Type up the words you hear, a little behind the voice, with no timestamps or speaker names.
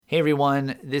Hey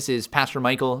everyone, this is Pastor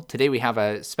Michael. Today we have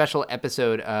a special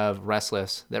episode of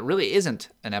Restless that really isn't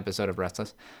an episode of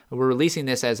Restless. We're releasing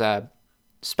this as a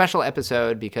special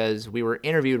episode because we were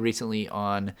interviewed recently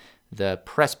on the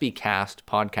Presbycast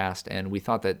podcast, and we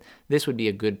thought that this would be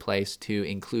a good place to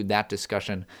include that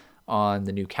discussion on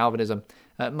the new Calvinism.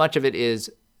 Much of it is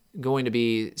going to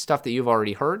be stuff that you've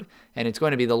already heard, and it's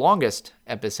going to be the longest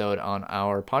episode on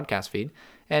our podcast feed.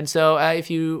 And so if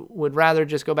you would rather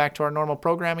just go back to our normal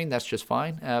programming, that's just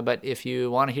fine. But if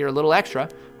you want to hear a little extra,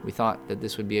 we thought that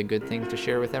this would be a good thing to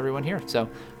share with everyone here. So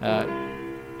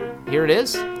here it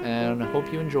is, and I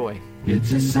hope you enjoy.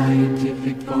 It's a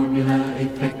scientific formula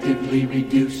effectively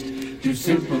reduced to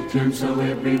simple terms so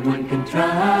everyone can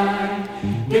try.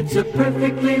 It's a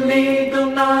perfectly legal,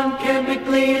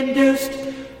 non-chemically induced,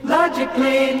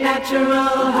 logically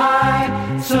natural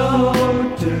high. So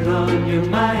turn on your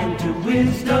mind to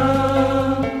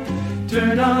wisdom,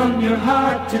 turn on your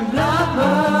heart to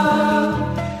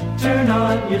love, turn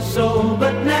on your soul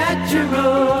but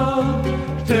natural,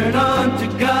 turn on to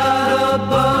God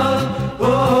above.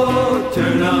 Oh,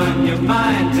 turn on your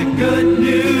mind to good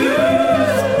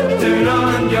news, turn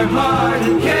on your heart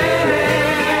and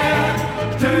care,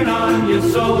 turn on your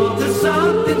soul to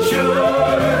something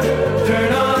sure,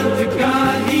 turn on to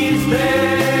God, He's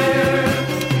there.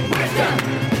 Wisdom,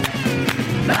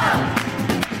 love,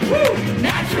 woo,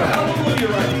 natural, hallelujah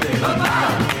right there.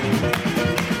 Above,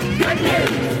 good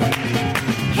news,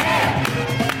 care,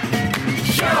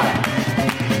 sure,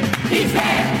 He's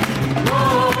there.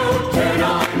 Oh, turn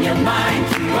on your mind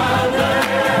to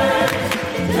others,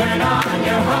 turn on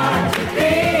your heart to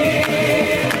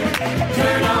feel,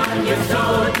 turn on your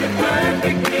soul to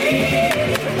perfect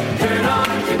peace, turn on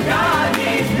to God,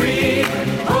 He's real.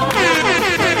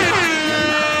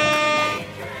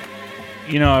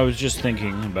 You know, I was just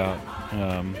thinking about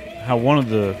how one of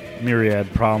the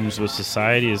myriad problems with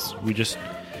society is we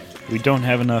don't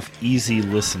have enough easy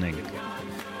listening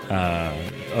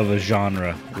of a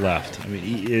genre left. I mean,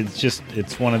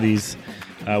 it's one of these.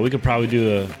 We could probably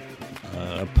do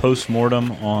a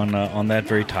post-mortem on that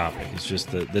very topic. It's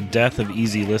just the death of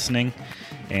easy listening,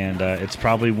 and it's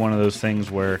probably one of those things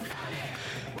where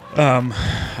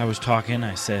I was talking.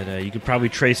 I said you could probably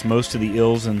trace most of the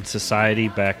ills in society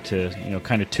back to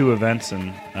kind of two events,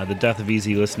 and the death of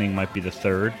easy listening might be the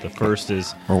third. The first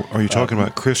is. Are you talking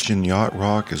about Christian yacht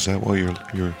rock? Is that what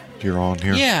you're on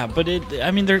here? Yeah, but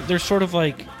they're sort of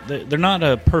like they're not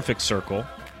a perfect circle,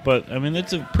 but I mean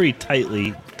it's a pretty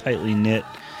tightly knit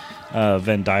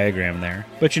Venn diagram there.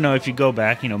 But if you go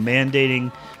back,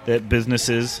 mandating that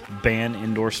businesses ban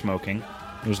indoor smoking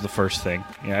was the first thing.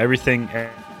 Everything.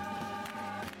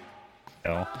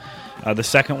 The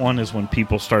second one is when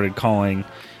people started calling,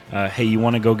 hey, you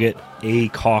want to go get a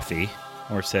coffee,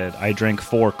 or said, I drank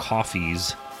 4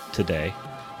 coffees today.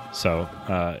 So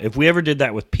if we ever did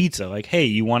that with pizza, like, hey,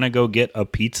 you want to go get a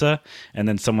pizza, and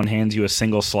then someone hands you a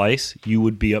single slice, you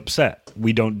would be upset.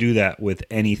 We don't do that with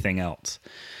anything else.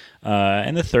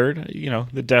 And the third,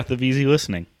 the death of easy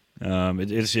listening.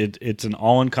 It's an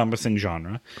all-encompassing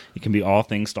genre. It can be all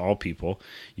things to all people.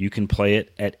 You can play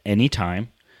it at any time,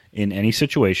 in any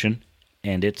situation,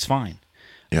 and it's fine.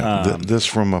 Yeah, this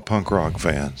from a punk rock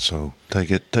fan, so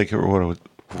take it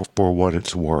for what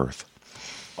it's worth.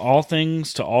 All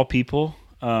things to all people.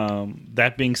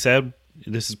 That being said,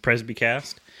 this is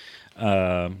Presbycast.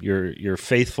 Your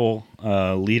faithful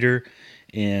leader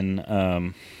in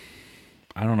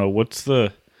I don't know what's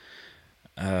the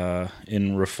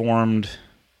in Reformed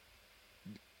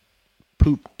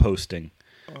poop posting.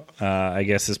 I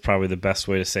guess is probably the best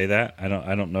way to say that. I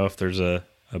don't know if there's a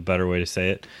better way to say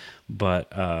it, but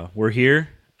we're here.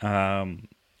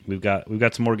 We've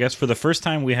got some more guests. For the first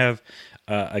time, we have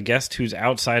a guest who's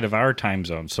outside of our time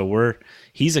zone, so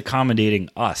he's accommodating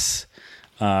us.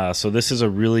 So this is a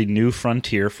really new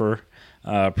frontier for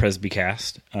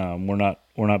Presbycast.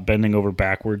 We're not bending over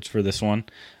backwards for this one.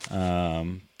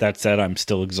 That said, I'm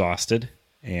still exhausted,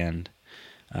 and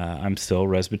I'm still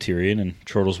Presbyterian, and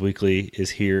Chortles Weekly is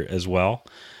here as well.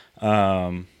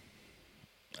 I've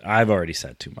already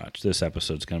said too much. This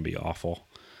episode's going to be awful.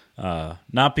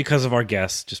 Not because of our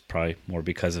guests, just probably more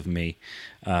because of me.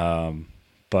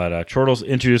 But Chortles,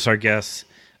 introduce our guests.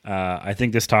 I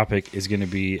think this topic is going to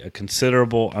be a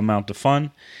considerable amount of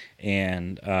fun,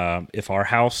 and if our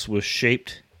house was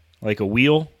shaped like a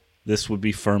wheel, this would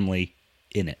be firmly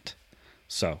in it.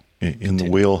 So in the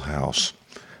wheelhouse.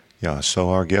 Yeah, so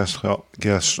our guests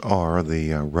are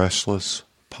the Restless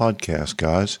podcast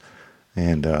guys,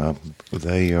 and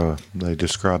they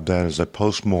describe that as a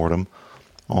postmortem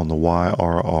on the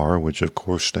YRR, which of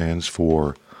course stands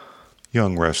for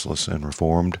Young, Restless, and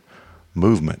Reformed.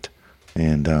 movement.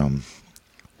 And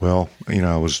well,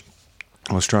 I was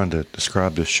trying to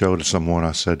describe this show to someone.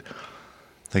 I said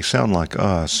they sound like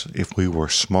us if we were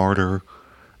smarter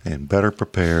and better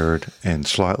prepared and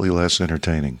slightly less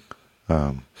entertaining.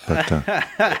 So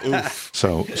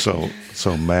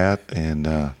Matt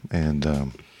and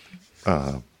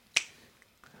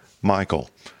Michael,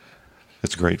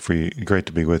 it's great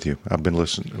to be with you. I've been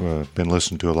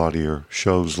listening to a lot of your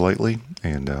shows lately,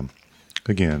 and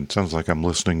again, it sounds like I'm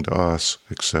listening to us,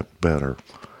 except better.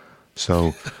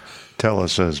 So tell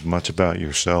us as much about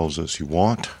yourselves as you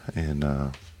want,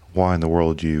 and why in the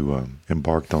world you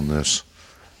embarked on this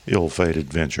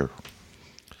ill-fated venture.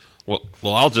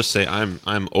 Well, I'll just say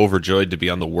I'm overjoyed to be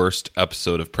on the worst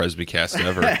episode of Presbycast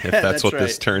ever, if that's what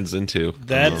this turns into.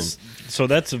 That's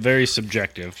very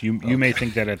subjective. You may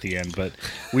think that at the end, but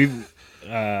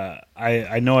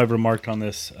I know I've remarked on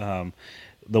this.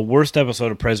 The worst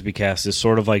episode of Presbycast is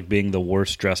sort of like being the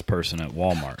worst dressed person at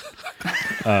Walmart.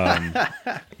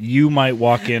 You might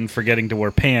walk in forgetting to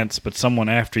wear pants, but someone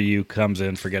after you comes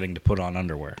in forgetting to put on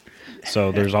underwear.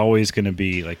 So there's always going to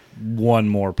be like one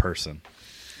more person.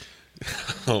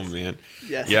 Oh man,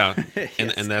 yes. Yeah,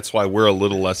 and that's why we're a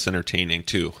little less entertaining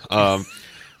too.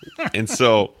 And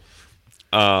so,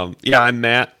 I'm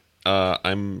Matt.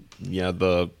 I'm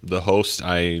the host.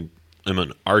 I am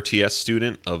an RTS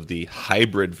student of the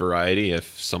hybrid variety.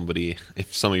 If some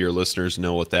of your listeners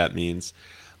know what that means,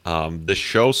 the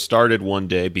show started one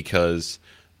day because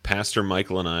Pastor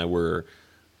Michael and I were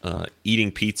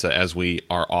eating pizza, as we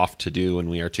are off to do when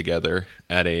we are together,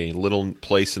 at a little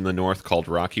place in the north called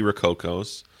Rocky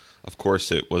Rococo's. Of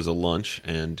course, it was a lunch,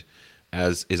 and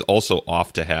as is also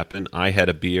off to happen, I had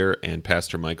a beer and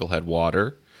Pastor Michael had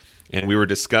water, and we were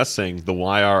discussing the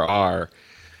YRR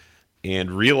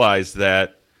and realized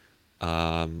that,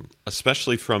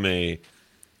 especially from a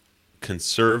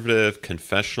conservative,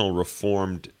 confessional,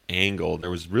 reformed angle, there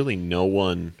was really no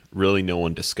one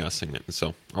discussing it. And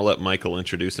so I'll let Michael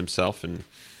introduce himself and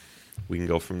we can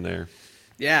go from there.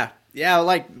 Yeah,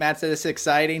 like Matt said, it's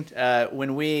exciting.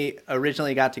 When we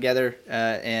originally got together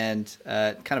and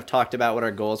kind of talked about what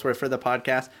our goals were for the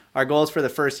podcast, our goals for the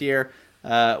first year,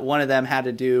 one of them had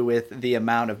to do with the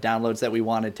amount of downloads that we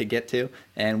wanted to get to,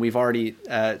 and we've already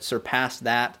surpassed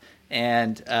that.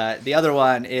 And the other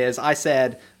one is, I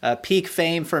said, peak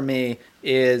fame for me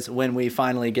is when we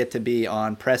finally get to be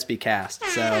on Presbycast.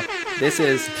 So this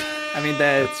is,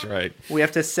 that's right. We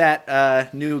have to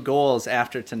set new goals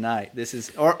after tonight. This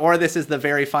is, or this is the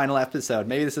very final episode.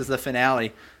 Maybe this is the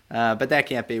finale, but that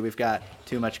can't be. We've got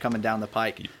too much coming down the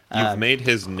pike. You've made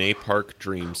his NAPARC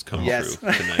dreams come true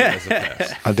tonight as a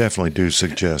pass. I definitely do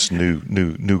suggest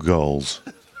new goals.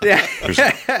 Yeah.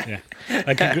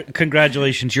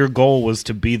 Congratulations. Your goal was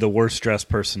to be the worst dressed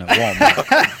person at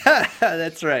Walmart.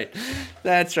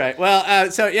 That's right. Well,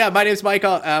 my name is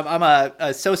Michael. I'm a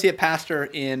associate pastor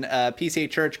in PCA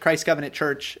Church, Christ Covenant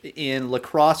Church in La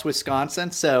Crosse, Wisconsin.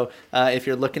 So if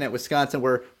you're looking at Wisconsin,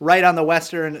 we're right on the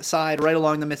western side, right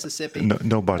along the Mississippi.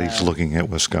 Nobody's looking at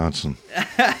Wisconsin.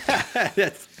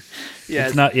 It's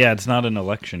not an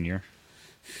election year.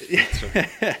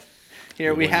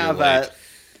 Here we have...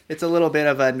 it's a little bit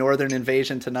of a northern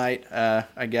invasion tonight,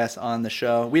 I guess, on the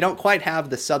show. We don't quite have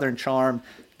the southern charm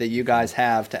that you guys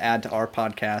have to add to our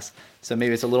podcast, so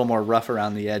maybe it's a little more rough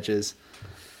around the edges.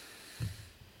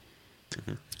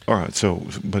 All right,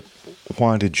 but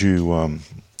why did you?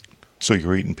 So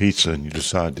you're eating pizza and you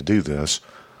decide to do this,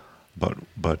 but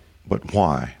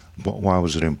why? Why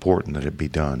was it important that it be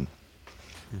done?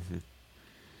 Mm-hmm.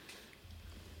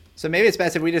 So maybe it's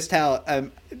best if we just tell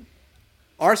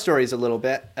our stories a little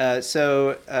bit.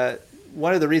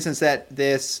 One of the reasons that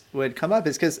this would come up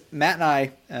is because Matt and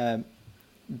I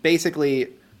basically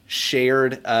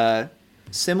shared a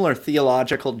similar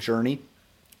theological journey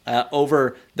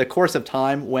over the course of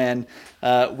time when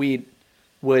we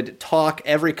would talk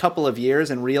every couple of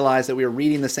years and realize that we were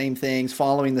reading the same things,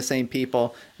 following the same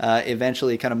people,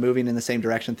 eventually kind of moving in the same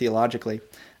direction theologically.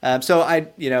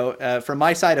 From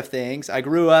my side of things, I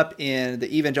grew up in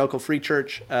the Evangelical Free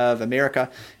Church of America,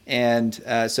 and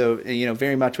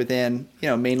very much within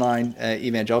mainline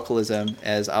evangelicalism,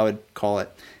 as I would call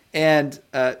it. And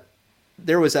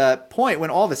there was a point when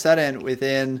all of a sudden,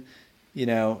 within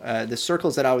the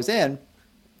circles that I was in,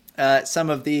 some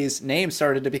of these names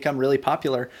started to become really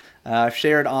popular. I've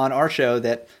shared on our show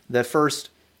that the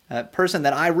first person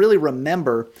that I really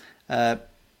remember kind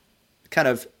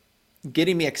of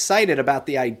getting me excited about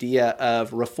the idea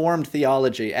of Reformed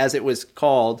theology, as it was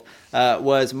called,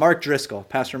 was Mark Driscoll,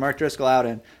 Pastor Mark Driscoll out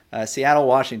in Seattle,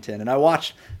 Washington. And I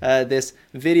watched this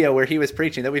video where he was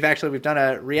preaching that we've done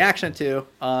a reaction to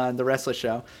on the Restless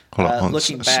Show. Hold on.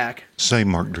 Looking back. Say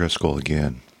Mark Driscoll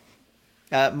again.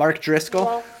 Mark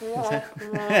Driscoll. Good.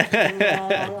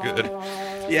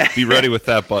 Yeah. Be ready with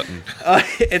that button.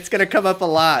 It's going to come up a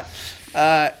lot.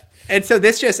 And so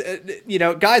this just,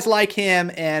 guys like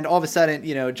him, and all of a sudden,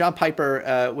 John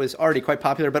Piper was already quite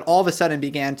popular, but all of a sudden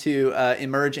began to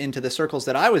emerge into the circles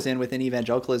that I was in within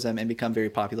evangelicalism and become very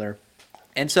popular.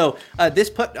 And so this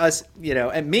put us,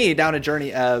 and me down a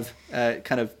journey of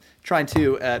kind of trying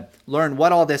to learn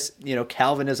what all this,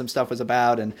 Calvinism stuff was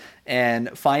about,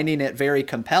 and finding it very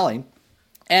compelling.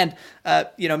 And,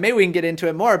 maybe we can get into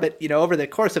it more, but, over the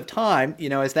course of time,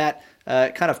 as that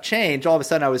kind of changed, all of a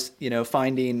sudden I was,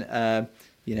 finding,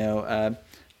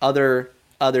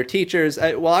 other teachers.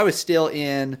 While I was still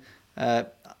in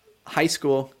high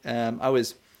school, I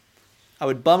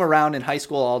would bum around in high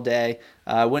school all day.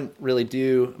 I wouldn't really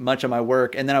do much of my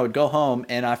work. And then I would go home,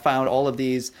 and I found all of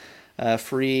these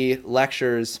free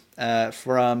lectures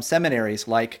from seminaries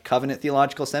like Covenant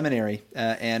Theological Seminary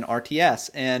and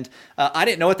RTS. And I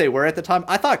didn't know what they were at the time.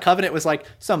 I thought Covenant was like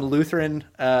some Lutheran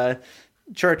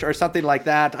church or something like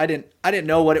that. I didn't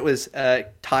know what it was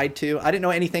tied to. I didn't know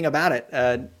anything about it.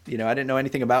 I didn't know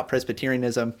anything about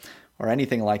Presbyterianism or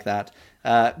anything like that.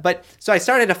 But so I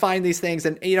started to find these things,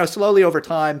 and slowly over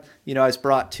time, I was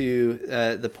brought to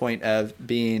the point of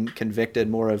being convicted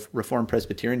more of Reformed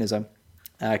Presbyterianism,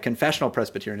 confessional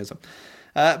Presbyterianism.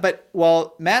 But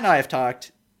while Matt and I have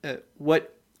talked,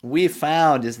 what we've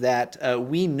found is that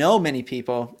we know many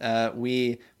people.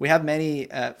 We have many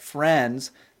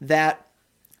friends that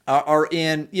are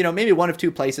in, maybe one of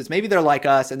two places. Maybe they're like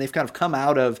us, and they've kind of come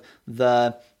out of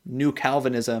the new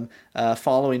Calvinism,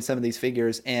 following some of these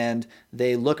figures, and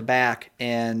they look back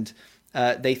and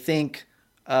they think,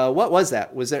 what was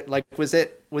that? Was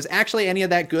actually any of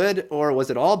that good, or was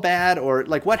it all bad, or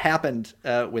like what happened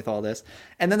with all this?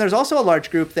 And then there's also a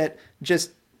large group that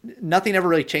just nothing ever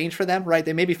really changed for them, right?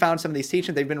 They maybe found some of these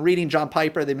teachings. They've been reading John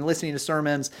Piper. They've been listening to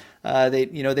sermons.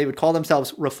 They would call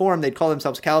themselves Reformed. They'd call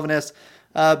themselves Calvinists.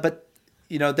 But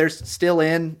they're still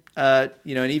in, an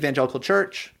evangelical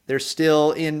church. They're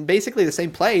still in basically the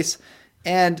same place.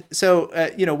 And so,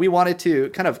 we wanted to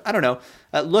kind of,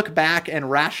 look back and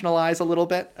rationalize a little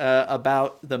bit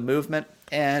about the movement.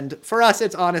 And for us,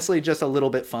 it's honestly just a little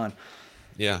bit fun.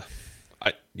 Yeah.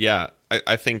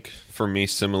 I think for me,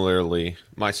 similarly,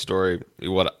 my story,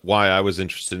 why I was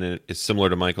interested in it is similar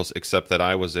to Michael's, except that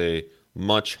I was a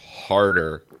much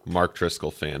harder Mark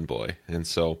Driscoll fanboy. And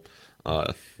so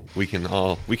we can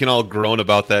all groan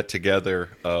about that together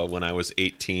when I was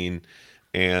 18.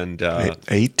 And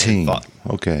 18.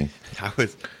 Okay.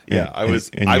 I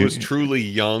was truly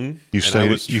young. You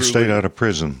stayed out of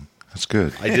prison. That's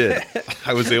good. I did.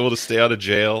 I was able to stay out of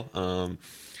jail,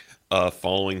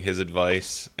 following his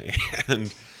advice,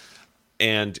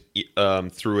 and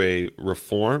through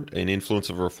an influence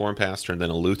of a Reformed pastor and then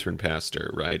a Lutheran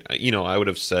pastor. Right. I would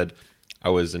have said I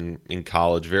was in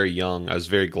college very young. I was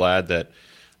very glad that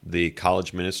the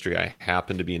college ministry I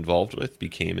happened to be involved with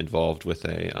became involved with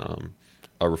a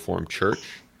Reformed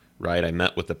church, right? I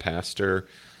met with the pastor.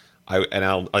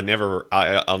 I'll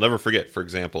never forget, for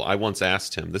example, I once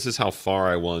asked him, this is how far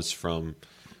I was from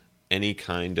any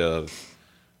kind of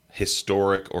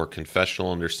historic or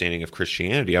confessional understanding of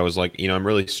Christianity. I was like, I'm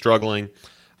really struggling.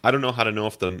 I don't know how to know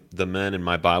if the men in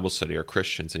my Bible study are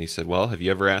Christians. And he said, well, have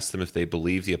you ever asked them if they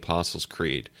believe the Apostles'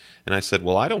 Creed? And I said,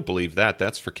 well, I don't believe that.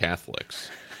 That's for Catholics,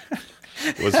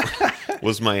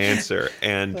 was my answer.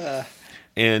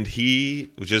 And he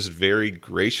just very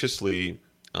graciously,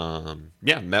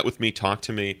 met with me, talked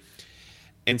to me.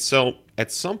 And so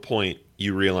at some point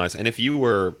you realize, and if you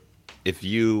were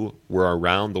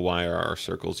around the YRR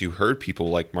circles, you heard people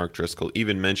like Mark Driscoll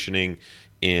even mentioning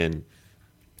in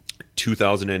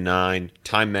 2009,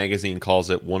 Time Magazine calls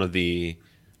it one of the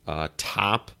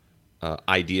top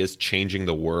ideas changing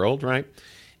the world, right?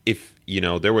 If,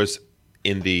 there was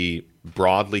in the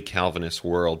broadly Calvinist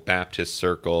world, Baptist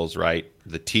circles, right?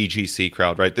 The TGC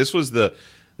crowd, right? This was the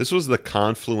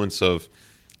confluence of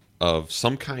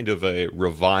some kind of a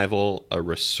revival, a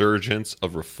resurgence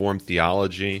of Reformed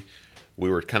theology. We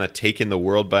were kind of taking the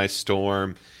world by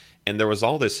storm, and there was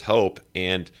all this hope.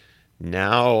 And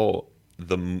now,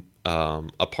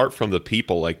 apart from the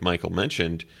people, like Michael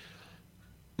mentioned,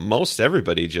 most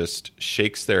everybody just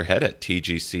shakes their head at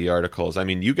TGC articles. I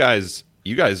mean, you guys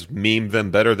meme them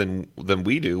better than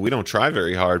we do. We don't try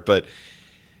very hard, but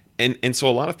and so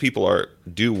a lot of people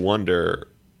do wonder,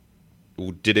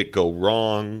 did it go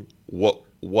wrong?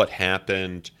 What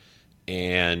happened?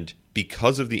 And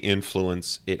because of the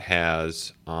influence it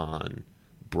has on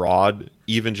broad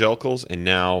evangelicals, and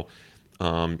now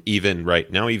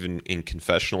even in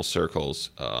confessional circles,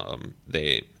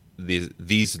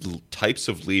 these types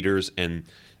of leaders,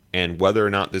 and whether or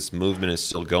not this movement is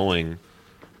still going,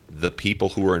 the people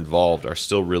who are involved are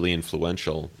still really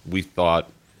influential. We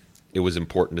thought it was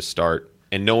important to start,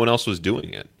 and no one else was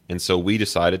doing it. And so we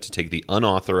decided to take the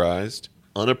unauthorized,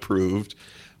 unapproved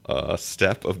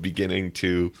step of beginning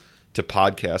to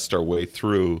podcast our way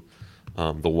through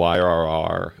the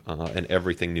YRR and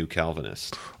everything New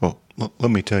Calvinist. Well,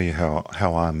 let me tell you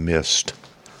how I missed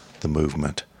the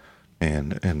movement.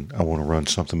 And I want to run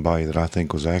something by you that I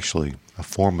think was actually a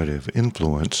formative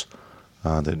influence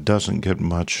that doesn't get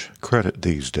much credit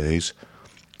these days,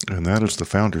 and that is the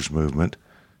Founders Movement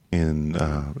in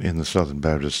the Southern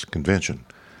Baptist Convention.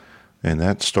 And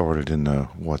that started in the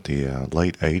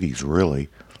late 80s, really,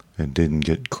 and didn't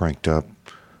get cranked up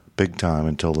big time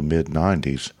until the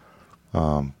mid-90s.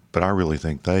 But I really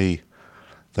think they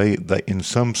in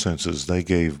some senses, they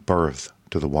gave birth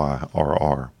to the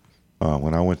YRR.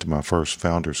 When I went to my first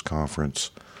Founders Conference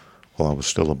while I was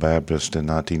still a Baptist in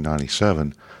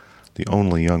 1997, the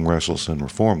only young restless and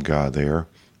reformed guy there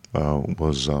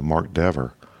was Mark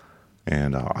Dever.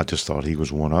 And I just thought he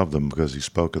was one of them because he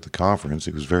spoke at the conference.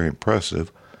 He was very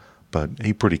impressive, but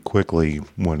he pretty quickly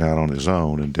went out on his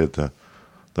own and did the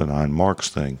 9 marks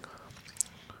thing.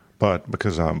 But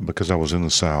because I was in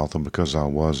the South and because I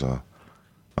was a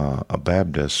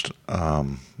Baptist,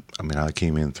 I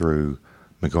came in through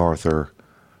MacArthur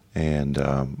and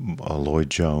Lloyd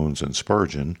Jones and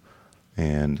Spurgeon,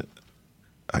 and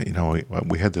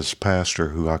we had this pastor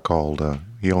who I called.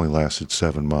 He only lasted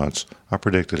 7 months. I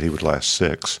predicted he would last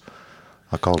 6.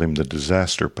 I called him the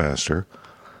disaster pastor,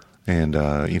 and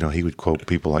he would quote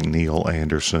people like Neil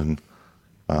Anderson,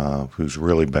 who's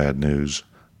really bad news.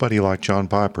 But he liked John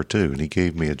Piper too, and he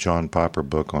gave me a John Piper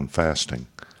book on fasting,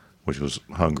 which was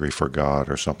Hungry for God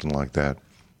or something like that.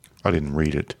 I didn't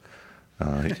read it.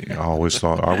 I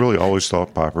really always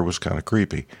thought Piper was kind of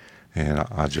creepy, and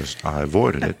I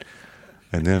avoided it.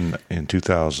 And then in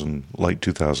late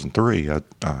 2003, I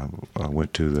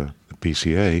went to the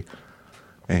PCA,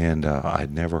 and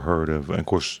I'd never heard of. And of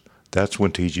course, that's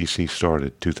when TGC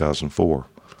started, 2004,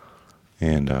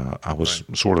 and I was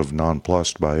sort of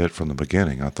nonplussed by it from the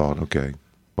beginning. I thought, okay,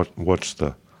 what's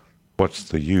the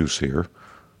use here?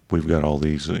 We've got all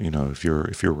these, if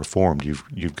you're Reformed,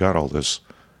 you've got all this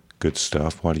good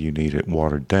stuff. Why do you need it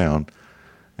watered down?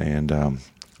 And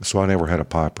so I never had a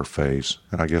Piper phase,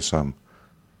 and I guess I'm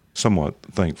somewhat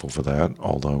thankful for that,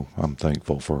 although I'm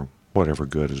thankful for whatever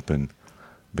good has been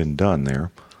done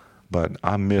there. But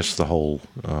I missed the whole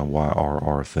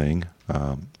YRR thing.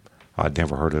 I'd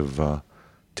never heard of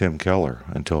Tim Keller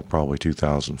until probably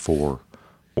 2004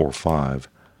 or 5.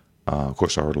 Of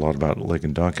course, I heard a lot about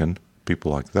Ligon Duncan,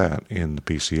 people like that in the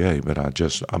PCA, but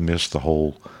I missed the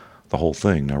whole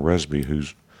thing. Now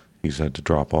Resby, he's had to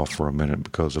drop off for a minute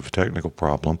because of a technical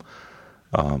problem.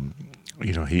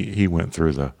 He went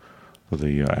through the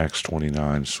Acts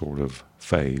 29 sort of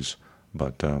phase,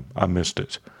 but I missed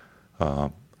it.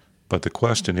 But the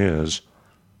question is,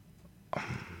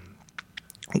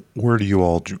 where do you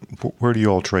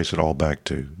all trace it all back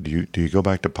to? Do you go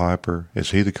back to Piper?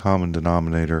 Is he the common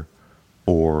denominator,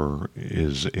 or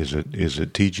is it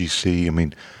TGC? I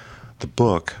mean, the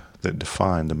book that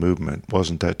defined the movement,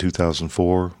 wasn't that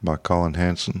 2004 by Colin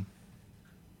Hansen?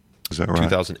 Is that right?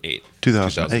 2008.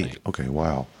 2008. Okay,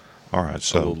 wow. All right,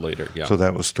 so a little later, yeah. So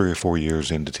that was 3 or 4 years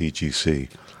into TGC.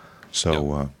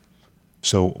 So, Yep.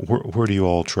 So where do you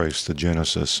all trace the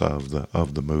genesis of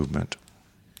the movement?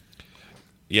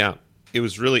 Yeah, it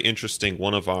was really interesting.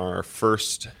 One of our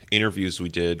first interviews we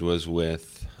did was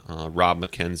with Rob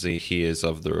McKenzie. He is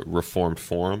of the Reformed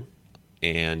Forum,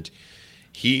 and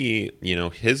he,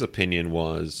 his opinion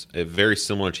was very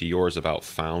similar to yours about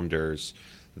founders,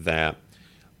 that,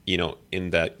 in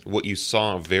that what you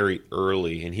saw very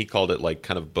early, and he called it like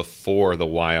kind of before the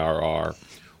YRR,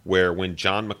 where when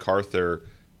John MacArthur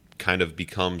kind of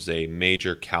becomes a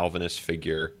major Calvinist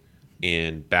figure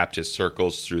in Baptist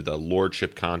circles through the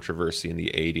lordship controversy in the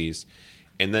 80s.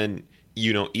 And then,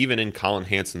 even in Colin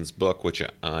Hansen's book, which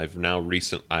I've now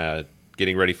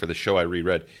getting ready for the show, I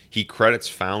reread, he credits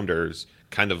founders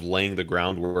kind of laying the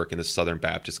groundwork in the Southern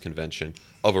Baptist Convention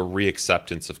of a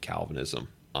reacceptance of Calvinism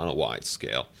on a wide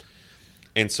scale.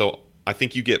 And so I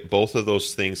think you get both of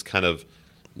those things kind of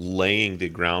laying the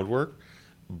groundwork.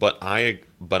 But I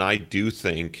do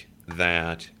think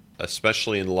that,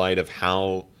 especially in light of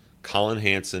how Colin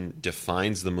Hansen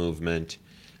defines the movement,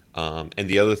 and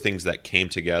the other things that came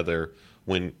together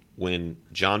when when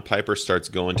John Piper starts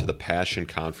going to the Passion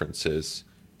conferences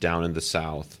down in the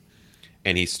South,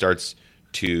 and he starts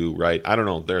to write, I don't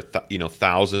know, there are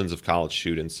thousands of college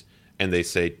students, and they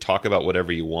say, talk about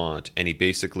whatever you want, and he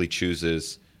basically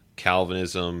chooses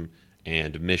Calvinism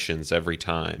and missions every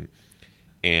time.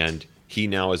 And he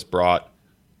now has brought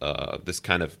this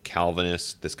kind of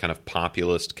Calvinist, this kind of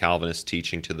populist Calvinist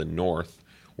teaching to the North,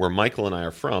 where Michael and I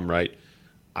are from, right?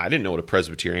 I didn't know what a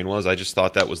Presbyterian was. I just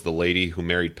thought that was the lady who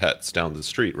married pets down the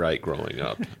street, right, growing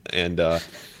up. And,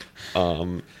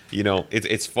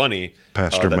 it's funny.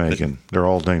 Pastor Megan. They're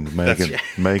all named Megan.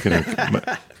 Megan or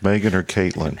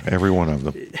Caitlin. Every one of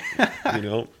them.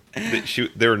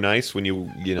 They were nice when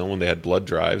when they had blood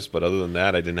drives, but other than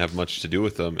that, I didn't have much to do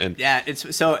with them. And yeah,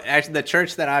 it's so actually the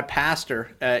church that I pastor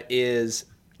is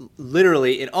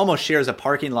literally, it almost shares a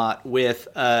parking lot with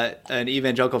an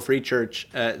evangelical free church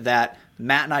that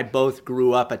Matt and I both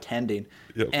grew up attending.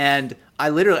 Yep. And I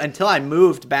literally, until I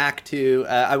moved back to,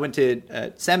 I went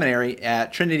to seminary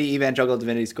at Trinity Evangelical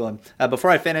Divinity School. And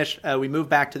before I finished, we moved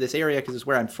back to this area because it's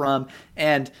where I'm from.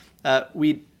 And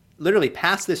we literally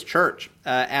passed this church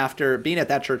after being at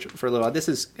that church for a little while. This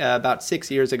is about 6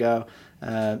 years ago.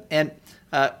 And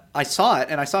I saw it,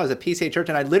 and I saw it as a PCA church.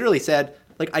 And I literally said,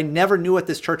 I never knew what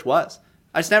this church was.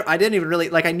 I didn't even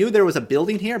really, I knew there was a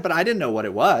building here, but I didn't know what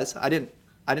it was. I didn't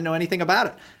know anything about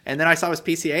it. And then I saw it was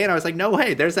PCA, and I was like, no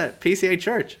way, there's that PCA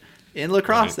church in La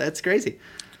Crosse. Right. That's crazy.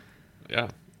 Yeah.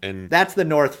 And that's the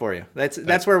North for you.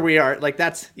 That's where we are.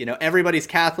 That's, everybody's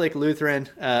Catholic, Lutheran,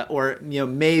 or,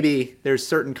 maybe there's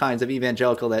certain kinds of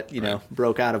evangelical that,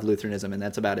 broke out of Lutheranism, and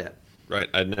that's about it. Right.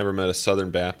 I'd never met a Southern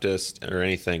Baptist or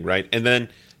anything. Right. And then,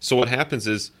 so what happens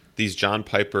is these John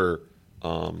Piper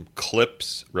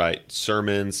clips, right?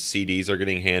 Sermons, CDs are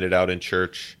getting handed out in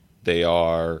church. They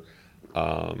are,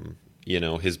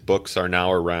 his books are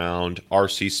now around.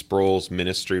 R.C. Sproul's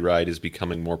ministry, right, is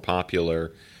becoming more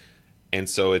popular. And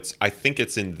so I think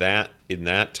it's in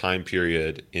that time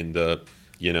period, in the,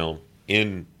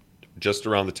 in just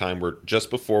around the time just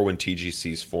before when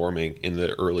TGC's forming in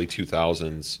the early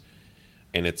 2000s,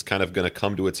 and it's kind of going to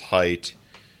come to its height,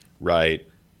 right,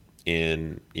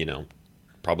 in,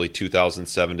 probably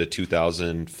 2007 to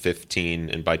 2015.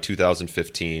 And by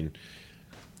 2015,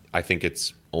 I think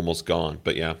it's almost gone.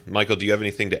 But yeah, Michael, do you have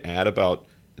anything to add about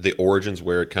the origins,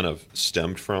 where it kind of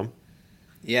stemmed from?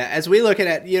 Yeah, as we look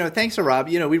at it, thanks to Rob,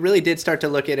 we really did start to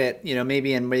look at it,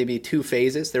 maybe two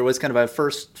phases. There was kind of a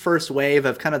first wave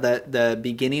of kind of the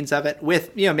beginnings of it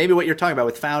with, maybe what you're talking about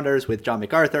with founders, with John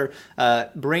MacArthur,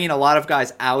 bringing a lot of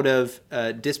guys out of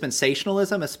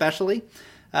dispensationalism, especially.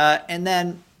 And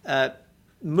then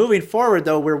moving forward,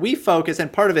 though, where we focus,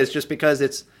 and part of it is just because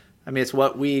it's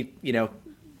what we,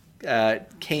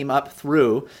 came up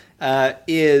through,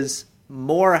 is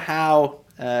more how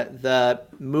the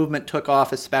movement took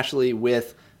off, especially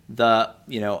with the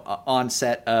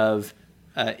onset of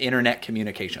internet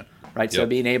communication, right? Yep. So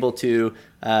being able to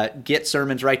get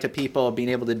sermons right to people, being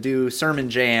able to do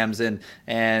sermon jams,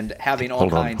 and having all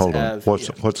kinds of.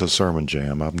 What's a sermon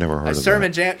jam? I've never heard of that. A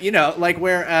sermon jam,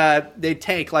 where they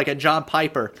take a John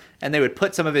Piper and they would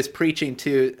put some of his preaching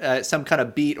to some kind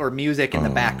of beat or music in the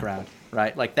background.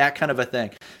 Right, like that kind of a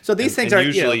thing. So these things are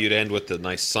usually you'd end with the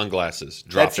nice sunglasses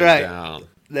dropping down.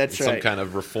 That's right. Some kind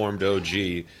of reformed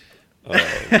OG.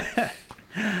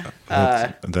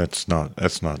 That's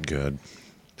not good.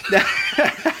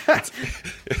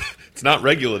 It's not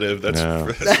regulative.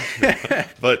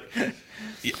 But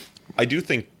I do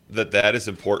think that is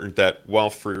important. That while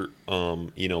for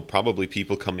probably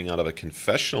people coming out of a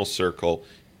confessional circle,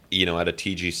 at a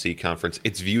TGC conference,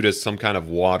 it's viewed as some kind of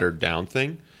watered down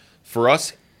thing. For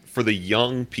us, for the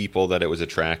young people that it was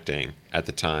attracting at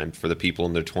the time, for the people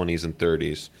in their 20s and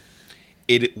 30s,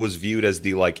 it was viewed as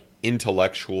the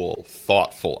intellectual,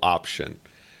 thoughtful option.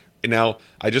 Now,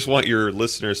 I just want your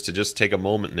listeners to just take a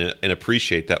moment and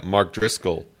appreciate that Mark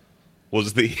Driscoll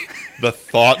was the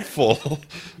thoughtful,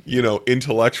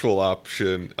 intellectual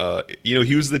option.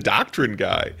 He was the doctrine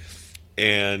guy,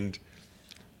 and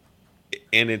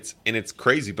it's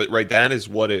crazy, but right,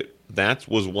 that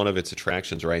was one of its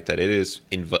attractions, right? That it is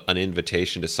an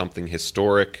invitation to something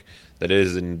historic, that it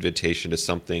is an invitation to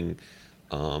something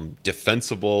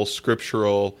defensible,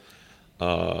 scriptural,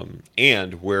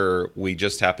 and where we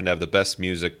just happen to have the best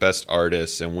music, best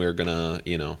artists, and we're gonna,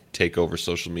 take over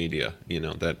social media.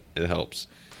 That it helps.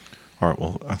 All right.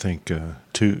 Well, I think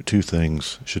two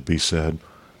things should be said,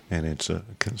 and it's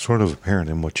sort of apparent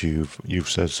in what you've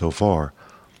said so far.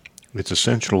 It's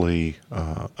essentially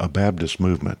a Baptist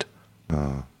movement.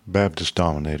 Baptist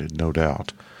dominated, no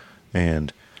doubt.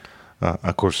 And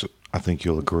of course, I think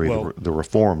you'll agree Well- the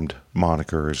Reformed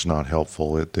moniker is not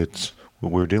helpful. It's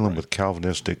we're dealing with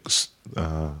Calvinistic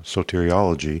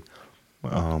soteriology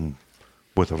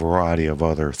with a variety of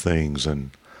other things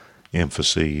and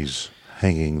emphases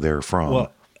hanging therefrom.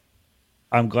 Well,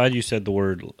 I'm glad you said the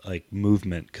word like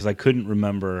movement because I couldn't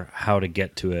remember how to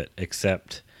get to it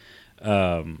except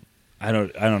I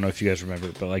don't know if you guys remember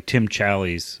it, but like Tim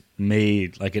Challies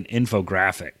made like an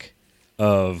infographic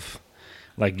of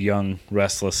like Young,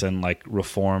 Restless, and like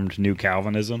Reformed New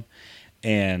Calvinism,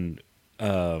 and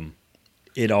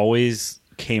it always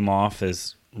came off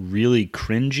as really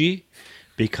cringy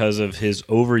because of his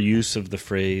overuse of the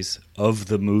phrase "of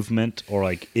the movement" or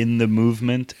like "in the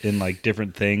movement" in like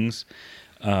different things.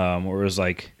 Or it was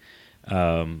like,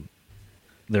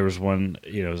 there was one,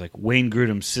 it was like Wayne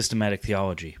Grudem's systematic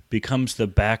theology becomes the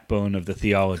backbone of the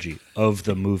theology of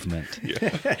the movement.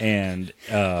 And,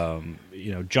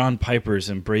 John Piper's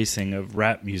embracing of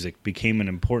rap music became an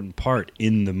important part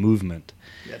in the movement.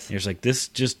 Yes. And it's like,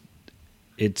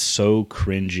 it's so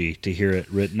cringy to hear it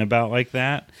written about like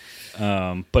that.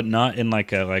 But not in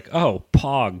like oh,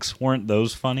 Pogs, weren't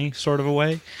those funny sort of a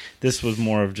way. This was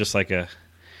more of just like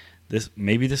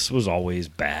maybe this was always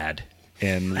bad,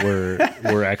 and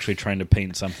we're actually trying to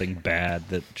paint something bad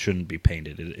that shouldn't be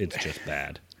painted. It's just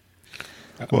bad.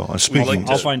 Well, speaking,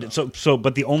 I'll find it. So,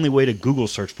 but the only way to Google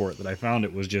search for it that I found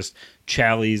it was just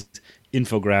Challies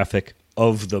infographic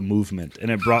of the movement,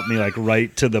 and it brought me like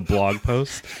right to the blog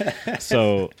post.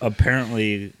 So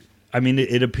apparently, I mean,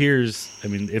 it appears. I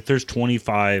mean, if there's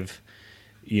 25.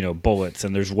 Bullets,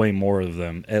 and there's way more of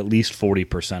them, at least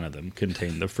 40% of them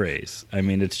contain the phrase. I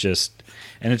mean, it's just,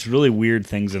 and it's really weird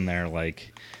things in there,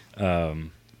 like,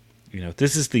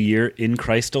 this is the year In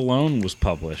Christ Alone was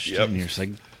published. Yep. And you're just like,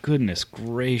 goodness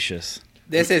gracious.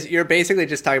 You're basically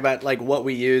just talking about like what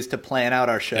we use to plan out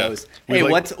our shows. Yeah. Hey,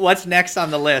 Like- what's next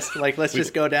on the list? Like, let's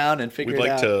just go down and figure We'd it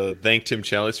like out. to thank Tim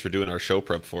Challies for doing our show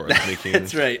prep for us. Making,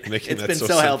 That's right. Making It's that been so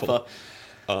simple.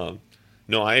 helpful.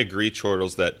 No, I agree,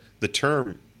 Chortles, that the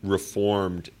term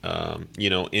reformed,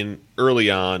 in early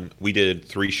on, we did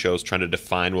 3 shows trying to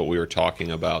define what we were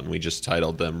talking about, and we just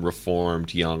titled them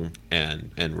Reformed, Young,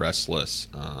 and Restless.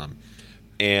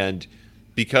 And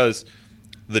because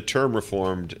the term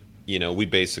reformed, we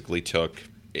basically took,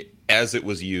 as it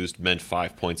was used, meant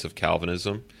 5 points of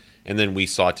Calvinism, and then we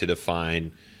sought to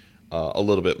define a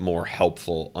little bit more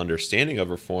helpful understanding of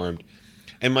reformed.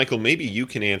 And Michael, maybe you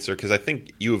can answer, because I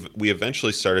think we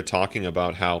eventually started talking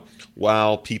about how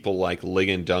while people like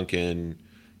Ligon Duncan,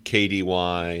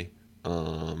 KDY,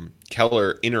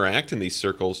 Keller interact in these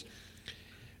circles,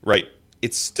 right,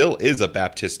 it still is a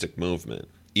Baptistic movement,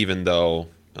 even though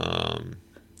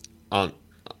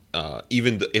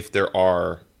if there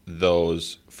are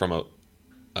those from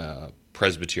a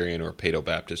Presbyterian or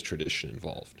Paedo-Baptist tradition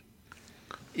involved.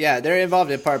 Yeah, they're involved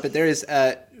in part, but there is,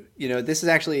 this is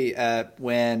actually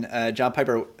when John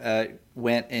Piper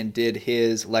went and did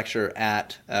his lecture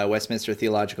at Westminster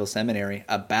Theological Seminary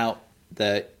about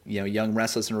the Young,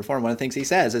 Restless, and Reformed. One of the things he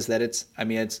says is that it's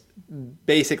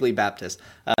basically Baptist.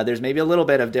 There's maybe a little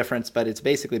bit of difference, but it's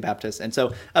basically Baptist. And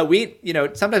so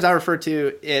sometimes I refer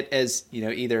to it as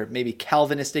either maybe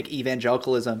Calvinistic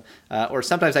evangelicalism, or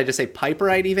sometimes I just say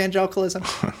Piperite evangelicalism,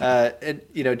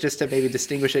 just to maybe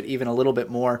distinguish it even a little bit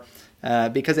more,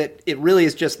 because it really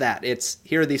is just that. It's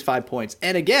here are these 5 points,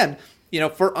 and again,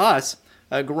 for us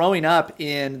growing up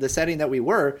in the setting that we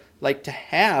were, like to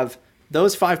have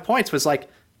those 5 points was like,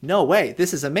 no way,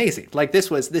 this is amazing. Like this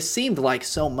seemed like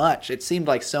so much. It seemed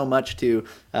like so much to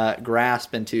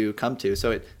grasp and to come to.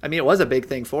 So it was a big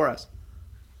thing for us.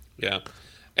 Yeah,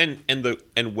 and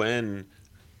when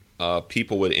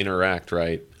people would interact,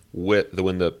 right,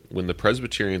 when the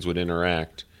Presbyterians would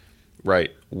interact,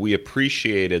 right, we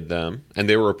appreciated them, and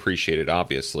they were appreciated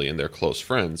obviously, and they're close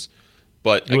friends.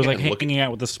 But It was again, like hanging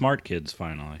out with the smart kids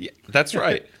finally. Yeah, that's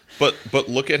right. But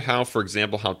look at how, for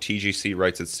example, how TGC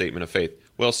writes its statement of faith.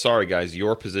 Well, sorry guys,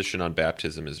 your position on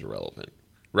baptism is irrelevant,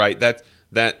 right? That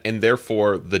and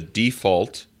therefore the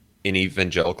default in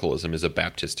evangelicalism is a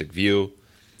Baptistic view,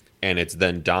 and it's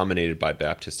then dominated by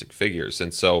Baptistic figures.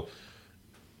 And so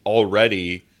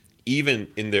already, even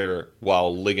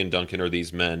while Ligon Duncan or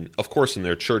these men, of course, in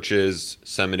their churches,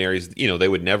 seminaries, they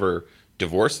would never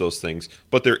divorce those things,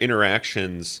 but their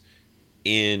interactions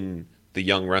in the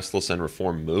Young, Restless, and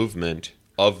Reformed movement,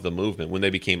 when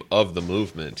they became of the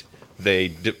movement,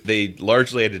 they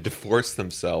largely had to divorce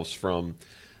themselves from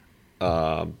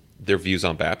their views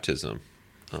on baptism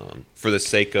for the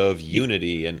sake of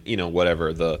unity and whatever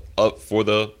of the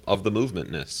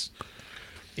movementness.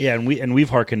 Yeah, and we've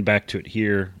harkened back to it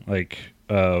here, like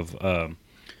of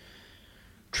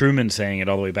Truman saying it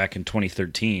all the way back in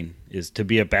 2013 is to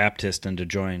be a Baptist and to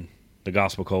join the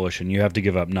Gospel Coalition, you have to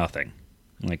give up nothing.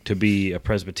 Like to be a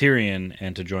Presbyterian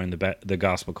and to join the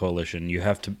Gospel Coalition, you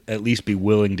have to at least be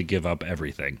willing to give up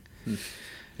everything.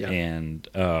 Yeah. And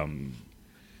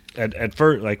at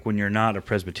first, like when you're not a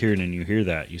Presbyterian and you hear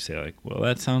that, you say like, well,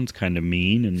 that sounds kind of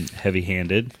mean and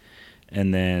heavy-handed.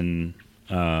 And then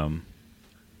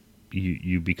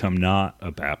you become not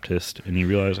a Baptist and you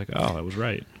realize like, oh, I was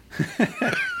right.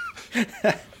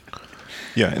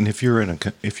 Yeah, and if you're in a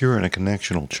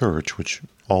connectional church, which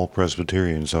all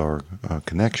Presbyterians are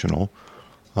connectional,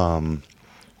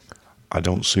 I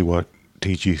don't see what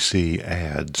TGC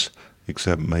adds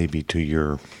except maybe to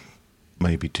your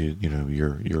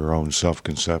own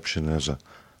self-conception as a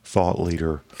thought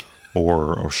leader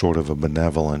or sort of a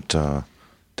benevolent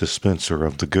dispenser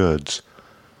of the goods.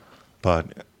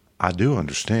 But I do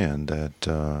understand that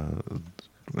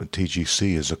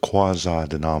TGC is a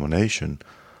quasi-denomination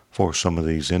for some of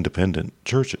these independent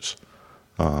churches.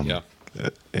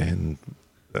 And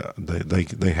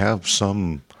they have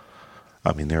some.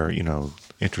 I mean,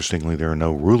 interestingly, there are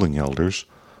no ruling elders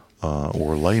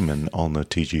or laymen on the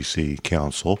TGC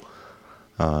council,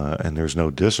 and there's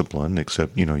no discipline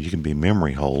except you can be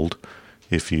memory hold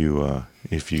if you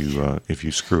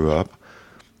screw up.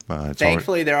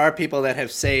 Thankfully, there are people that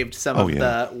have saved some of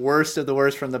the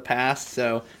worst from the past,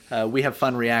 so we have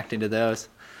fun reacting to those.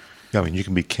 I mean, you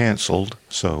can be canceled.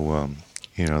 So,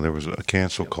 there was a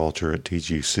cancel culture at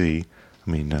TGC. I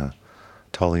mean,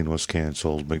 Tulane was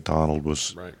canceled. McDonald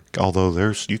was. Right. Although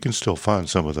you can still find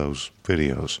some of those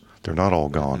videos. They're not all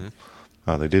gone.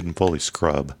 Mm-hmm. They didn't fully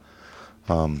scrub.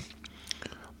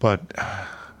 But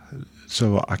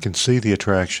so I can see the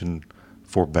attraction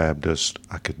for Baptists.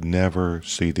 I could never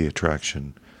see the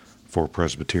attraction for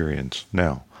Presbyterians.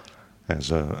 Now,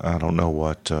 I don't know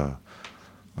what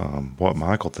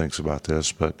Michael thinks about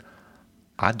this, but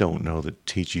I don't know that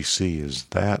TGC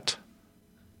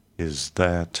is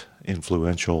that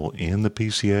influential in the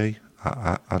PCA.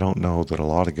 I don't know that a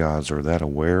lot of guys are that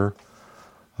aware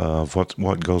of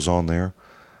what goes on there,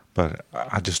 but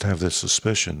I just have this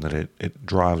suspicion that it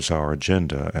drives our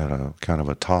agenda at a kind of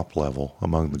a top level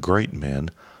among the great men,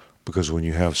 because when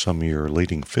you have some of your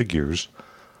leading figures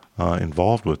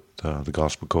involved with the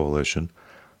Gospel Coalition,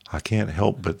 I can't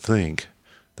help but think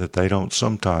that they don't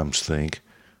sometimes think,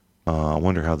 I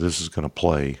wonder how this is going to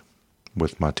play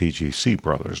with my TGC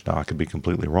brothers. Now, I could be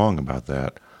completely wrong about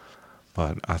that,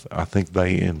 but I think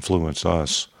they influence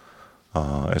us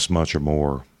as much or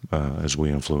more as we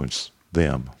influence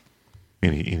them.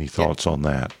 Any thoughts on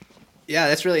that? Yeah,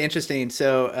 that's really interesting.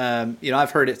 So,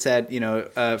 I've heard it said,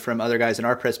 from other guys in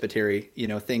our presbytery,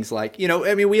 things like,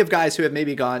 we have guys who have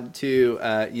maybe gone to,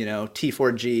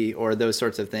 T4G or those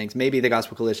sorts of things, maybe the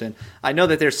Gospel Coalition. I know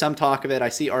that there's some talk of it. I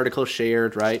see articles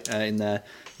shared, right, in the,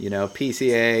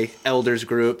 PCA elders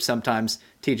group. Sometimes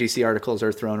TGC articles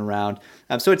are thrown around.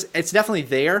 So it's definitely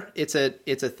there. It's a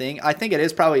thing. I think it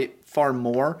is probably far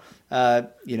more,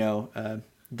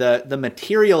 the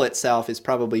material itself is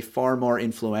probably far more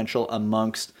influential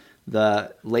amongst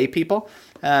the lay people.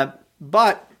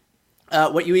 But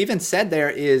what you even said there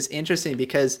is interesting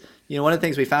because, one of the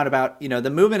things we found about,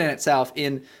 the movement in itself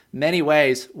in many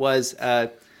ways was,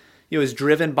 was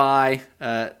driven by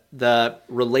the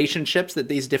relationships that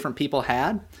these different people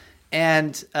had.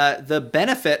 And the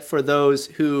benefit for those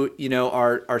who,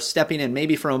 are stepping in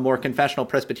maybe from a more confessional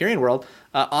Presbyterian world,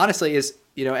 honestly is,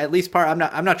 at least I'm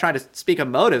not trying to speak of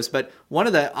motives, but one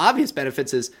of the obvious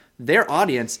benefits is their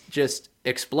audience just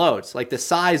explodes. Like the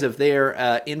size of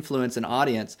their influence and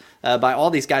audience by all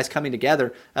these guys coming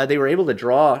together, they were able to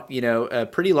draw,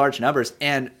 pretty large numbers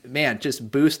and man,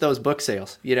 just boost those book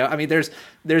sales.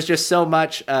 There's just so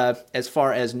much as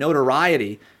far as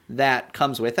notoriety that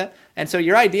comes with it. And so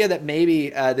your idea that maybe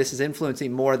this is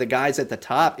influencing more the guys at the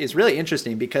top is really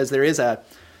interesting because there is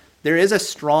a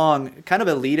strong kind of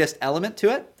elitist element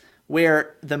to it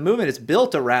where the movement is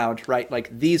built around, right,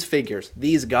 like these figures,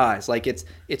 these guys, like it's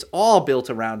all built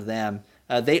around them.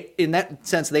 They, in that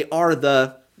sense, they are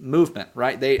the movement,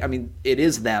 right? It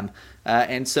is them.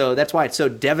 And so that's why it's so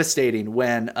devastating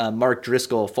when Mark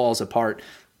Driscoll falls apart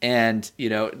and,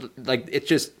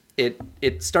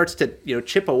 it starts to,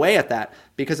 chip away at that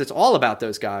because it's all about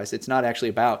those guys. It's not actually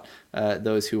about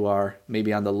those who are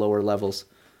maybe on the lower levels.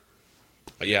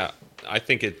 Yeah, I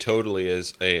think it totally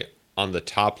is on the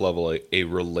top level, a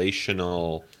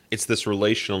relational, it's this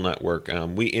relational network.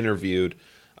 We interviewed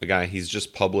a guy, he's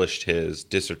just published his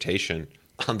dissertation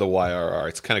on the YRR.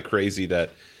 It's kind of crazy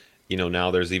that, now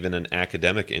there's even an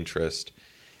academic interest.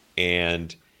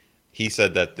 And he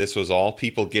said that this was all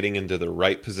people getting into the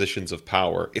right positions of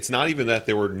power. It's not even that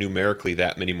there were numerically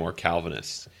that many more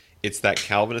Calvinists. It's that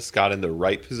Calvinists got in the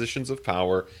right positions of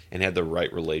power and had the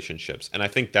right relationships. And I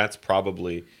think that's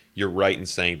probably, you're right in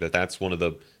saying that that's one of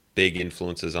the big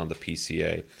influences on the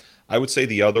PCA. I would say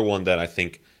the other one that I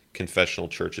think confessional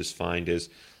churches find is,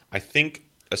 I think,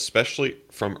 especially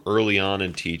from early on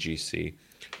in TGC,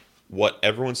 what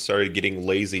everyone started getting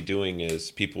lazy doing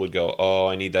is people would go, oh,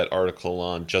 I need that article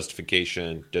on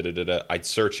justification, da-da-da-da. I'd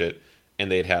search it,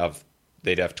 and they'd have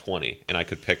 20, and I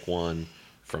could pick one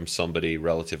from somebody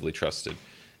relatively trusted.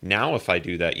 Now, if I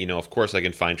do that, of course I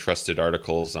can find trusted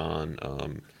articles on,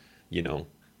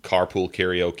 carpool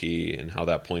karaoke and how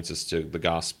that points us to the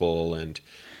gospel and,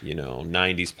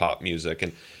 90s pop music.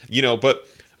 And, but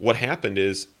what happened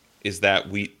is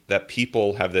that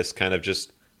people have this kind of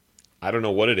just, I don't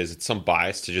know what it is. It's some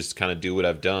bias to just kind of do what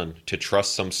I've done, to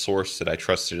trust some source that I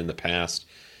trusted in the past.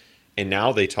 And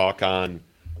now they talk on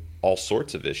all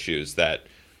sorts of issues that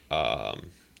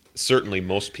certainly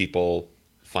most people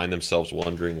find themselves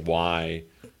wondering why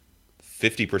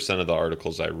 50% of the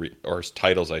articles I read or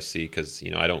titles I see, because,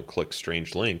 I don't click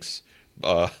strange links,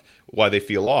 why they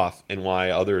feel off, and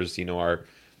why others, are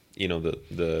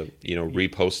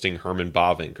reposting Herman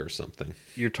Bavinck or something.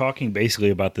 You're talking basically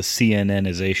about the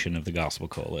CNNization of the Gospel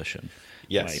Coalition.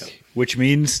 Yes. Which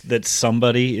means that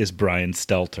somebody is Brian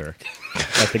Stelter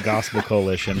at the Gospel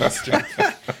Coalition.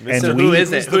 So who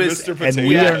is it? And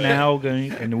we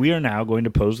are now going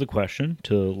to pose the question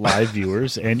to live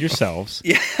viewers and yourselves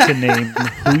to name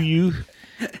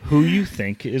who you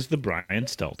think is the Brian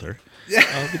Stelter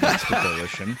of the Gospel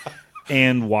Coalition.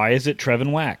 And why is it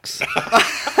Trevin Wax?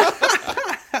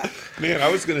 Man,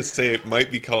 I was going to say it might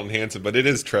be Colin Hansen, but it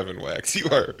is Trevin Wax. You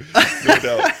are, no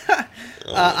doubt.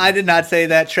 I did not say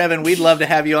that. Trevin, we'd love to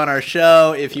have you on our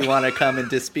show if you want to come and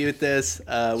dispute this.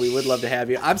 We would love to have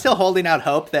you. I'm still holding out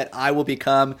hope that I will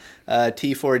become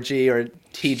T4G or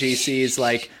TGC's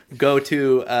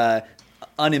go-to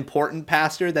unimportant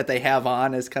pastor that they have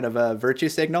on as kind of a virtue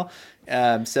signal.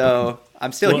 So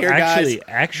I'm still here, guys.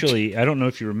 Actually, I don't know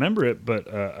if you remember it, but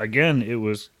again, it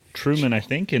was Truman, I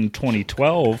think, in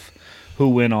 2012, who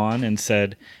went on and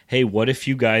said, hey, what if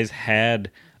you guys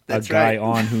had a guy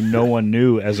on who no one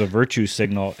knew as a virtue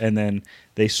signal, and then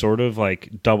they sort of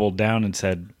doubled down and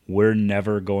said, we're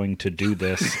never going to do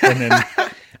this, and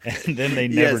then they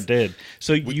never did.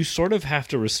 So you sort of have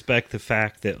to respect the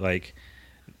fact that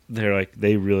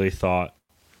they really thought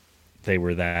they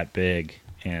were that big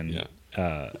and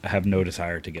have no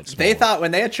desire to get smaller. They thought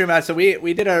when they had Truman out, so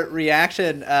we did a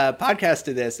reaction podcast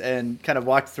to this and kind of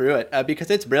walked through it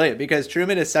because it's brilliant, because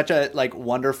Truman is such a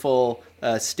wonderful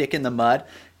stick in the mud.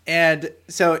 And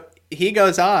so he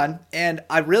goes on, and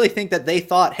I really think that they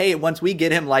thought, hey, once we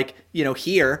get him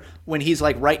here, when he's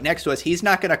right next to us, he's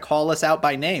not going to call us out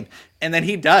by name. And then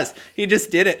he does. He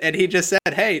just did it. And he just said,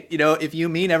 hey, if you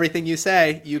mean everything you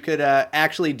say, you could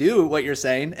actually do what you're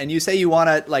saying. And you say you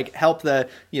want to help the,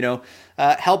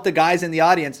 help the guys in the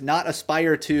audience not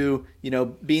aspire to,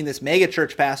 being this mega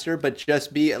church pastor, but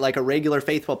just be a regular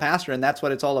faithful pastor. And that's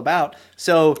what it's all about.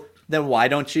 So then why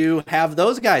don't you have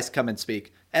those guys come and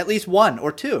speak? At least one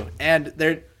or two. And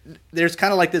there's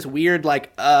kind of this weird,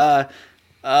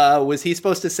 was he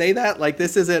supposed to say that?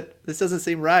 This doesn't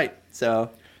seem right. So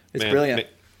it's brilliant.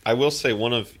 I will say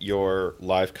one of your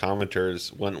live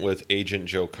commenters went with Agent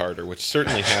Joe Carter, which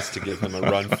certainly has to give him a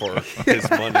run for his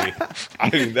money. I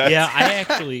mean,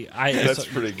 that's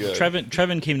pretty good.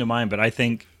 Trevin came to mind, but I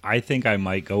think I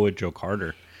might go with Joe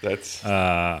Carter. That's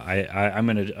I'm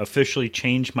going to officially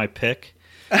change my pick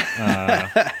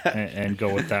and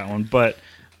go with that one. But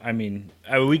I mean,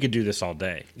 we could do this all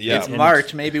day. Yeah, it's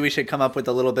March. Maybe we should come up with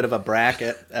a little bit of a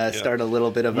bracket, start a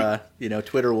little bit of a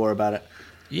Twitter war about it.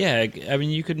 Yeah, I mean,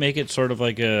 you could make it sort of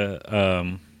like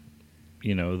the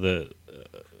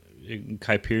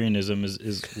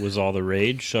Kuyperianism was all the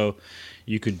rage. So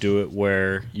you could do it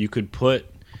where you could put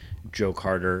Joe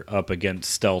Carter up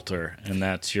against Stelter, and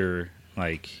that's your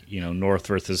North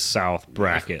versus South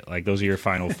bracket. Those are your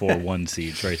final 4 1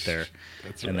 seeds right there.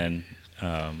 That's and right.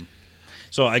 Then,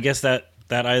 so I guess that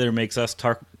either makes us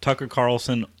Tucker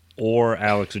Carlson or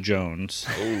Alex Jones.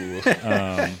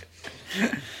 Oh.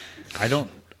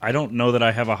 I don't know that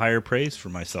I have a higher praise for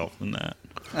myself than that.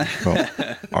 Well,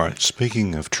 all right.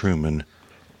 Speaking of Truman,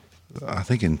 I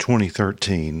think in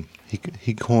 2013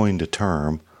 he coined a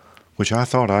term, which I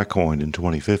thought I coined in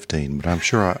 2015, but I'm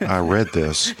sure I read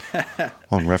this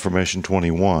on Reformation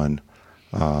 21.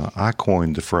 I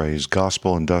coined the phrase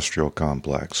gospel industrial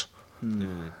complex.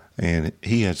 And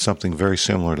he had something very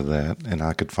similar to that, and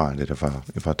I could find it if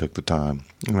I took the time.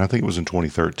 And I think it was in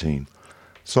 2013.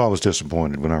 So I was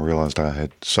disappointed when I realized I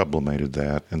had sublimated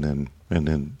that and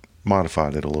then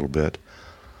modified it a little bit.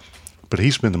 But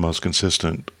he's been the most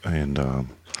consistent and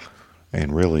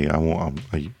really,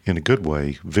 in a good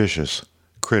way, vicious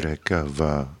critic of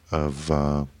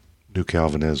New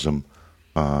Calvinism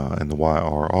and the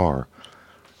YRR.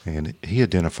 And he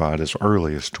identified as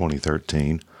early as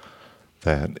 2013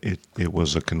 that it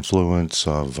was a confluence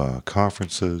of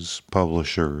conferences,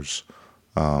 publishers,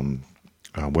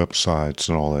 websites,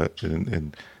 and all that.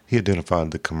 And he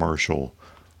identified the commercial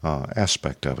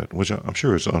aspect of it, which I'm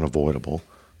sure is unavoidable.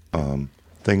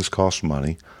 Things cost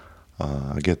money.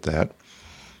 I get that.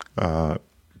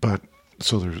 But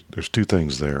so there's two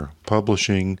things there: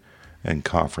 publishing and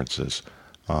conferences.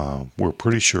 We're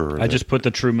pretty sure. I just put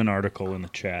the Truman article in the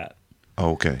chat.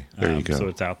 Okay, there you go. So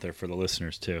it's out there for the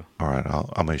listeners too. All right,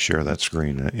 I may share that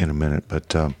screen in a minute,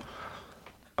 but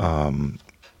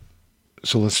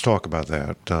so let's talk about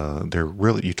that.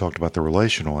 You talked about the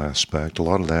relational aspect. A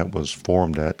lot of that was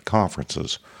formed at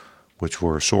conferences, which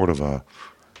were sort of a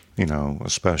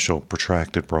special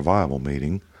protracted revival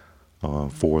meeting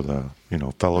for the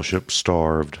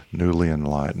fellowship-starved, newly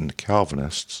enlightened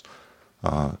Calvinists.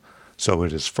 So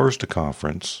it is first a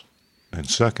conference and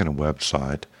second a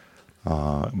website,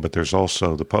 but there's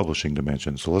also the publishing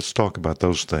dimension. So let's talk about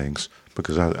those things,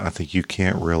 because I think you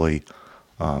can't really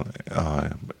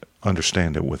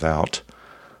understand it without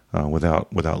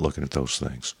looking at those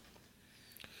things.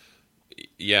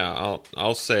 Yeah,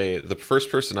 I'll say the first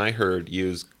person I heard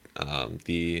use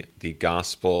the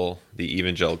gospel, the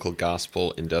evangelical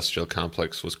gospel industrial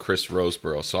complex was Chris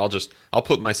Roseborough. So I'll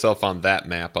put myself on that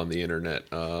map on the internet.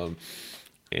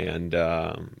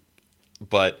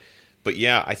 But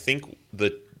yeah, I think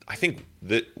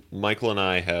that Michael and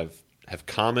I have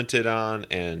commented on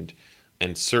and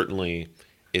certainly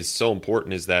is so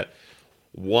important is that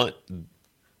what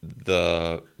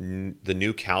the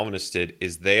New Calvinists did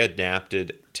is they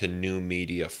adapted to new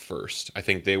media first. I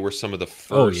think they were some of the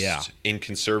first in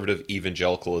conservative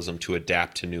evangelicalism to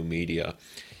adapt to new media.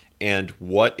 And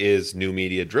what is new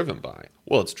media driven by?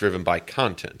 Well, it's driven by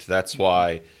content. That's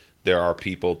why there are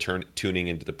people tuning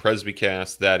into the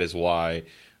Presbycast. That is why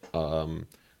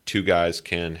two guys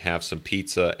can have some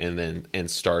pizza and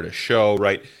start a show,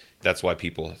 right? That's why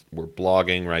people were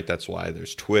blogging, right? That's why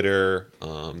there's Twitter.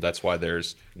 That's why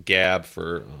there's Gab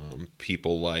for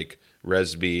people like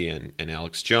Resby and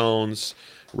Alex Jones,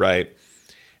 right?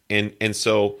 And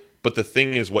so, but the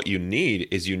thing is, what you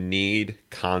need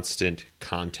constant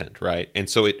content, right? And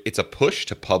so it's a push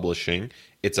to publishing.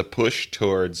 It's a push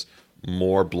towards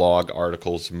more blog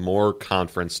articles, more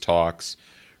conference talks,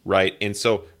 right? And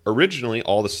so originally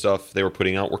all the stuff they were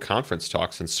putting out were conference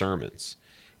talks and sermons.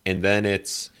 And then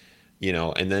it's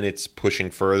pushing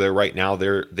further. Right now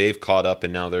they've caught up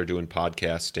and now they're doing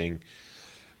podcasting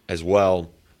as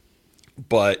well.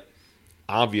 But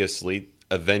obviously,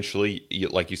 eventually,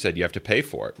 like you said, you have to pay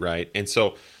for it, right? And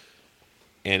so,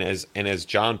 and as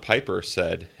John Piper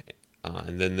said,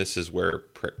 and then this is where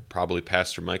probably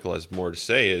Pastor Michael has more to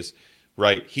say is,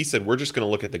 right, he said, we're just going to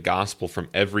look at the gospel from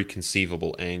every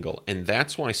conceivable angle. And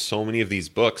that's why so many of these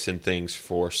books and things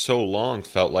for so long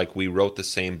felt like we wrote the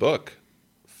same book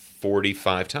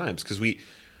 45 times, because we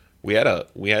had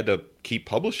to keep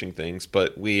publishing things,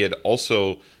 but we had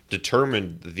also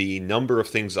determined the number of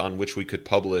things on which we could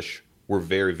publish were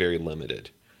very, very limited.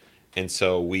 And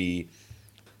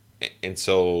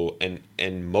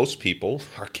most people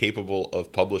are capable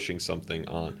of publishing something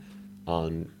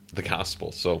on the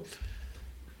gospel. So,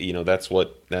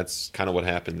 that's kind of what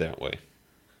happened that way.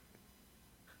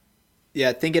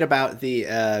 Yeah, thinking about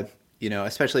the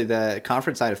especially the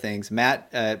conference side of things,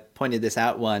 Matt pointed this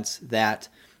out once, that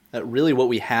really what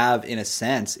we have in a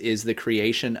sense is the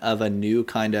creation of a new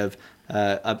kind of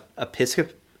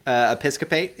episcopate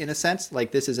in a sense.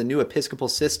 Like, this is a new episcopal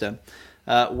system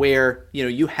where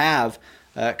you have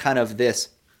kind of this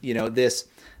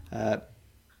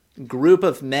group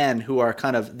of men who are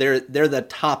kind of they're the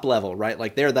top level, right?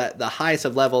 Like, they're the highest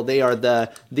of level. These are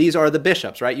the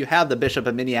bishops, right? You have the Bishop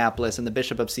of Minneapolis and the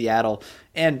Bishop of Seattle,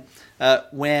 and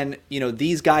when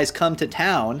these guys come to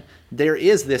town, there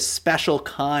is this special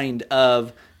kind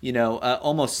of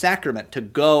almost sacrament to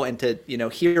go and to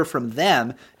hear from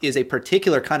them is a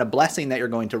particular kind of blessing that you're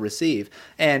going to receive,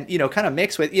 and kind of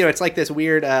mixed with it's like this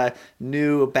weird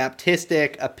new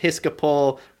Baptistic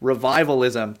Episcopal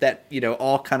revivalism that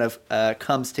all kind of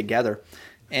comes together.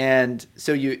 And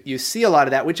so you see a lot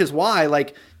of that, which is why,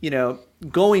 like,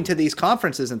 going to these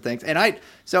conferences and things. And I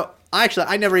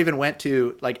never even went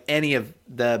to like any of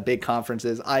the big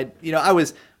conferences. I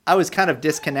was kind of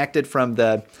disconnected from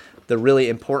the really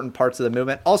important parts of the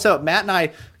movement. Also, Matt and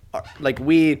I like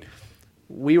we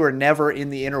were never in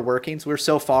the inner workings. We're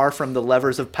so far from the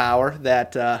levers of power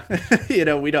that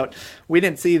we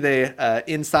didn't see the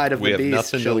inside of We the have beast.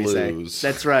 nothing Shall to we say? lose.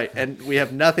 That's right, and we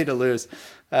have nothing to lose.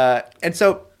 And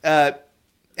so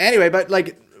anyway, but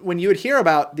like when you would hear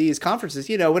about these conferences,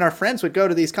 when our friends would go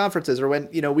to these conferences, or when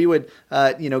we would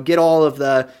get all of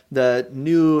the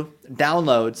new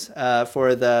downloads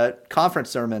for the conference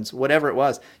sermons, whatever it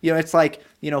was, it's like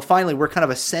finally we're kind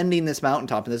of ascending this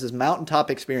mountaintop, and this is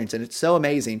mountaintop experience, and it's so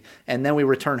amazing. And then we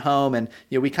return home, and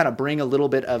we kind of bring a little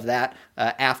bit of that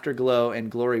afterglow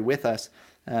and glory with us.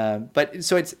 But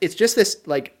so it's just this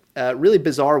like really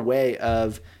bizarre way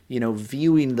of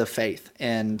viewing the faith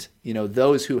and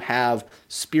those who have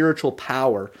spiritual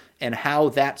power, and how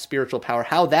that spiritual power,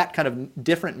 how that kind of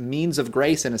different means of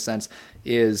grace in a sense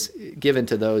is given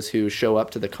to those who show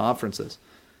up to the conferences.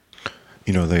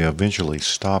 They eventually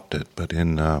stopped it, but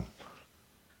in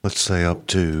let's say up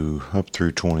through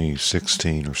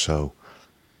 2016 or so,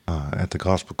 at the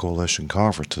Gospel Coalition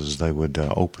conferences, they would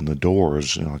open the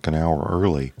doors like an hour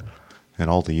early, and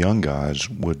all the young guys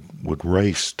would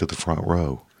race to the front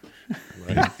row.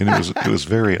 Right. And it was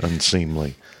very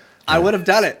unseemly. I would have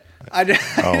done it. I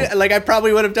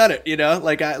probably would have done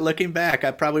it. Looking back,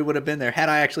 I probably would have been there had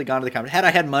I actually gone to the conference. Had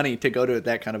I had money to go to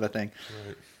that kind of a thing.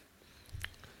 Right.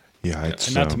 Yeah, it's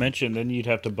and not to mention, then you'd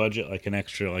have to budget like an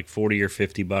extra like $40 or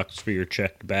 $50 for your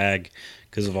checked bag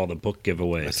because of all the book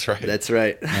giveaways. That's right. That's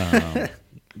right.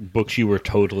 Books you were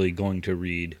totally going to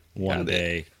read one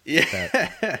day.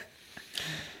 Yeah.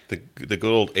 The good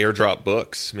old airdrop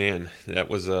books, man. That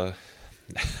was a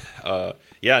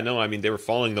they were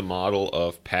following the model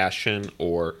of Passion,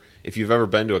 or if you've ever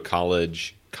been to a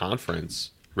college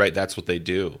conference, right? That's what they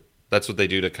do. That's what they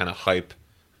do to kind of hype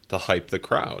the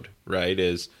crowd, right?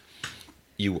 Is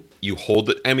you hold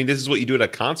it. I mean, this is what you do at a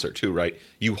concert too, right?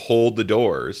 You hold the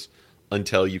doors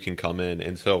until you can come in,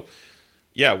 and so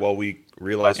we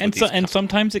realize, and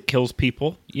sometimes it kills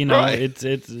people. Right.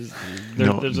 There's a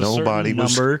certain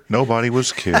number. Nobody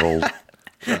was killed.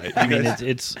 Right. I mean,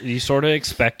 it's you sort of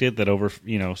expect it that over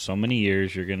so many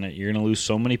years you're gonna lose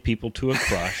so many people to a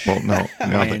crush. Well, no,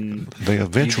 they you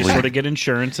eventually just sort of get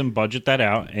insurance and budget that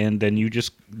out, and then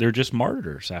they're just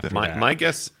martyrs after that. My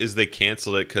guess is they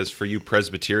canceled it because for you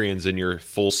Presbyterians in your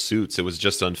full suits, it was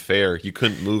just unfair. You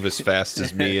couldn't move as fast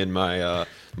as me in my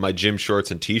my gym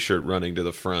shorts and T-shirt running to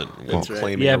the front.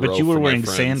 Claiming yeah, a but row you were for my wearing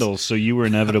friends. sandals, so you were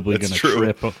inevitably going to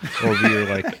trip over your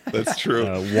That's true.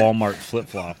 Walmart flip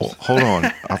flops. Well, hold on,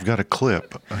 I've got a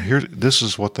clip here. This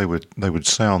is what they would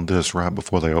sound this right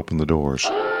before they opened the doors.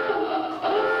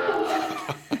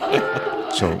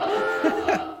 So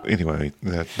anyway,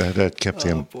 that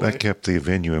kept the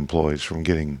venue employees from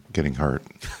getting hurt.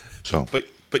 So,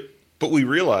 but we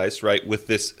realize, right, with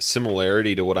this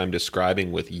similarity to what I'm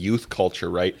describing with youth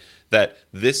culture, right, that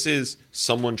this is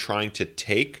someone trying to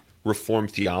take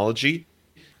Reformed theology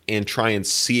and try and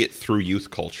see it through youth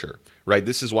culture, right?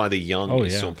 This is why the young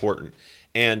is so important.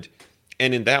 And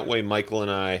in that way, Michael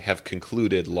and I have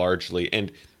concluded largely,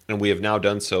 and we have now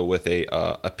done so with a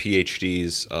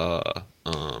PhD's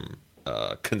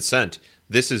consent.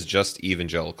 This is just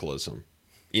evangelicalism.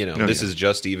 This is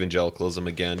just evangelicalism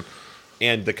again.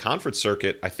 And the conference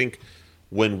circuit, I think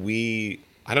I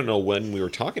don't know when we were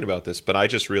talking about this, but I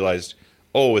just realized,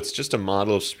 it's just a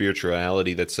model of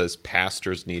spirituality that says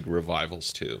pastors need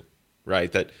revivals too,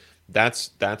 right? That's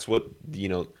what,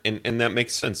 and that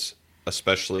makes sense,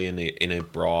 especially in a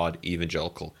broad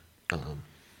evangelical and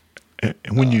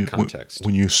when context.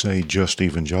 When you say just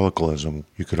evangelicalism,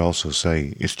 you could also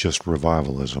say it's just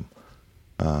revivalism,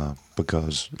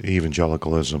 because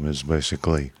evangelicalism is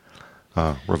basically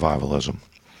revivalism.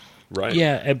 Right.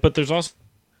 Yeah, but there's also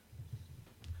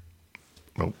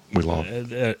we lost.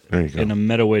 There you go. In a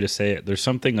meta way to say it, there's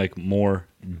something like more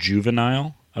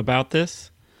juvenile about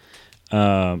this,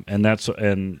 so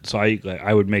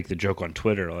I would make the joke on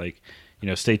Twitter, like,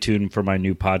 stay tuned for my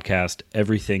new podcast.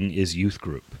 Everything is youth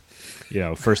group.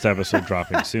 First episode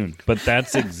dropping soon. But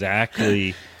that's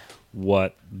exactly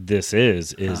what this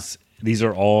is. These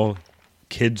are all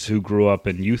kids who grew up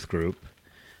in youth group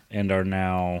and are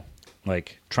now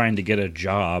like trying to get a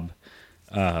job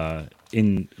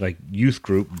in like youth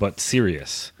group, but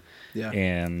serious. Yeah.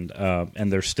 And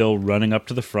they're still running up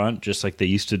to the front just like they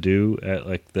used to do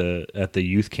at the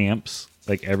youth camps,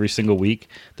 like every single week.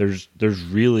 There's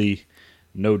really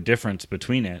no difference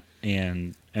between it,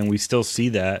 and we still see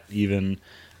that even.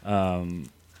 I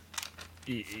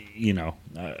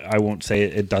won't say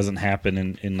it doesn't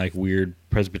happen in like weird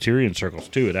Presbyterian circles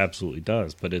too. It absolutely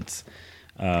does, but it's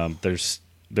there's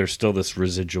still this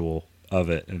residual of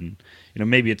it. And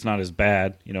maybe it's not as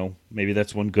bad. Maybe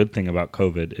that's one good thing about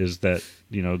COVID is that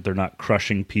they're not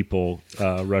crushing people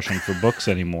rushing for books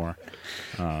anymore.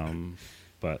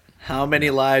 But how many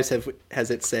lives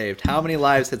has it saved? How many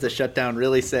lives has the shutdown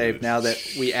really saved? Now that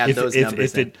we add those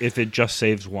numbers, if it just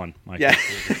saves one, Michael.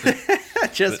 Yeah,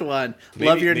 just one.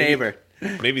 Love your neighbor.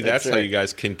 Maybe that's how you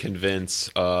guys can convince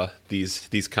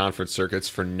these conference circuits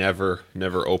for never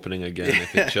opening again.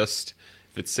 If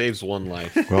it saves one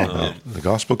life. Well, the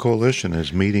Gospel Coalition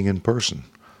is meeting in person,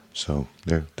 so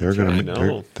they're going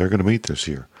to meet this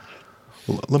year.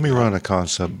 Let me run a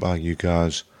concept by you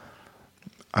guys.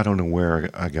 I don't know where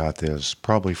I got this.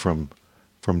 Probably from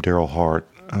Daryl Hart,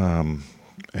 and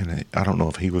I don't know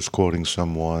if he was quoting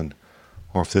someone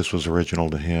or if this was original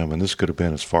to him. And this could have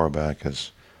been as far back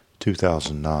as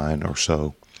 2009 or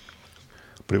so.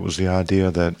 But it was the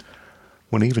idea that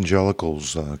when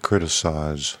evangelicals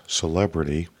criticize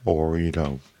celebrity or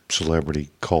celebrity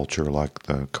culture, like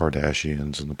the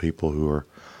Kardashians and the people who are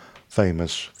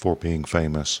famous for being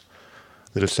famous,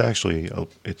 that it's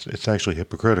actually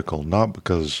hypocritical, not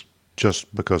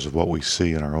just because of what we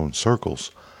see in our own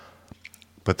circles,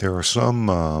 but there are some,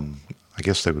 I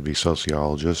guess they would be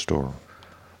sociologists or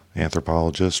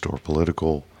anthropologists or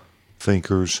political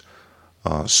thinkers.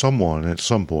 Someone at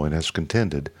some point has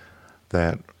contended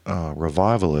that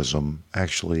revivalism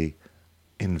actually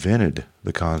invented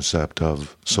the concept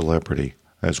of celebrity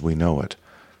as we know it.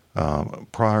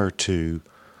 Prior to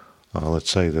let's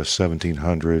say the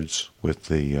 1700s with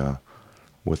the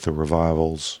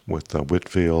revivals, with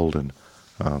Whitefield and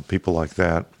people like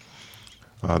that,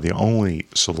 the only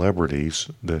celebrities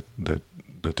that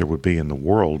there would be in the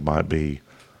world might be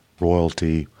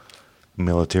royalty,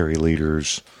 military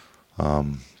leaders.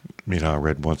 I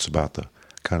read once about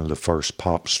the first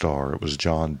pop star. It was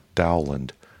John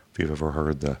Dowland. If you've ever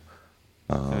heard the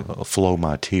 "Flow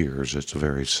My Tears," it's a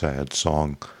very sad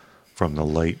song from the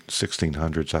late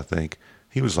 1600s, I think.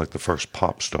 He was like the first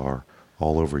pop star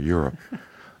all over Europe.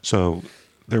 So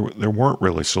there weren't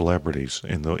really celebrities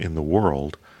in the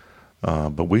world,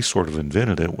 but we sort of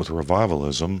invented it with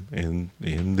revivalism in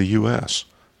the U.S.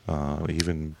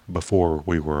 Even before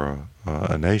we were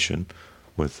a nation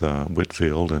with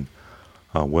Whitefield and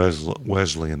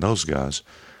Wesley and those guys.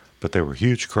 But there were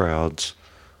huge crowds.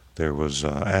 There was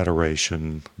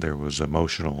adoration. There was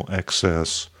emotional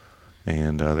excess.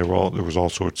 And there was all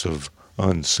sorts of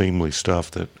unseemly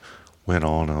stuff that went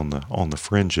on the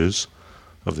fringes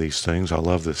of these things. I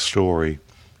love this story.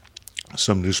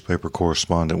 Some newspaper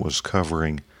correspondent was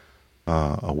covering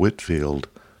a Whitefield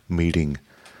meeting,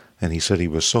 and he said he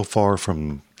was so far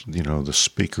from the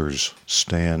speaker's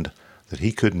stand that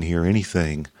he couldn't hear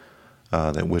anything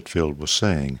that Whitefield was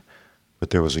saying. But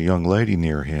there was a young lady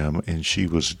near him, and she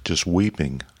was just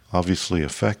weeping, obviously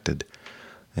affected.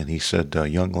 And he said,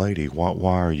 young lady,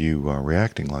 why are you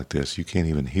reacting like this? You can't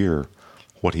even hear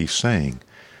what he's saying.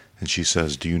 And she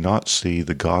says, do you not see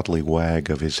the godly wag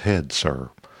of his head, sir?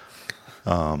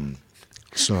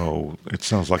 So it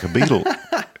sounds like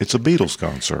it's a Beatles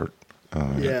concert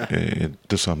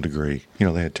to some degree. They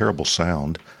had terrible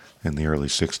sound in the early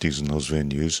 60s in those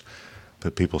venues,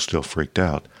 but people still freaked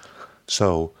out.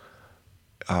 So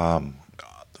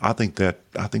I think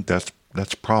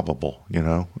that's probable.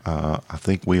 I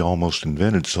think we almost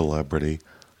invented celebrity,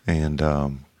 and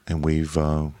we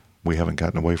haven't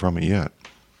gotten away from it yet.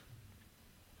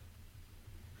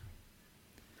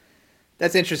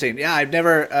 That's interesting. Yeah, I've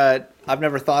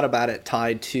never thought about it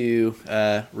tied to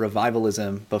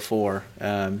revivalism before.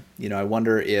 I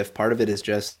wonder if part of it is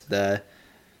just the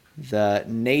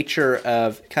nature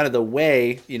of kind of the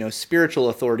way spiritual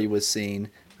authority was seen.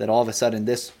 That all of a sudden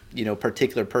this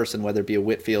particular person, whether it be a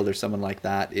Whitefield or someone like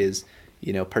that, is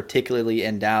particularly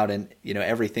endowed, and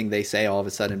everything they say all of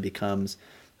a sudden becomes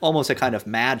almost a kind of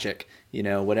magic.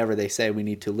 Whatever they say, we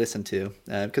need to listen to,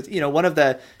 because one of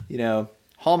the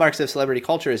hallmarks of celebrity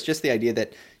culture is just the idea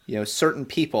that certain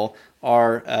people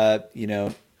are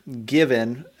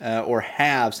given or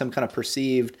have some kind of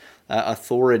perceived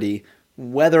authority,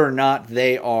 whether or not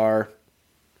they are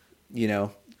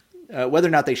whether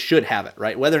or not they should have it,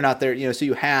 right? Whether or not they're, so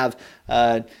you have,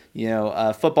 a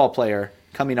football player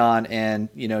coming on and,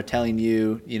 telling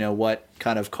you, what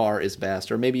kind of car is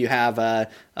best. Or maybe you have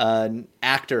an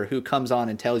actor who comes on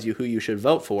and tells you who you should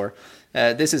vote for.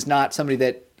 This is not somebody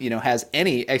that, has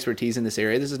any expertise in this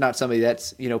area. This is not somebody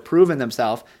that's, proven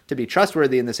themselves to be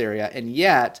trustworthy in this area. And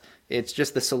yet it's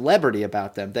just the celebrity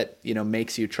about them that,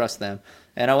 makes you trust them.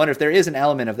 And I wonder if there is an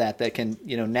element of that can,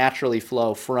 naturally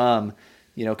flow from,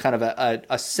 kind of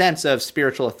a sense of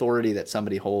spiritual authority that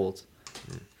somebody holds.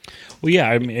 Well, yeah,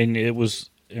 I mean, it was.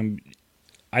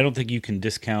 I don't think you can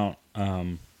discount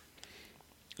the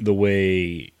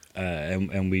way,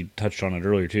 and we touched on it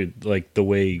earlier too, like the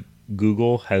way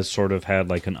Google has sort of had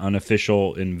like an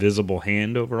unofficial, invisible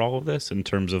hand over all of this in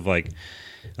terms of like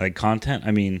content.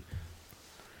 I mean,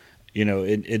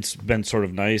 it's been sort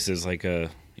of nice as like a,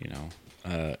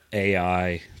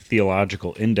 AI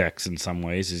theological index in some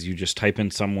ways, is you just type in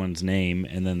someone's name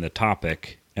and then the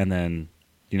topic, and then,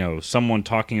 someone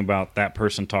talking about that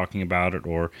person talking about it,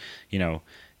 or,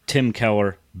 Tim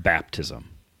Keller, baptism.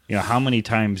 How many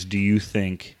times do you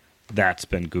think that's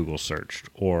been Google searched?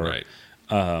 Or Right.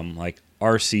 Like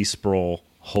R.C. Sproul,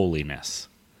 holiness.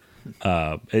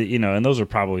 And those are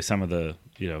probably some of the,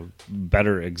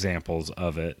 better examples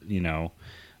of it,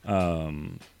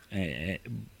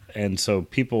 and so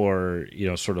people are,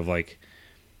 sort of like,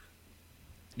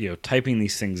 typing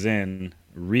these things in,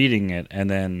 reading it, and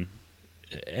then,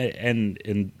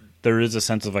 and there is a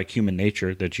sense of like human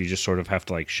nature that you just sort of have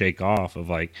to like shake off of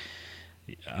like,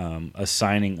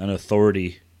 assigning an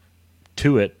authority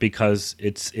to it because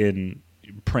it's in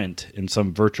print in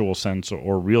some virtual sense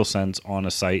or real sense on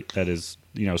a site that is,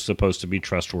 supposed to be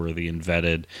trustworthy and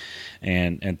vetted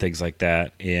and things like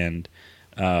that. And,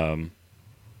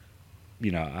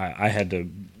 I had to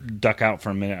duck out for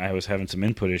a minute. I was having some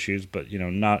input issues, but,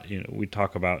 we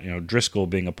talk about, Driscoll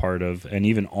being a part of, and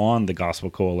even on the Gospel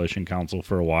Coalition Council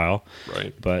for a while.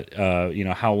 Right. But,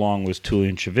 how long was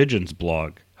Tullian Tchividjian's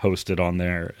blog hosted on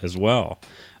there as well?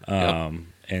 Yep.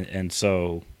 And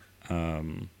so,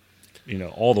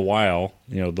 all the while,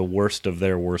 the worst of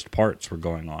their worst parts were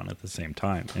going on at the same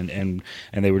time. And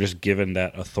they were just given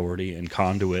that authority and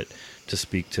conduit to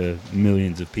speak to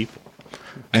millions of people.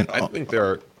 And I think there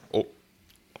are.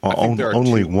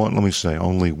 only one. Let me say,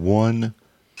 only one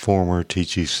former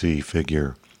TGC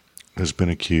figure has been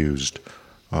accused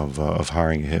of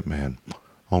hiring a hitman.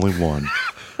 Only one.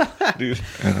 Dude,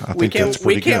 And I We think that's can't.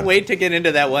 pretty We can't good. wait to get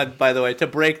into that one. By the way, to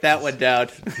break that one down.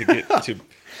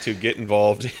 to get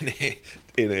involved in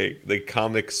the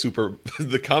comic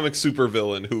super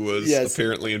villain who was Yes.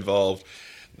 apparently involved.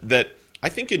 That I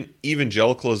think in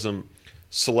evangelicalism,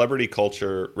 celebrity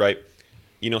culture, right?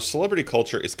 Celebrity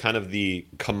culture is kind of the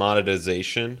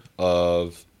commoditization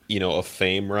of of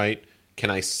fame, right? Can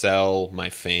I sell my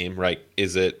fame, right?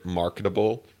 Is it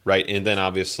marketable, right? And then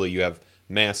obviously you have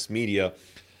mass media.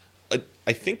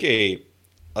 I think a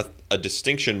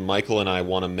distinction Michael and I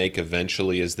want to make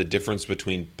eventually is the difference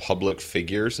between public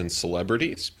figures and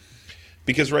celebrities.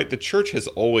 Because, right, the church has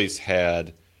always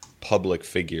had public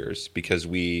figures because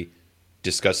we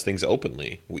discuss things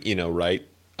openly, right?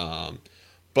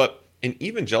 But in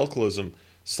evangelicalism,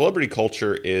 celebrity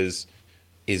culture is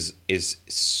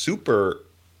super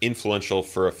influential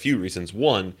for a few reasons.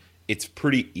 One, it's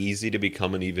pretty easy to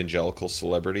become an evangelical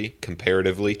celebrity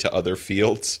comparatively to other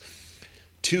fields.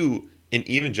 Two, in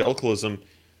evangelicalism,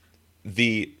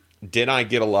 did I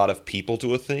get a lot of people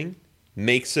to a thing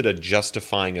makes it a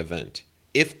justifying event.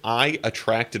 If I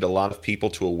attracted a lot of people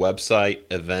to a website,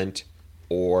 event,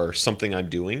 or something I'm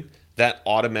doing, that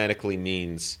automatically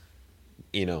means,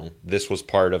 this was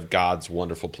part of God's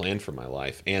wonderful plan for my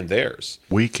life and theirs.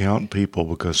 We count people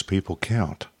because people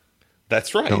count.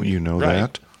 That's right. Don't you know Right.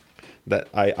 that? That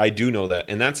I do know that.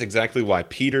 And that's exactly why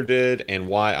Peter did and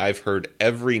why I've heard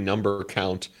every number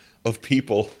count of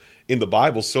people in the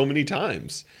Bible so many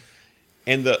times.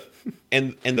 And the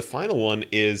final one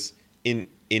is in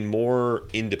more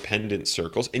independent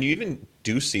circles, and you even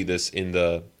do see this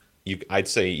I'd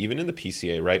say even in the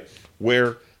PCA, right?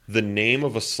 Where the name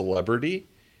of a celebrity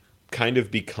kind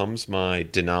of becomes my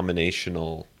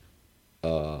denominational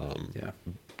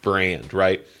brand,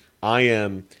 right? I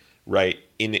am right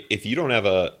if you don't have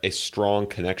a strong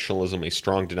connectionalism, a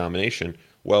strong denomination,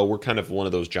 well, we're kind of one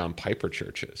of those John Piper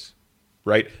churches,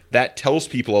 right? That tells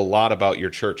people a lot about your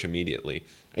church immediately.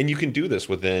 And you can do this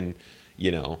within,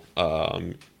 in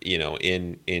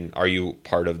are you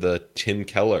part of the Tim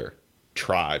Keller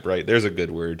tribe, right? There's a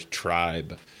good word,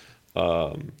 tribe.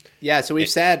 Yeah, so we've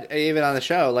said even on the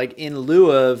show, like in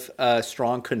lieu of a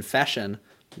strong confession,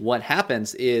 what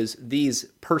happens is these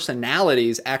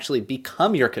personalities actually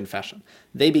become your confession.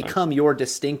 They become your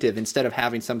distinctive instead of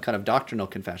having some kind of doctrinal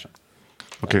confession.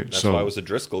 Okay, That's so why I was a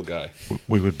Driscoll guy.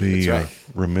 we would be That's right.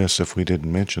 remiss if we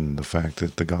didn't mention the fact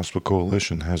that the Gospel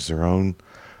Coalition has their own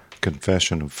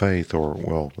confession of faith,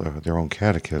 or their own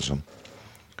catechism,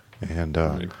 and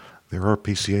there are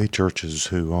PCA churches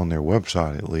who, on their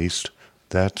website at least,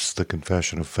 that's the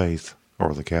confession of faith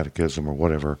or the catechism or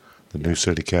whatever, the New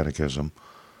City Catechism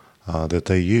that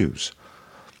they use.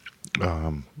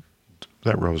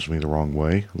 That rubs me the wrong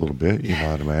way a little bit, you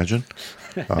might imagine.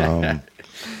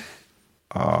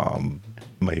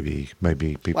 Maybe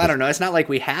people. Well, I don't know. It's not like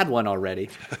we had one already.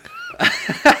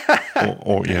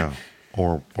 or yeah,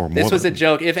 or more. This was a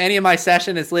joke. If any of my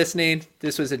session is listening,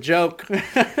 this was a joke.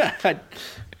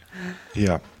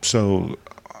 Yeah. So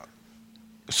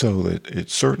it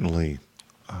certainly,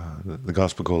 the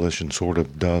Gospel Coalition sort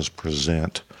of does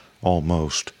present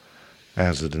almost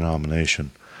as a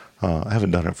denomination. I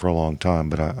haven't done it for a long time,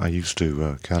 but I used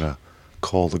to kind of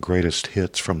call the greatest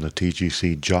hits from the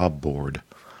TGC job board.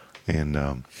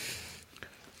 And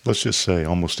let's just say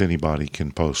almost anybody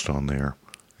can post on there.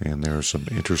 And there are some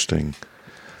interesting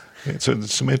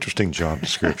job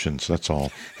descriptions, that's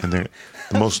all. And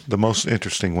the most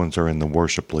interesting ones are in the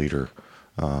worship leader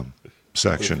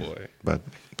section. Oh boy. But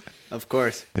Of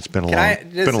course. it's been a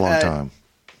long time.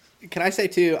 Can I say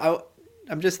too,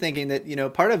 I'm just thinking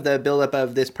that, part of the buildup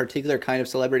of this particular kind of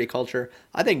celebrity culture,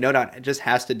 I think no doubt just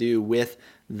has to do with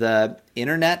the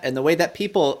internet and the way that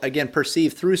people, again,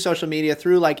 perceive through social media,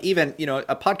 through like even,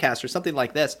 a podcast or something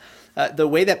like this, the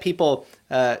way that people,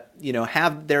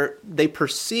 they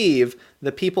perceive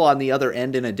the people on the other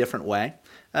end in a different way.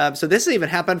 So this has even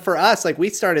happened for us. Like we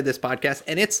started this podcast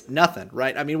and it's nothing,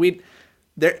 right? I mean,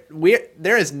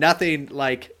 there is nothing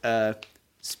like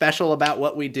special about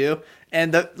what we do.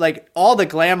 And all the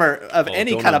glamour of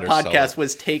any kind of podcast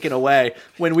was taken away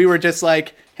when we were just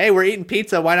like, hey, we're eating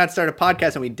pizza. Why not start a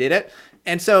podcast? And we did it.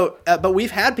 And so, but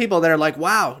we've had people that are like,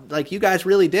 wow, like you guys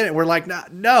really did it. And we're like,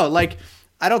 no, like,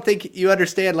 I don't think you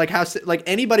understand like how, like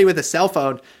anybody with a cell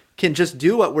phone can just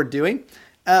do what we're doing.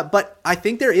 But I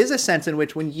think there is a sense in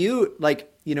which when you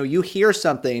you hear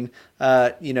something,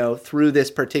 through this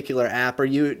particular app or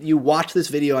you watch this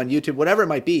video on YouTube, whatever it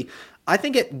might be, I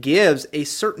think it gives a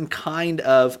certain kind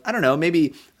of, I don't know,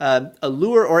 maybe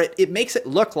allure, or it makes it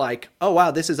look like, oh,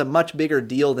 wow, this is a much bigger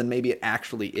deal than maybe it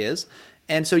actually is.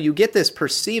 And so you get this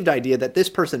perceived idea that this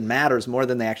person matters more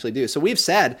than they actually do. So we've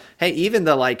said, hey, even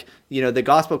the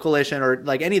Gospel Coalition or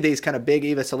like any of these kind of big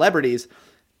EVA celebrities,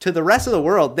 to the rest of the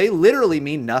world, they literally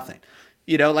mean nothing.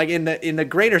 Like in the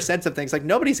greater sense of things, like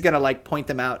nobody's going to like point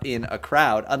them out in a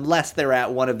crowd unless they're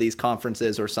at one of these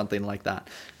conferences or something like that.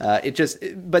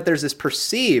 But there's this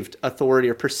perceived authority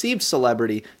or perceived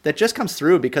celebrity that just comes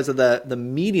through because of the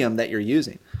medium that you're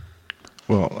using.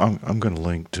 Well, I'm going to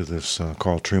link to this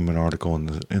Carl Trueman article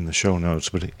in the show notes,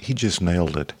 but he just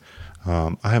nailed it.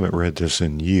 I haven't read this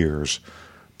in years,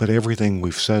 but everything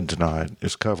we've said tonight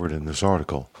is covered in this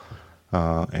article.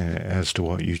 As to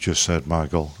what you just said,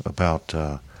 Michael, about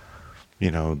the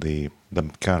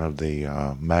kind of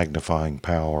the magnifying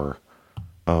power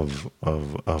of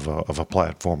a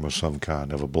platform of some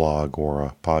kind, of a blog or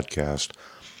a podcast.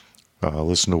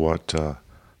 Listen to what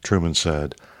Trueman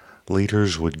said.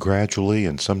 Leaders would gradually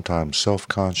and sometimes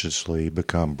self-consciously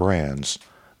become brands,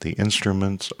 the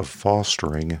instruments of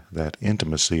fostering that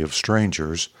intimacy of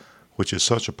strangers, which is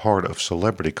such a part of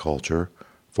celebrity culture.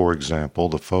 For example,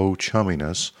 the faux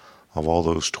chumminess of all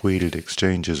those tweeted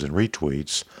exchanges and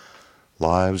retweets,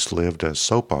 lives lived as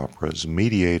soap operas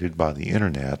mediated by the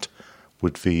internet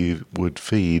would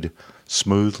feed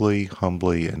smoothly,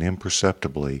 humbly, and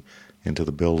imperceptibly into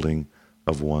the building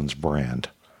of one's brand.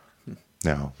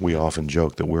 Now, we often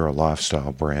joke that we're a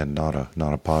lifestyle brand, not a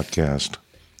podcast,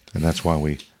 and that's why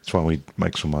we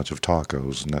make so much of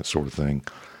tacos and that sort of thing.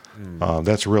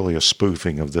 That's really a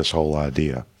spoofing of this whole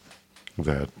idea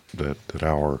that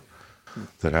our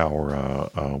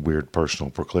weird personal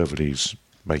proclivities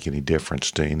make any difference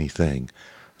to anything.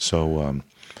 So,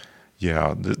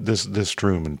 this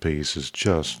Trueman piece is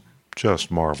just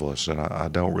marvelous, and I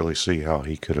don't really see how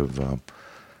he could have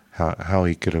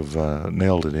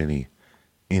nailed it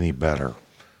any better.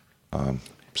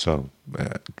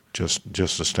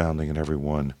 Just astounding, and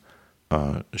everyone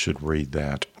should read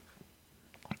that.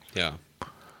 Yeah.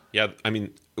 I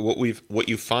mean, what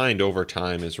you find over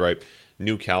time is, right,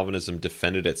 New Calvinism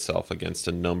defended itself against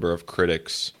a number of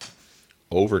critics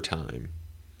over time,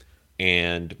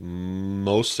 and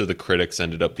most of the critics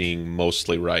ended up being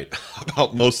mostly right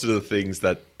about most of the things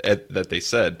that they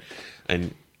said,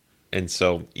 and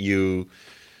so you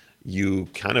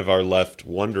kind of are left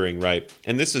wondering, right?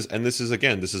 And this is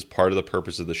part of the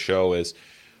purpose of the show is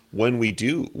when we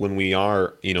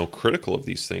are critical of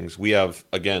these things, we have,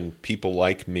 again, people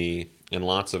like me and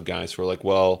lots of guys who are like,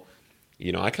 well,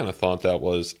 I kind of thought I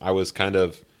was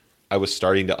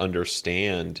starting to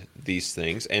understand these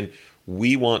things, and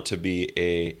we want to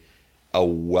be a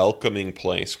welcoming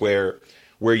place where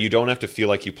you don't have to feel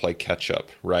like you play catch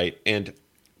up, right? And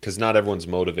because not everyone's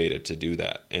motivated to do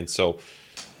that, and so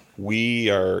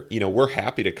we're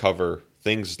happy to cover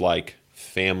things like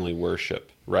family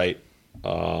worship, right?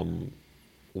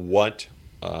 What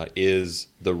is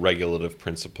the regulative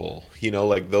principle.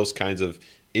 Like those kinds of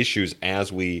issues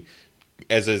as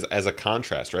a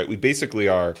contrast, right? We basically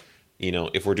are,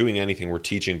 if we're doing anything, we're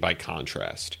teaching by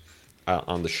contrast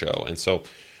on the show. And so,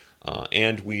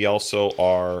 and we also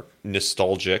are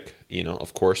nostalgic,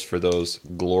 of course, for those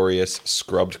glorious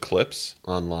scrubbed clips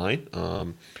online.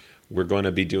 We're going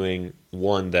to be doing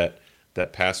one that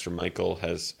Pastor Michael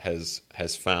has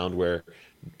found where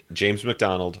James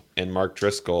McDonald and Mark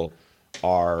Driscoll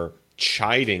are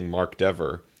chiding Mark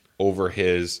Dever over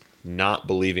his not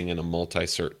believing in a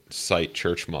multi-site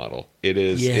church model. It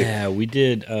is. Yeah, we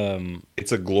did.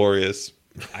 It's a glorious.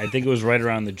 I think it was right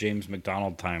around the James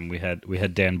McDonald time. We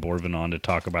had Dan Borvin on to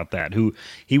talk about that.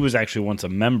 He was actually once a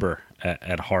member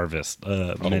at Harvest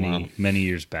many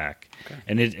years back, okay.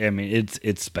 And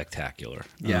it's spectacular.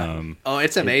 Yeah.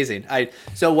 It's amazing.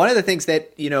 So one of the things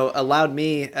that allowed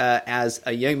me as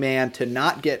a young man to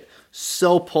not get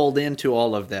so pulled into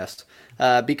all of this.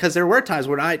 Because there were times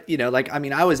when I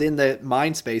was in the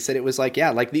mind space that it was like,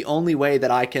 the only way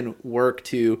that I can work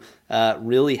to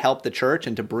really help the church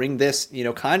and to bring this,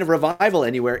 kind of revival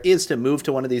anywhere is to move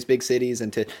to one of these big cities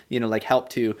and to, help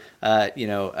to,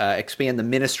 expand the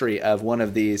ministry of one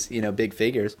of these, big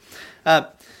figures.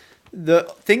 The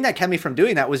thing that kept me from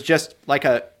doing that was just like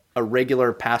a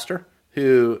regular pastor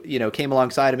who, came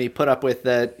alongside of me, put up with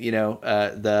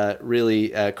the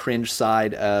really cringe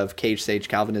side of Cage Sage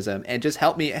Calvinism, and just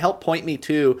help point me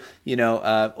to,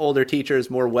 older teachers,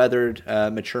 more weathered,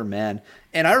 mature men.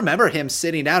 And I remember him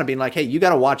sitting down and being like, hey, you got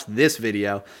to watch this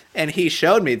video. And he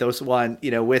showed me those one,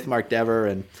 with Mark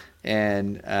Dever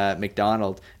and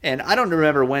McDonald. And I don't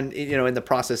remember when, in the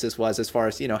process this was, as far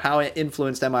as, how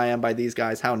influenced I am by these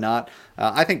guys, how not.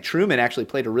 I think Truman actually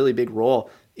played a really big role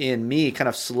in me kind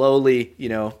of slowly,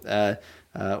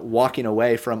 walking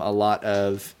away from a lot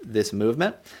of this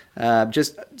movement,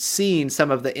 just seeing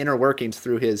some of the inner workings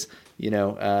through his,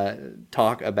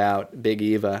 talk about Big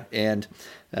Eva and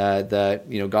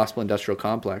the gospel industrial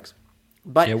complex.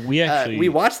 But yeah, we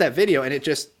watched that video and it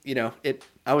just,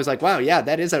 I was like, wow, yeah,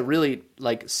 that is a really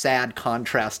sad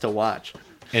contrast to watch.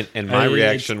 And my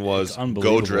reaction was,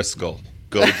 go Driscoll.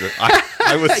 Go Driscoll.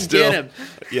 I was still, get him.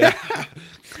 Yeah.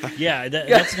 Yeah,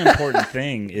 that's an important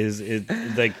thing. Is it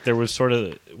like there was sort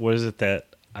of what is it that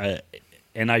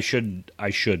I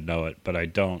should know it, but I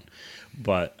don't.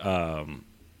 But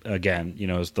again,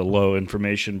 as the low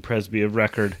information Presby of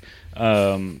record,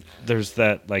 there's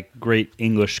that great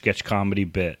English sketch comedy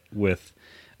bit with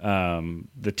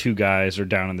the two guys are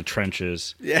down in the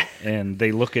trenches, yeah, and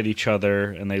they look at each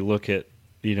other and they look at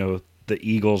the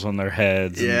eagles on their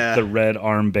heads, and the red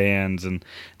armbands, and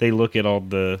they look at all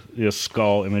the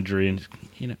skull imagery, and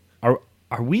are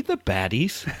we the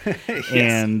baddies? Yes.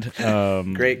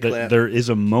 And great clip. There is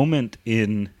a moment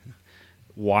in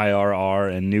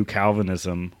YRR and New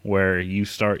Calvinism where you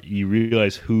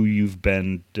realize who you've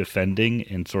been defending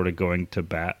and sort of going to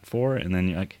bat for, and then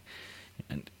you're like,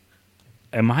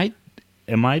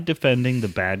 Am I defending the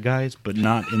bad guys, but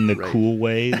not in the cool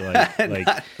way? Like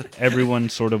everyone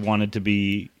sort of wanted to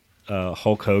be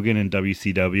Hulk Hogan in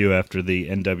WCW after the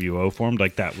NWO formed.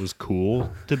 Like that was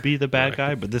cool to be the bad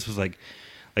guy, but this was like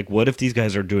what if these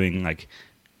guys are doing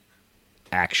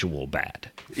actual bad?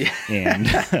 Yeah.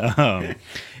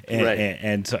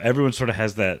 And so everyone sort of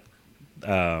has that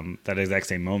exact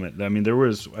same moment. I mean, there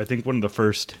was, I think, one of the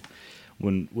first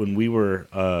when we were.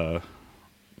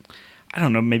 I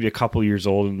don't know, maybe a couple years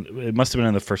old. It must have been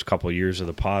in the first couple of years of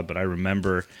the pod, but I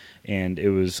remember, and it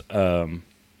was our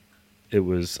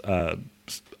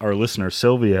listener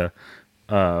Sylvia,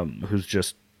 who's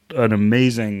just an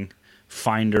amazing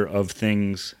finder of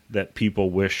things that people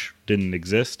wish didn't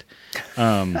exist.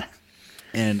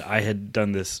 And I had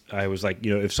done this. I was like,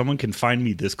 if someone can find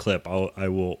me this clip, I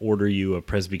will order you a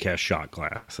Presbycast shot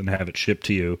glass and have it shipped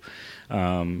to you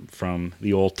from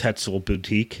the old Tetzel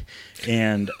boutique.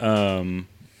 And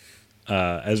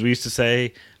as we used to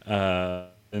say,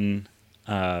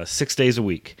 6 days a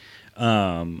week.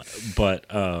 And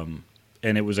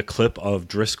it was a clip of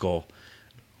Driscoll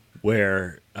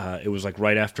where it was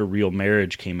right after Real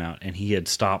Marriage came out, and he had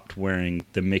stopped wearing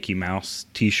the Mickey Mouse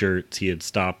T-shirts. He had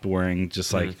stopped wearing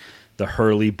just the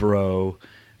Hurley bro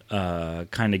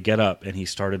kind of get up, and he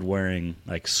started wearing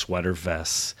sweater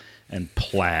vests and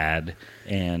plaid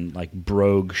and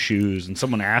brogue shoes. And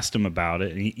someone asked him about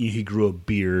it, and he grew a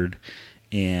beard.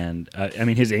 And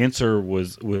his answer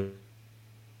was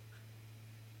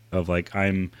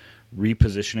I'm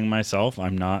repositioning myself.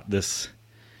 I'm not this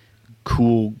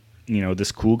cool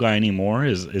this cool guy anymore.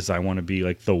 Is I want to be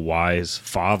like the wise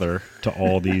father to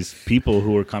all these people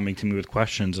who are coming to me with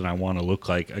questions, and I want to look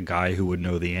like a guy who would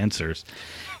know the answers.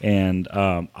 And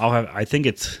I think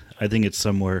it's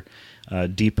somewhere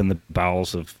deep in the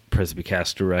bowels of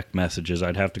Presbycast direct messages.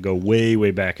 I'd have to go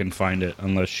way back and find it,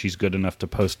 unless she's good enough to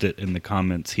post it in the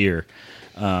comments here.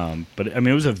 But I mean,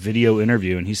 it was a video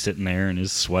interview, and he's sitting there in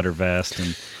his sweater vest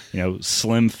and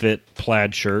slim fit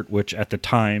plaid shirt, which at the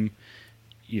time,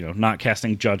 not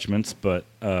casting judgments, but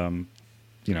it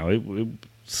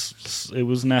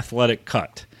was an athletic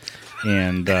cut,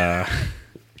 and so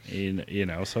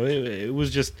it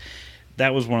was just.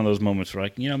 That was one of those moments where,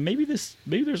 like, maybe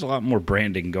there's a lot more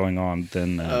branding going on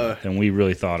than we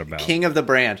really thought about. King of the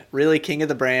brand, really king of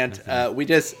the brand. We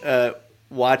just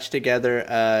watched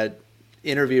together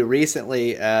interview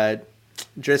recently.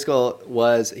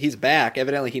 Driscoll he's back.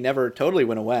 Evidently, he never totally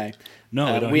went away.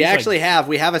 No, we actually have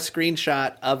a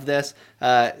screenshot of this.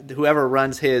 Whoever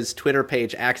runs his Twitter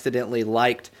page accidentally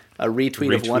liked a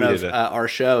retweet of one of our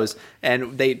shows,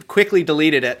 and they quickly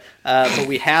deleted it. But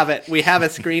we have it. We have a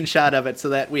screenshot of it so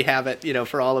that we have it,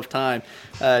 for all of time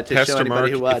to Pastor show anybody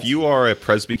Mark, who was. If you are a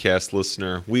Presbycast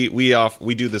listener,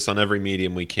 we do this on every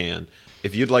medium we can.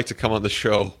 If you'd like to come on the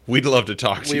show, we'd love to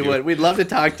talk to you. We would. We'd love to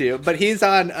talk to you. But he's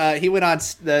on. He went on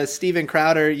the Steven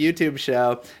Crowder YouTube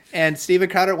show, and Steven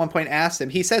Crowder at one point asked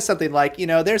him. He says something like,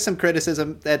 "There's some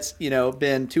criticism that's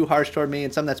been too harsh toward me,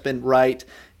 and some that's been right."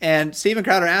 And Steven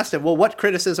Crowder asked him, "Well, what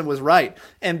criticism was right?"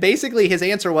 And basically, his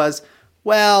answer was,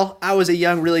 "Well, I was a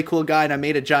young, really cool guy, and I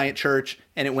made a giant church,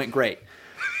 and it went great."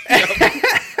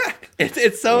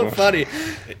 It's so funny.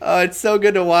 It's so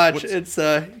good to watch. It's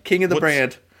king of the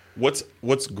brand. What's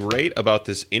great about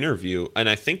this interview, and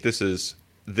I think this is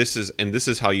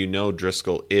how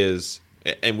Driscoll is,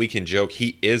 and we can joke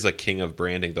he is a king of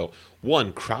branding though.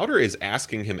 One, Crowder is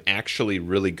asking him actually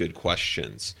really good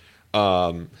questions.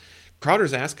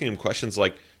 Crowder's asking him questions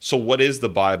like, so what is the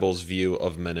Bible's view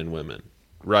of men and women?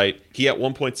 Right? He at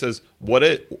one point says,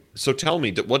 so tell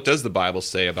me, what does the Bible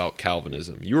say about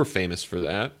Calvinism? You were famous for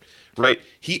that. Right?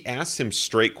 He asks him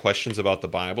straight questions about the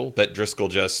Bible that Driscoll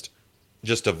just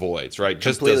avoids, right?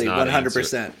 Completely, just does not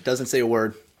 100%. answer. Doesn't say a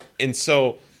word. And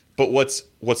so, but what's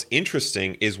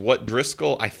interesting is what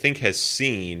Driscoll, I think, has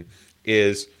seen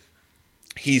is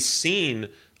he's seen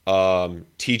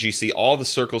TGC, all the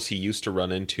circles he used to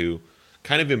run into,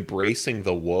 kind of embracing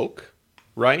the woke,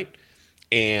 right?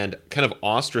 And kind of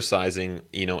ostracizing,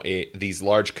 these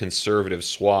large conservative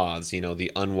swaths,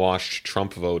 the unwashed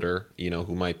Trump voter,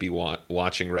 who might be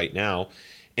watching right now,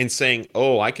 and saying,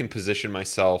 oh, I can position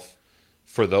myself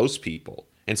for those people.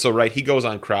 And so, right, he goes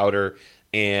on Crowder,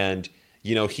 and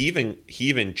he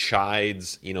even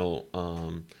chides,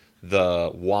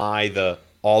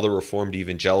 all the Reformed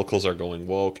evangelicals are going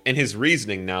woke, and his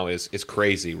reasoning now is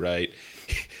crazy, right?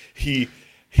 He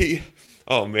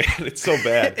oh man, it's so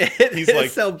bad. He's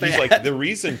like the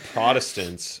reason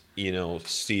Protestants,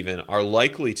 Stephen, are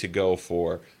likely to go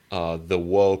for the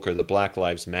woke or the Black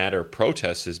Lives Matter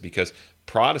protests is because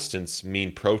Protestants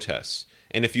mean protests.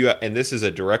 And and this is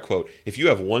a direct quote, if you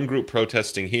have one group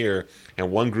protesting here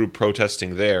and one group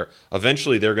protesting there,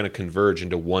 eventually they're going to converge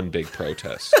into one big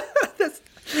protest.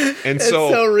 It's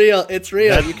so real. It's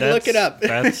real. You can look it up.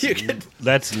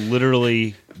 That's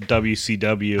literally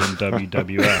WCW and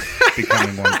WWF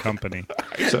becoming one company.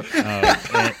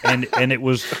 And it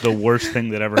was the worst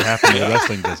thing that ever happened in the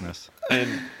wrestling business.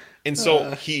 And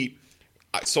so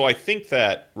So I think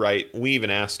that, right, we even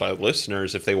asked our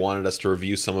listeners if they wanted us to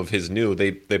review some of his new.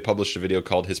 They published a video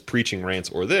called His Preaching Rants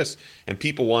or This, and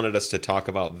people wanted us to talk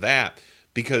about that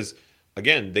because,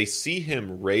 again, they see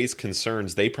him raise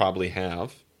concerns they probably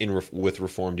have with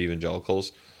Reformed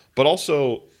evangelicals, but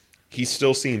also he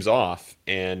still seems off.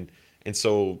 And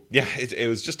so, yeah, it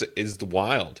was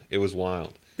wild. It was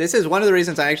wild. This is one of the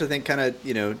reasons I actually think kind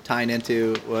of, tying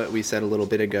into what we said a little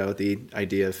bit ago, the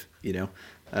idea of,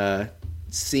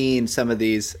 seeing some of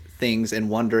these things and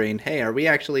wondering, hey, are we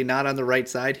actually not on the right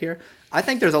side here? I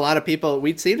think there's a lot of people,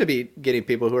 we seem to be getting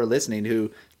people who are listening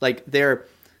who, like,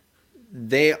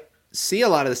 they see a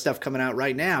lot of the stuff coming out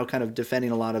right now, kind of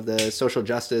defending a lot of the social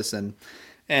justice and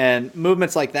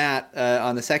movements like that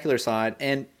on the secular side.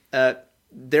 And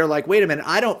they're like, wait a minute,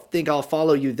 I don't think I'll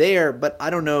follow you there, but I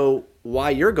don't know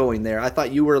why you're going there. I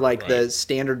thought you were like the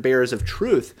standard bearers of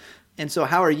truth. And so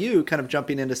how are you kind of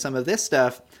jumping into some of this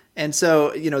stuff? And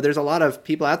so, there's a lot of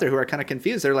people out there who are kind of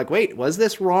confused. They're like, wait, was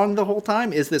this wrong the whole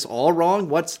time? Is this all wrong?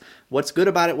 What's good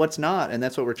about it? What's not? And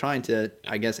that's what we're trying to,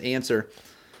 I guess, answer.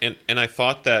 And I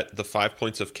thought that the 5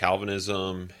 points of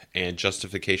Calvinism and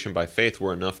justification by faith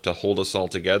were enough to hold us all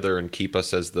together and keep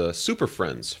us as the super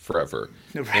friends forever.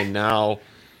 Right. And now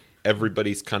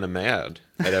everybody's kind of mad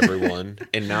at everyone,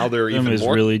 and now they're Them even is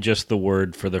more. really just the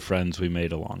word for the friends we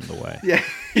made along the way. Yeah.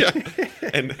 Yeah,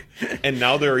 and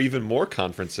now there are even more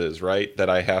conferences, right, that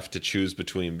I have to choose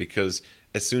between, because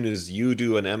as soon as you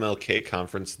do an MLK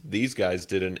conference, these guys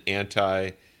did an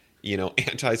anti-social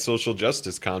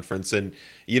justice conference, and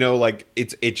like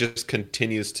it just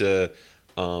continues to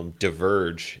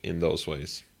diverge in those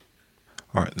ways.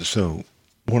 All right. So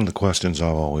one of the questions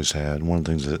I've always had, one of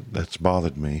the things that's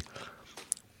bothered me,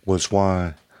 was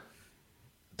why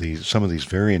some of these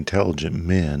very intelligent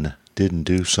men didn't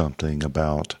do something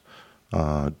about,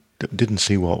 didn't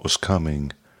see what was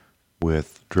coming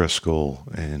with Driscoll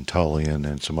and Tullian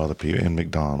and some other people, and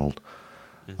McDonald.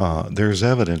 There's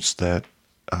evidence that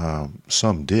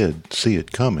some did see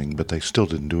it coming, but they still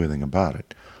didn't do anything about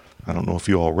it. I don't know if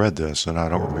you all read this, and I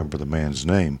don't remember the man's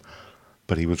name,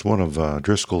 but he was one of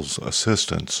Driscoll's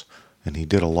assistants, and he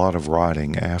did a lot of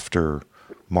writing after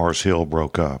Mars Hill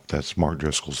broke up. That's Mark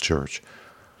Driscoll's church.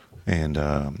 And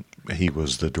he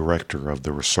was the director of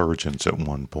the Resurgence at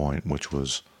one point, which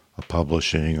was a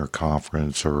publishing or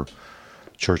conference or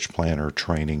church planner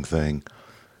training thing.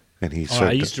 And he said,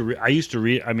 I used to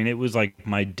read. I mean, it was like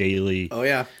my daily. Oh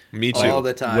yeah. Me too. All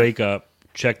the time. Wake up,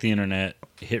 check the internet,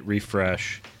 hit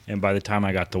refresh, and by the time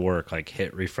I got to work, like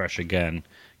hit refresh again,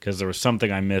 because there was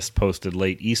something I missed posted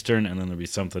late Eastern, and then there'd be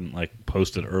something like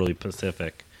posted early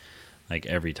Pacific, like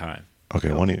every time. okay,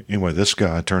 anyway, this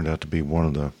guy turned out to be one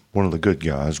of the good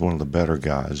guys, one of the better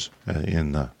guys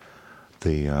in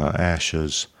the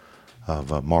ashes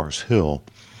of Mars Hill.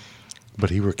 But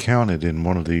he recounted in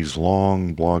one of these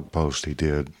long blog posts he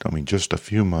did, I mean, just a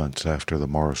few months after the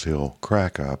Mars Hill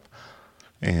crack up,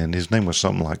 and his name was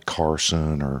something like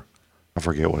Carson, or I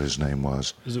forget what his name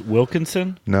was. Is it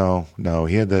Wilkinson? No,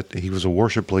 he had that. He was a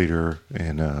worship leader,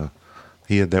 and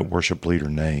he had that worship leader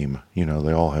name.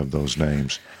 They all have those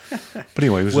names. But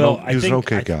anyway, he was an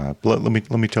okay guy. Let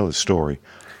me tell his story.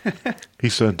 He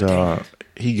said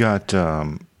he got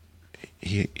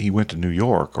he went to New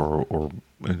York or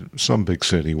some big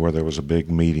city where there was a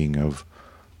big meeting of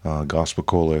Gospel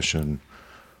Coalition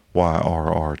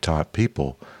YRR type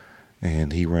people,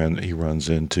 and he runs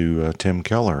into Tim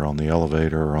Keller on the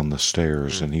elevator or on the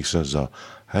stairs, and he says,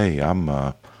 "Hey, I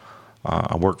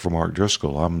work for Mark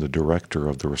Driscoll. I'm the director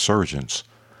of the Resurgence."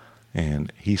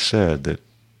 And he said that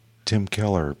Tim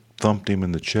Keller thumped him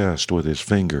in the chest with his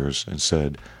fingers and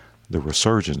said, "The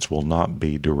Resurgence will not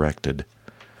be directed."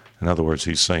 In other words,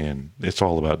 he's saying it's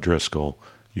all about Driscoll.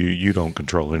 You don't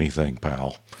control anything,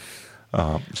 pal.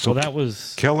 So that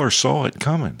was Keller saw it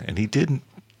coming, and he didn't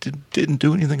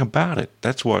do anything about it.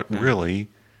 That's what really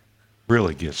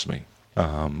gets me.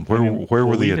 Where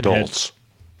were the adults?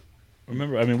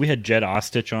 Remember, I mean, we had Jed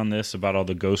Ostich on this about all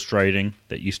the ghostwriting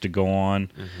that used to go on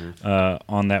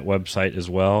that website as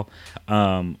well.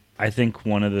 I think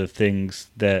one of the things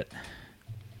that,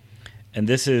 and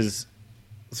this is,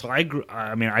 so I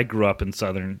grew up in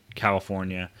Southern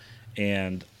California,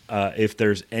 and if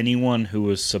there's anyone who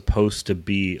was supposed to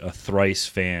be a Thrice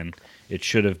fan, it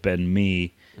should have been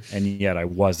me, and yet I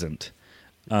wasn't.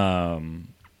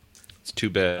 It's too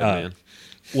bad, man.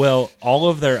 Well, all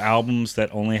of their albums that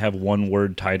only have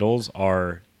one-word titles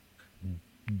are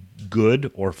good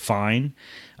or fine.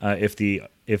 If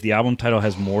the album title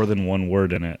has more than one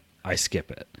word in it, I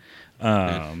skip it.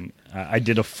 I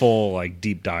did a full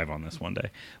deep dive on this one day,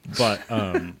 but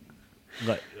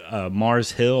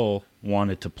Mars Hill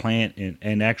wanted to plant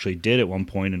and actually did at one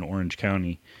point in Orange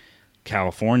County,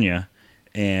 California,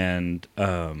 and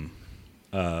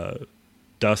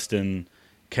Dustin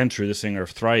Kentry, the singer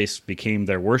of Thrice, became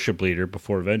their worship leader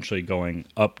before eventually going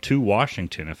up to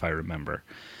Washington, if I remember,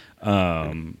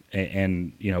 and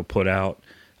put out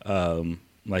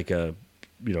a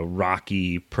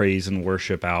rocky praise and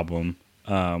worship album,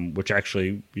 which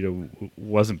actually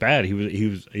wasn't bad.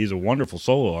 He's a wonderful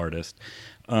solo artist.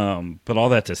 But all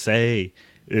that to say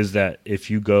is that if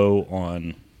you go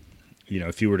on,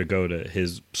 if you were to go to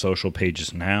his social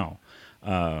pages now,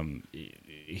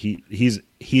 he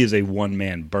is a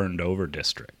one-man burned over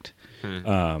district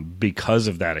because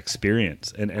of that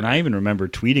experience. And I even remember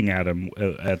tweeting at him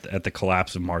at the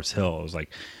collapse of Mars Hill. I was like,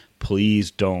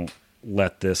 please don't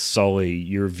let this sully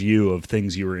your view of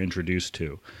things you were introduced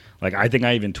to. I think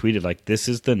I even tweeted, this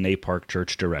is the Napark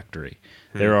Church directory.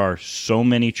 There are so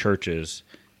many churches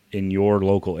in your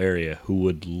local area who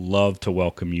would love to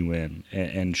welcome you in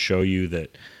and show you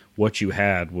that what you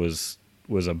had was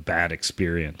a bad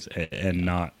experience and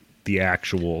not the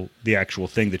actual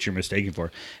thing that you're mistaken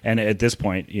for. And at this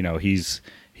point, he's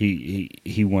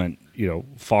he went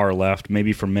far left,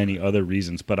 maybe for many other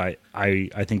reasons. But I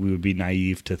think we would be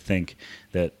naive to think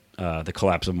that the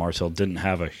collapse of Mars Hill didn't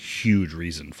have a huge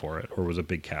reason for it or was a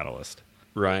big catalyst.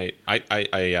 Right.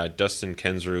 Dustin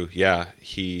Kensrue,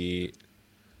 he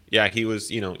was,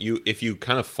 if you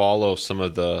kind of follow some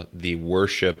of the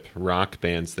worship rock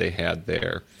bands they had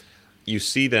there, you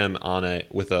see them it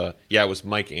was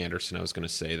Mike Anderson. I was going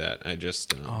to say that.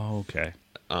 Okay.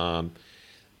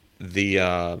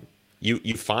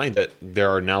 You find that there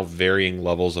are now varying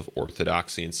levels of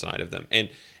orthodoxy inside of them.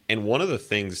 And one of the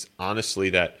things,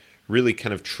 honestly, that really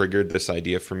kind of triggered this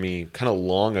idea for me kind of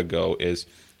long ago is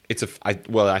I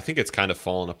think it's kind of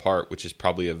fallen apart, which is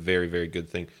probably a very, very good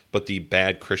thing. But the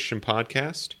Bad Christian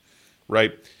podcast,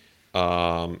 right?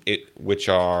 Which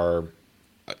are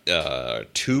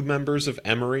two members of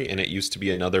Emory, and it used to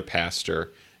be another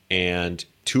pastor, and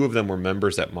two of them were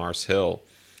members at Mars Hill,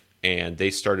 and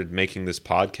they started making this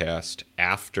podcast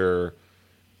after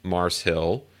Mars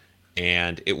Hill,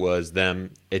 and it was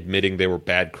them admitting they were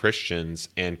bad Christians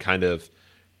and kind of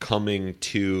coming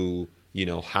to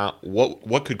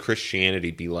what could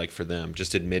Christianity be like for them,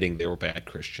 just admitting they were bad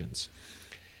Christians.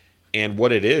 And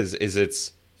what it is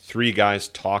it's three guys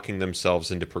talking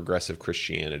themselves into progressive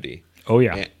Christianity. Oh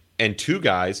yeah. And two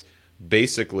guys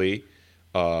basically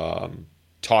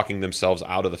talking themselves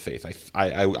out of the faith.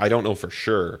 I don't know for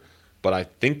sure, but I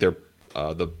think they're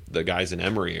the guys in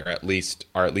Emory are at least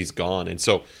gone. And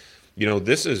so,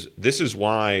 this is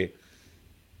why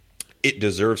it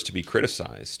deserves to be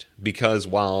criticized, because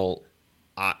while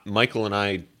Michael and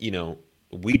I,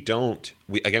 we don't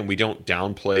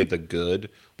downplay the good.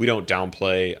 We don't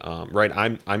downplay, right.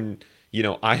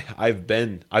 I've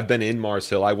been in Mars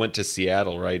Hill. I went to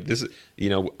Seattle, right. This is,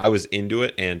 I was into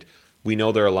it, and we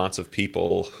know there are lots of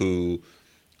people who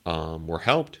were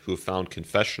helped, who found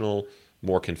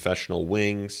more confessional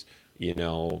wings,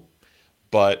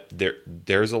 but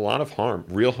there's a lot of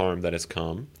real harm that has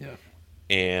come. Yeah.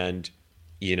 And,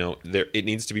 it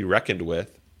needs to be reckoned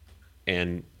with.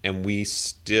 And we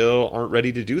still aren't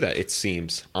ready to do that, it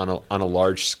seems, on a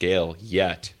large scale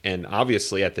yet. And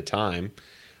obviously at the time,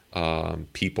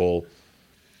 people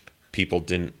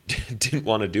didn't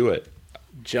want to do it.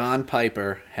 John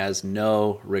Piper has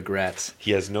no regrets.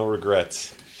 He has no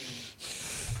regrets.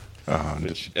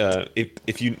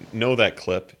 If you know that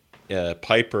clip,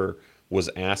 Piper was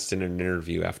asked in an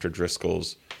interview after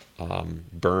Driscoll's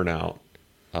burnout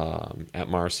at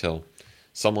Mars Hill.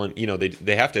 Someone,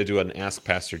 they have to do an Ask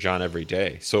Pastor John every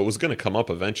day, so it was going to come up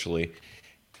eventually.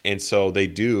 And so they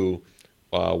do.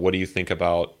 What do you think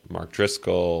about Mark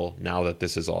Driscoll now that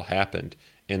this has all happened?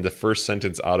 And the first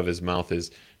sentence out of his mouth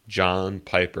is, John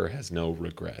Piper has no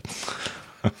regrets.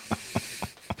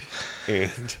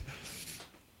 and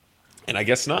I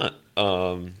guess not.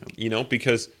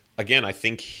 Because again, I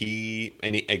think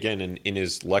in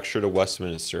his lecture to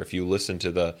Westminster, if you listen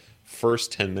to the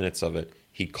first 10 minutes of it,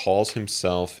 he calls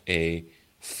himself a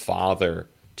father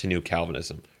to New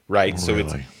Calvinism, right? Oh, so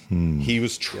really? He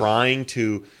was trying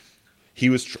to,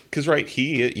 because right,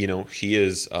 he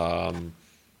is,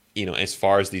 as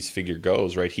far as these figure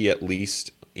goes, right, he at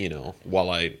least, while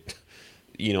I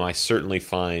certainly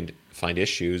find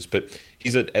issues, but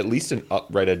he's at least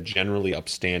a generally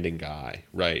upstanding guy,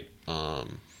 right?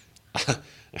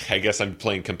 I guess I'm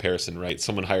playing comparison, right?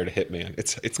 Someone hired a hitman.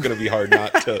 It's going to be hard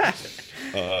not to.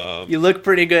 You look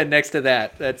pretty good next to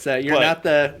that. That's you're not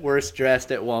the worst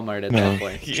dressed at Walmart at that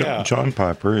point. Yeah. John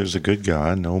Piper is a good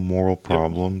guy. No moral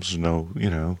problems. No,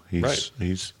 he's Right.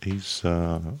 he's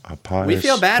a pious. We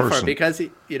feel bad for person.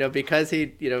 him because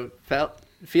he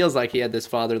feels like he had this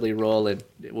fatherly role and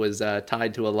it was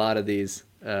tied to a lot of these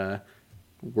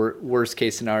worst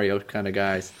case scenario kind of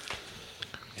guys.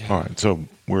 All right, so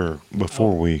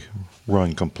before we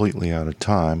run completely out of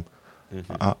time,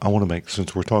 I want to make,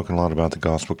 since we're talking a lot about the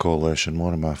Gospel Coalition,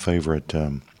 one of my favorite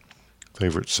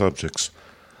subjects.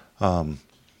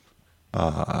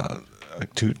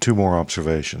 Two more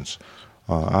observations.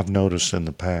 I've noticed in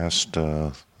the past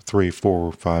 3,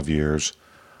 4, 5 years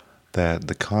that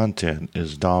the content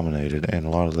is dominated, and a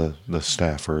lot of the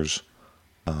staffers,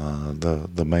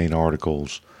 the main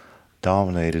articles,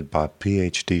 dominated by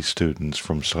PhD students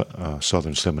from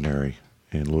Southern Seminary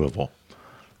in Louisville.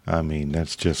 I mean,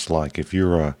 that's just like if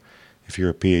you're a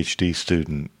PhD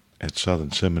student at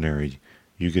Southern Seminary,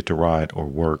 you get to write or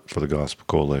work for the Gospel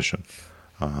Coalition.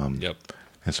 Yep.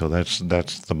 And so that's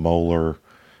the Moeller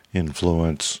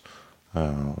influence,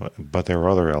 but there are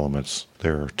other elements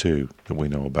there too that we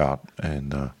know about,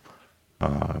 and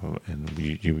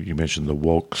you mentioned the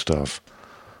woke stuff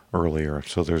earlier,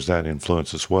 so there's that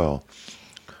influence as well.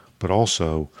 But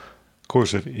also,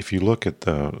 course, if you look at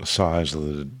the size of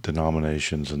the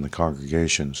denominations and the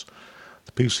congregations,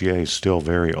 the PCA is still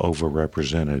very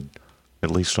overrepresented, at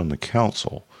least on the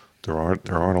council. There aren't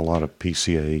a lot of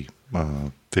PCA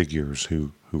figures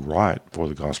who write for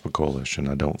the Gospel Coalition,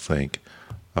 I don't think.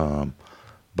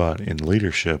 But in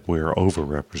leadership, we are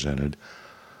overrepresented.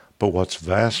 But what's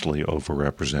vastly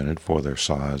overrepresented for their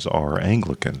size are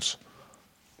Anglicans.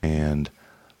 And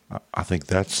I think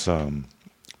that's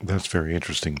very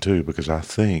interesting too, because I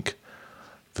think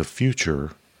the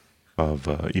future of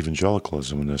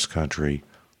evangelicalism in this country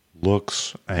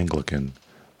looks Anglican.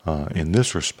 In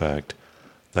this respect,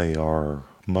 they are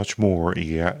much more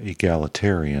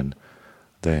egalitarian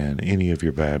than any of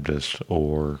your Baptists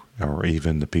or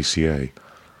even the PCA.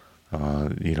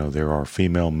 There are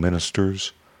female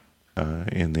ministers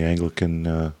in the Anglican,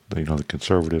 the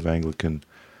conservative Anglican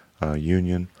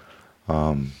union.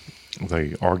 They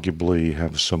arguably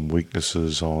have some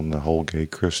weaknesses on the whole gay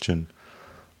Christian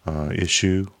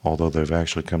issue, although they've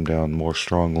actually come down more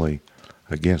strongly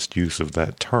against use of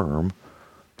that term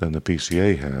than the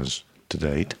PCA has to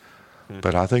date.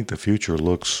 But I think the future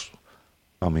looks,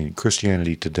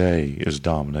 Christianity today is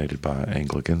dominated by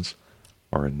Anglicans,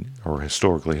 or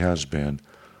historically has been,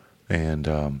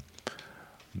 and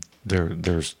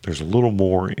there's a little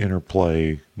more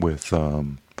interplay with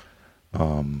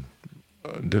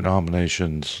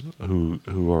denominations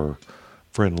who are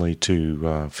friendly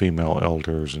to female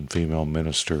elders and female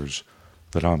ministers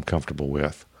that I'm comfortable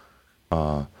with.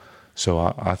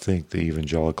 So I think the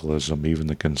evangelicalism, even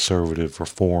the conservative,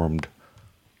 reformed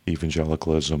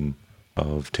evangelicalism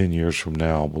of 10 years from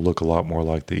now, will look a lot more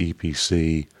like the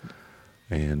EPC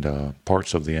and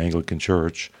parts of the Anglican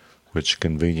Church, which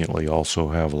conveniently also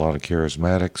have a lot of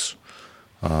charismatics,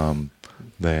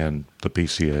 than the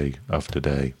PCA of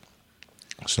today.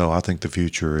 So I think the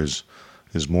future is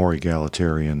more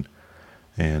egalitarian,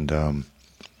 and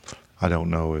I don't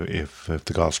know if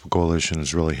the Gospel Coalition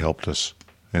has really helped us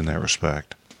in that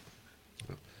respect.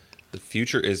 The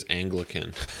future is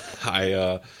Anglican.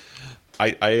 I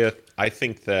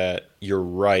think that you're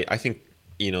right. I think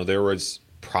there was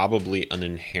probably an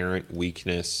inherent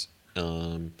weakness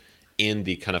in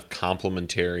the kind of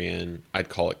complementarian, I'd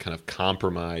call it kind of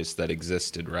compromise that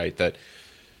existed, right? That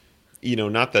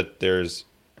not that there's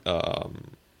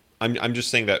I'm just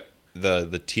saying that the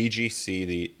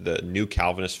TGC, the New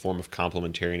Calvinist form of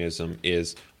complementarianism,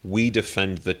 is we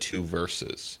defend the two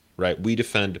verses, right? We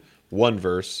defend one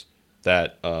verse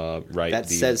that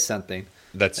says something,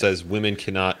 that says women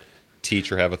cannot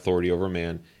teach or have authority over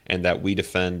man, and that we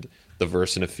defend the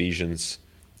verse in Ephesians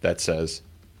that says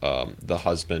the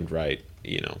husband, right,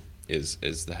 is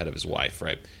the head of his wife,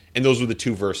 right? And those were the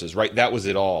two verses, right? That was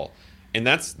it all. And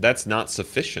that's not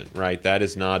sufficient, right?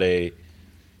 That's not a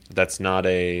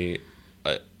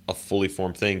fully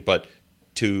formed thing. But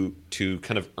to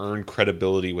kind of earn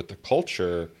credibility with the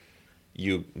culture,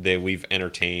 we've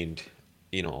entertained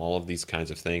all of these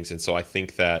kinds of things. And so I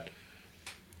think that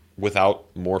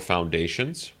without more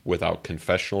foundations, without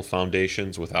confessional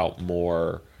foundations, without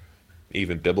more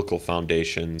even biblical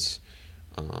foundations,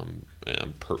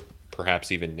 and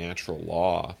perhaps even natural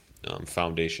law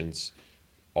foundations,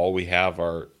 all we have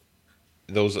are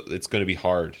those. It's going to be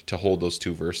hard to hold those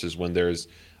two verses when there's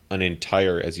an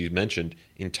entire, as you mentioned,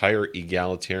 entire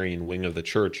egalitarian wing of the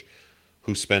church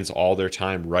who spends all their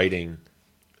time writing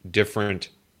different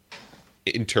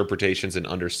interpretations and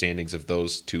understandings of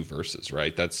those two verses,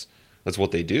 right? That's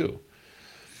what they do.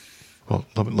 Well,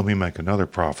 let me make another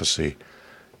prophecy.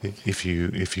 If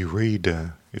you've read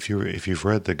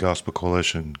the Gospel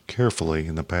Coalition carefully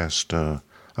in the past,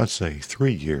 I'd say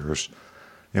 3 years,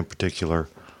 in particular,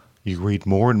 you read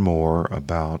more and more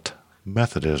about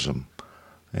Methodism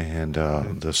and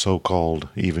the so-called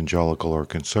evangelical or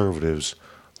conservatives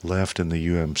left in the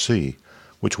UMC,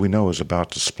 which we know is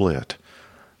about to split.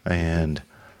 And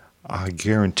I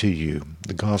guarantee you,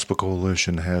 the Gospel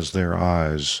Coalition has their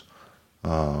eyes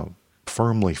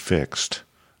firmly fixed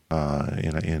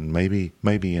in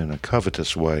maybe in a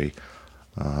covetous way.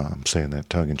 I'm saying that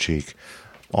tongue in cheek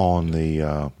on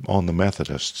the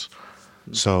Methodists.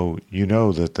 So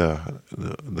that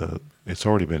it's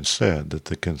already been said that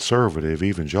the conservative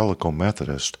evangelical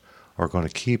Methodists are going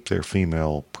to keep their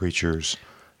female preachers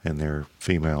and their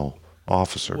female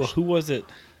officers. Well, who was it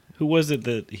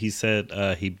that he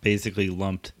said he basically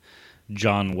lumped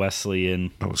John Wesley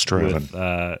in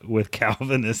with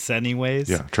Calvinists anyways?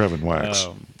 Yeah, Trevin Wax.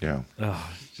 Yeah.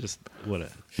 Oh, just what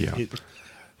a... Yeah.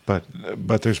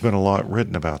 But there's been a lot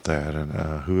written about that, and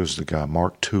who is the guy?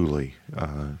 Mark Tooley,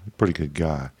 pretty good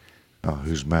guy,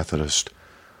 who's Methodist,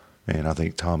 and I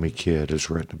think Tommy Kidd has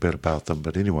written a bit about them.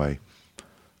 But anyway,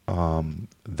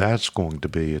 that's going to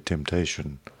be a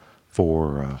temptation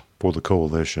for the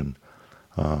coalition,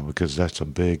 because that's a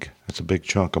big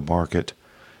chunk of market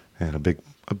and a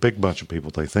big bunch of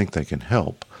people they think they can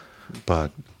help,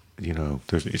 but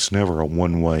it's never a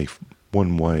one way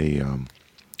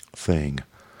thing.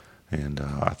 And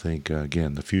I think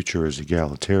again the future is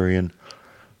egalitarian,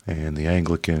 and the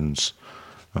Anglicans,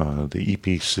 the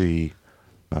EPC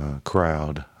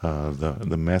crowd,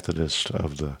 the Methodists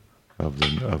of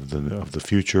the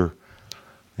future,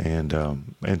 and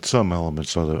some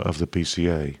elements of the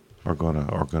PCA are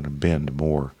gonna bend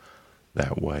more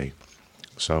that way.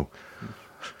 So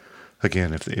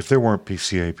again, if there weren't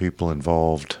PCA people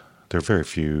involved, there are very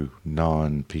few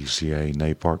non-PCA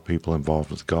NAPARC people involved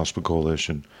with the Gospel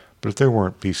Coalition. But if there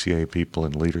weren't PCA people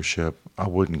in leadership, I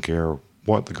wouldn't care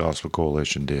what the Gospel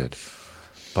Coalition did.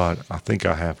 But I think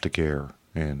I have to care,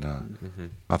 and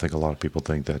I think a lot of people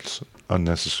think that's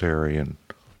unnecessary and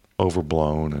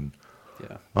overblown and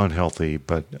unhealthy.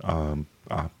 But I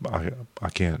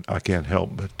can't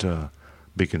help but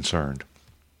be concerned.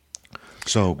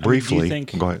 So briefly,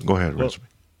 go ahead, well, Rizvi.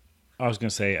 I was going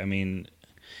to say,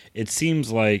 it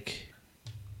seems like,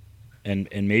 and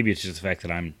maybe it's just the fact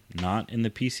that I'm not in the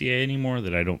PCA anymore,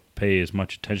 that I don't pay as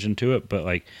much attention to it,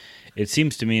 but it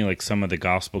seems to me like some of the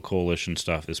Gospel Coalition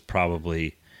stuff is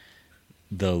probably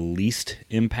the least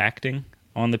impacting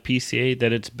on the PCA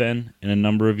that it's been in a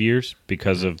number of years,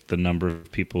 because of the number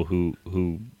of people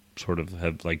who sort of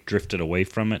have drifted away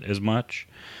from it as much.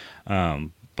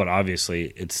 But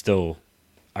obviously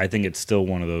I think it's still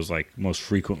one of those most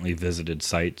frequently visited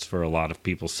sites for a lot of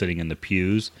people sitting in the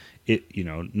pews.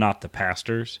 Not the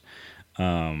pastors.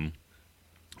 But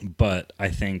I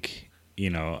think,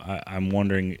 I'm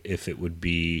wondering if it would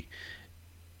be,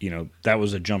 that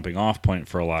was a jumping off point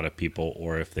for a lot of people,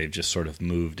 or if they've just sort of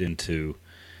moved into,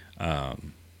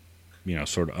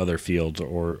 sort of other fields,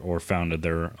 or founded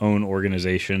their own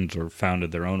organizations,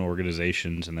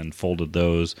 and then folded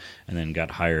those and then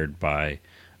got hired by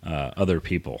other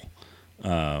people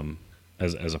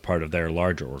as a part of their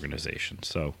larger organization.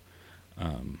 So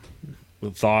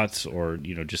thoughts, or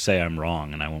just say I'm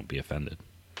wrong and I won't be offended.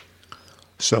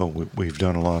 So we've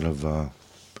done a lot of,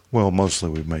 mostly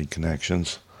we've made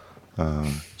connections.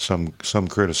 Some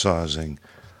criticizing,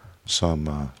 some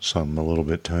a little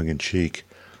bit tongue in cheek.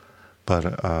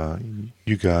 But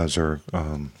you guys are,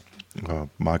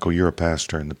 Michael, you're a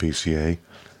pastor in the PCA,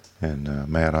 and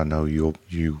Matt, I know you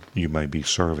may be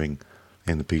serving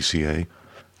in the PCA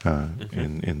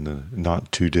in the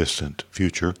not too distant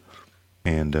future.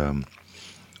 And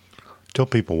tell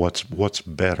people what's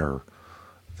better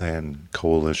than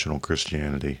coalitional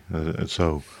Christianity.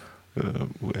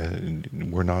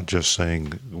 We're not just saying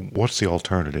what's the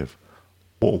alternative.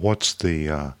 What's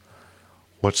the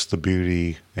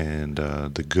beauty and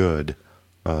the good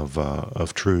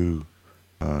of true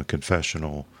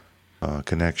confessional,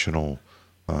 connectional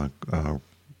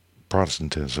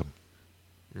Protestantism?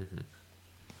 Mm-hmm.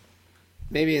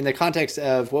 Maybe in the context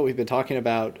of what we've been talking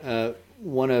about,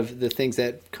 one of the things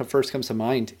that first comes to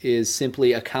mind is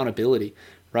simply accountability,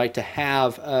 right? To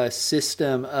have a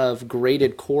system of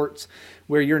graded courts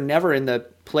where you're never in the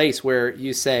place where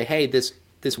you say, hey, this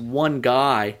one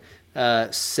guy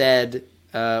said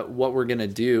what we're going to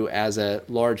do as a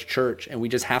large church, and we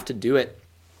just have to do it.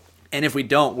 And if we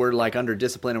don't, we're under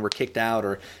discipline and we're kicked out,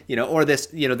 or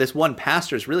this one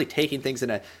pastor is really taking things in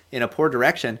a poor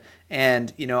direction.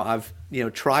 And I've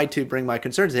tried to bring my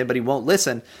concerns to him, but he won't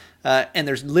listen. And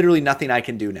there's literally nothing I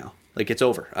can do now. It's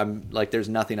over. I'm there's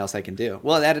nothing else I can do.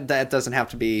 Well, that doesn't have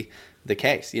to be the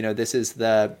case. This is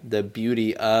the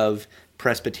beauty of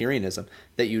Presbyterianism,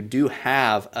 that you do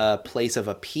have a place of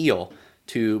appeal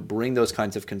to bring those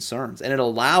kinds of concerns, and it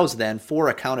allows then for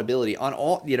accountability on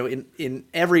all, in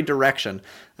every direction.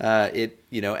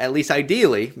 At least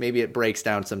ideally, maybe it breaks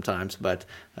down sometimes, but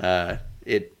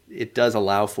it does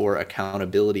allow for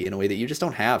accountability in a way that you just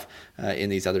don't have in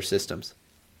these other systems.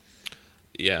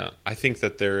 Yeah, I think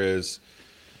that there is,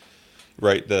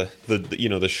 right, the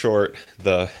short,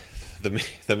 the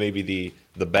maybe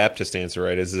the Baptist answer,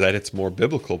 right, is that it's more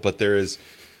biblical, but there's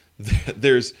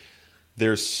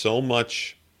so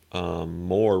much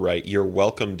more, right? You're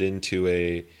welcomed into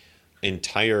a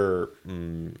entire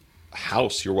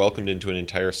house. You're welcomed into an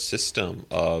entire system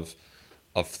of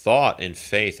thought and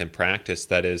faith and practice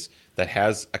that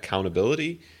has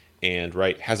accountability, and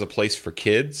has a place for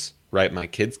kids. Right, my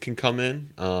kids can come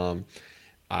in. I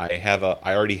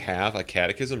already have a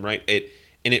catechism, right?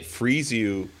 It frees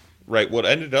you, right? What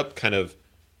ended up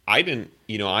I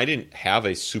didn't have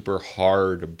a super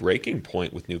hard breaking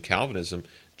point with New Calvinism.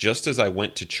 Just as I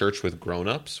went to church with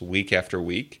grown-ups week after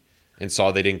week, and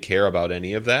saw they didn't care about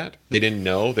any of that. They didn't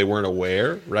know, they weren't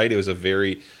aware, right? It was a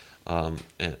very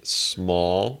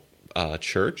small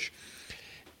church.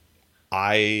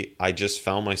 I just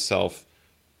found myself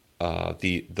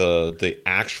the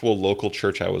actual local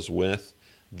church I was with,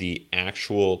 the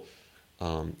actual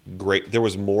great. There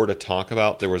was more to talk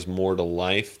about. There was more to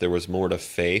life. There was more to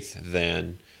faith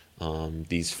than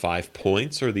these 5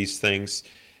 points or these things,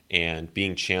 and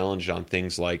being challenged on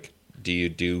things like, do you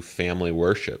do family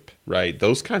worship? Right?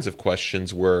 Those kinds of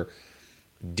questions were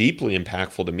deeply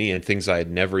impactful to me and things I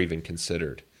had never even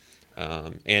considered.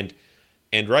 And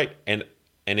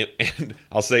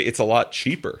I'll say it's a lot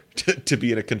cheaper to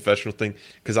be in a confessional thing,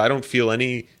 because I don't feel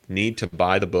any need to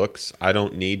buy the books. I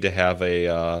don't need to have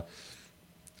a,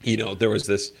 there was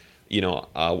this,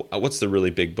 what's the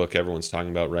really big book everyone's talking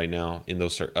about right now in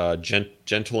those,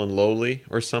 Gentle and Lowly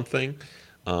or something?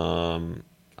 By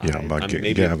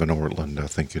Gavin Ortland, I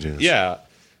think it is. Yeah.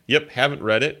 Yep. Haven't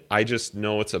read it. I just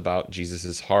know it's about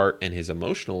Jesus's heart and his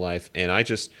emotional life. And I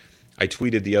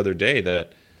tweeted the other day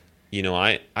that,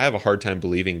 I have a hard time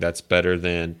believing that's better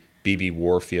than B.B.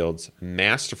 Warfield's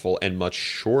masterful and much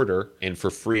shorter and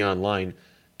for free online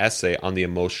essay on the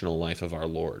emotional life of our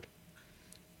Lord.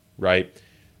 Right?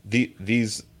 The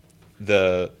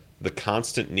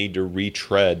constant need to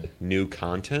retread new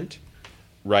content,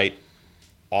 right,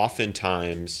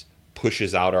 oftentimes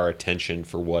pushes out our attention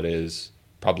for what is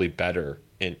probably better.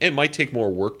 And it might take more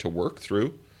work to work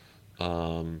through,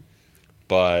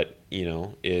 but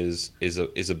is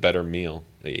a better meal,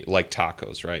 like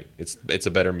tacos, right? It's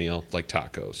a better meal like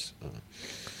tacos.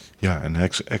 An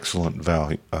excellent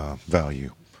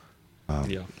value.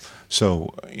 Yeah.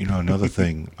 So another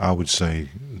thing I would say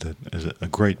that is a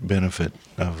great benefit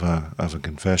of a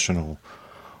confessional,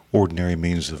 ordinary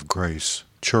means of grace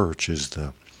church is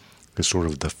sort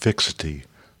of the fixity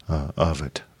of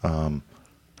it.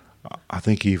 I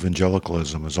think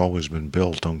evangelicalism has always been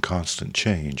built on constant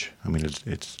change. I mean,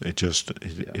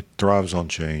 it thrives on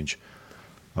change.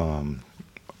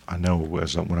 I know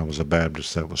when I was a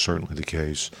Baptist, that was certainly the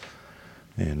case.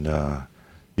 And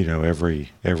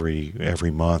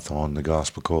every month on the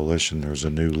Gospel Coalition, there's a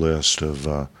new list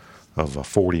of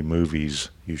 40 movies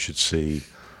you should see,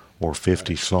 or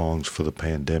 50 songs for the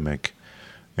pandemic.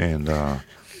 And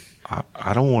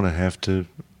I don't want to have to.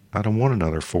 I don't want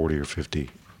another 40 or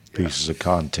 50 pieces of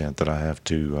content that I have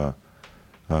to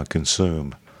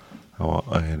consume,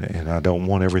 and I don't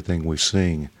want everything we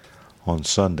sing on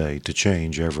Sunday to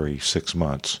change every 6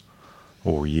 months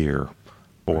or year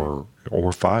or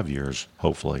 5 years,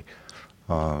 hopefully.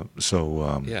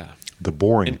 The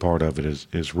boring part of it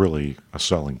is really a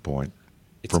selling point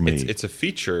for me. It's a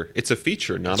feature. It's a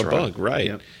feature, not That's a bug, right?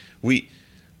 Yep.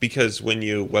 Because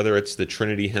whether it's the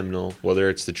Trinity hymnal, whether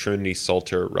it's the Trinity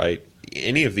Psalter, right,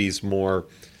 any of these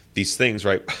things,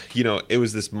 right, it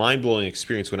was this mind-blowing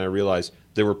experience when I realized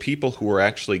there were people who were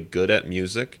actually good at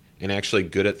music and actually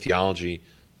good at theology,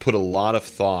 put a lot of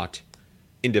thought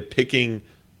into picking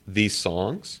these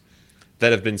songs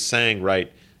that have been sang,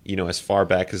 right, as far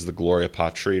back as the Gloria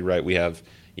Patri, right, we have,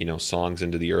 songs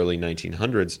into the early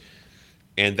 1900s,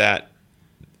 and that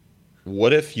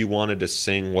what if you wanted to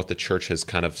sing what the church has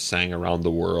kind of sang around the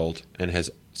world and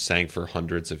has sang for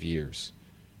hundreds of years?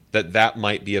 That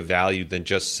might be a value than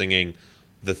just singing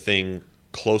the thing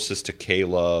closest to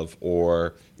K-Love,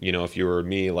 or, if you were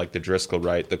me, like the Driscoll,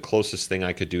 right, the closest thing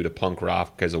I could do to punk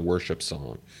rock as a worship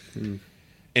song.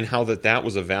 And how that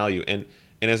was a value. And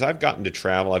as I've gotten to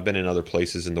travel, I've been in other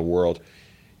places in the world,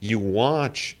 you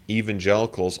watch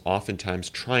evangelicals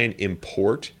oftentimes try and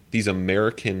import these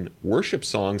American worship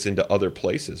songs into other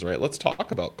places, right? Let's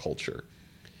talk about culture.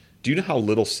 Do you know how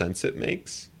little sense it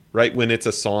makes, right? When it's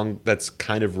a song that's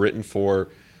kind of written for,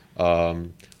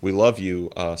 we love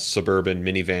you, suburban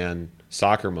minivan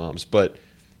soccer moms, but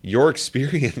your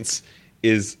experience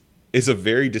is a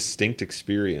very distinct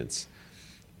experience.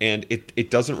 And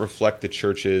it doesn't reflect the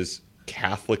church's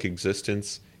Catholic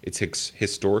existence, its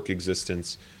historic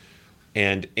existence.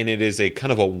 And it is a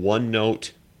kind of a one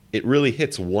note. It really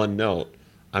hits one note.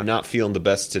 I'm not feeling the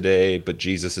best today, but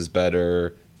Jesus is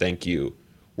better. Thank you.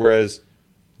 Whereas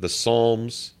the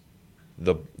Psalms,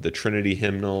 the Trinity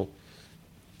hymnal,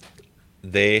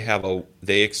 they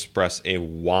express a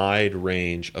wide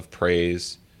range of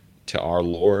praise to our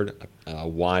Lord, a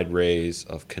wide range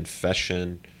of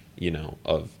confession,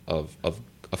 of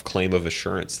claim of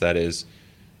assurance that is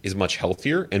much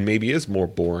healthier and maybe is more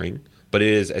boring, but it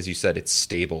is, as you said, it's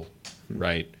stable,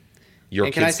 right? Your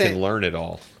kids can learn it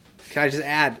all. Can I just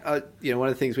add, one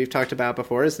of the things we've talked about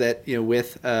before is that,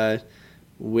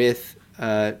 with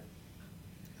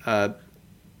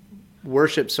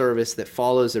worship service that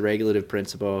follows the regulative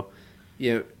principle,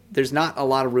 there's not a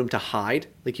lot of room to hide.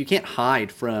 Like, you can't hide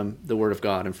from the Word of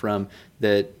God and from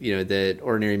the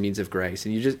ordinary means of grace.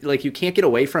 And you just, like, you can't get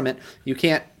away from it. You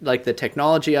can't, like, the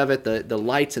technology of it, the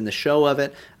lights and the show of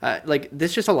it. Like,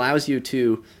 this just allows you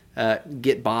to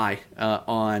get by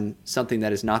on something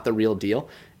that is not the real deal.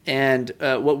 And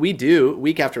what we do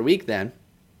week after week then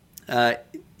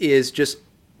is just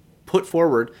put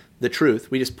forward the truth.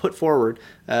 We just put forward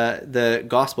the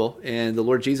gospel and the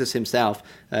Lord Jesus himself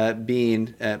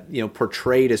being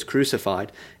portrayed as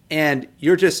crucified. And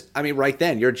you're just, right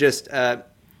then, you're just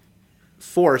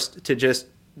forced to just,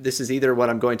 this is either what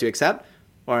I'm going to accept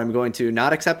or I'm going to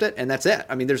not accept it, and that's it.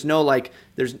 There's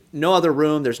no other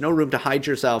room. There's no room to hide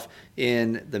yourself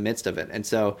in the midst of it. And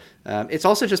so it's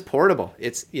also just portable.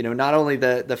 It's, not only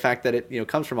the fact that it,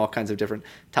 comes from all kinds of different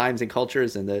times and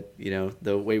cultures and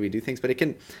the way we do things, but it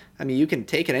can, you can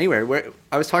take it anywhere.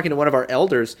 I was talking to one of our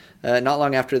elders not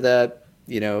long after the,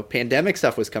 pandemic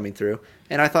stuff was coming through,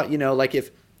 and I thought, like,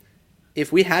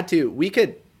 if we had to, we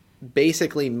could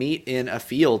basically meet in a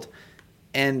field,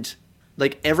 and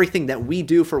like everything that we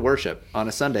do for worship on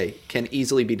a Sunday can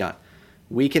easily be done.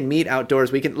 We can meet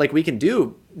outdoors. We can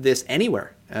do this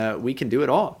anywhere. We can do it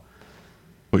all.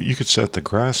 Well, you could set the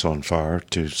grass on fire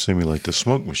to simulate the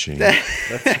smoke machine.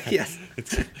 Yes.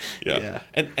 Yeah.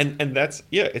 And that's,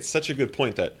 it's such a good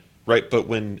point that, right, but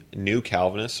when new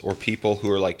Calvinists or people who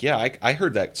are like, I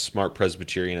heard that smart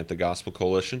Presbyterian at the Gospel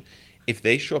Coalition, if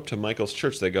they show up to Michael's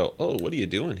church, they go, oh, what are you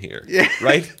doing here? Yeah.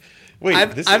 Right? Wait,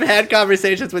 I've had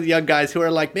conversations with young guys who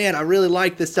are like, man, I really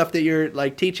like this stuff that you're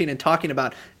like teaching and talking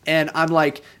about. And I'm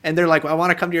like, and they're like, well, I want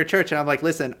to come to your church. And I'm like,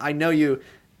 listen, I know you,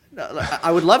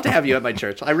 I would love to have you at my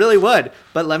church. I really would.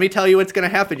 But let me tell you what's going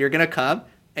to happen. You're going to come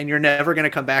and you're never going to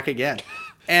come back again.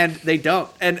 And they don't.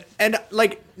 And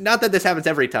like, not that this happens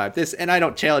every time. And I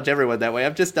don't challenge everyone that way.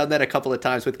 I've just done that a couple of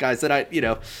times with guys that I,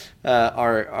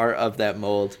 are of that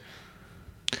mold.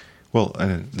 Well,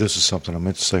 and this is something I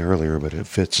meant to say earlier, but it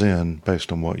fits in based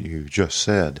on what you just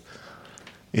said.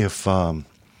 If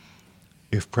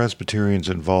Presbyterians'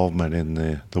 involvement in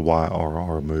the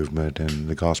YRR movement and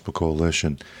the Gospel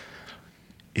Coalition,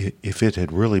 if it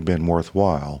had really been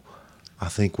worthwhile, I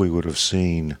think we would have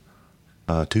seen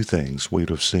two things. We'd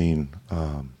have seen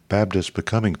Baptists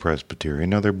becoming Presbyterian.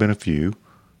 Now, there have been a few.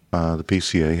 The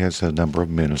PCA has a number of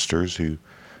ministers who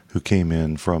came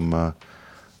in from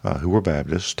who were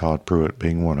Baptists, Todd Pruitt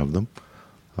being one of them.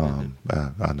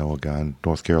 I know a guy in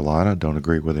North Carolina, don't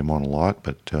agree with him on a lot,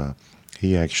 but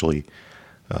he actually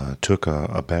took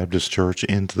a Baptist church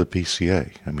into the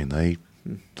PCA.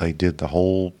 They did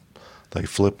they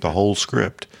flipped the whole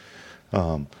script.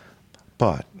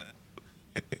 But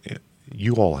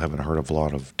you all haven't heard of a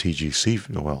lot of TGC.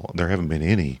 Well, there haven't been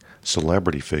any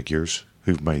celebrity figures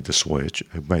who've made the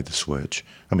switch.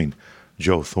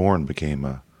 Joe Thorne became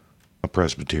a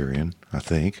Presbyterian, I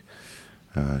think.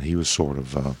 He was sort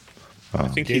of. I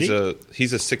think he's a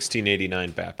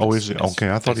 1689 Baptist. Oh, is it?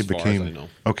 Okay, I thought he became. As I know.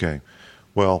 Okay,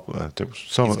 well, there was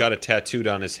some. He's got it tattooed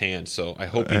on his hand, so I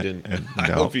hope he didn't.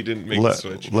 I hope he didn't make the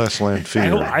switch. Les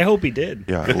Lanphier. I hope he did.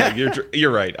 Yeah,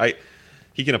 you're right.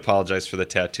 He can apologize for the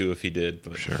tattoo if he did.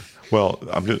 But. Sure. Well,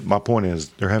 my point is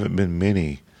there haven't been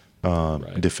many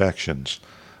defections,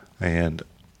 and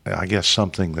I guess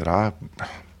something that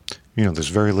there's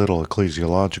very little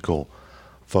ecclesiological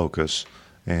focus,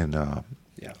 and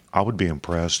I would be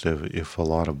impressed if a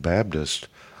lot of Baptists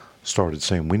started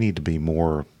saying we need to be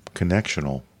more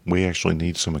connectional. We actually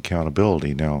need some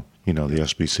accountability. Now, the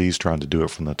SBC is trying to do it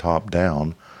from the top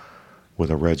down with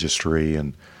a registry,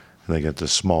 and they got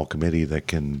this small committee that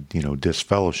can,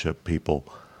 disfellowship people.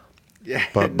 Yeah,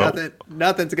 but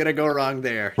nothing's going to go wrong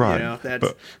there. Right.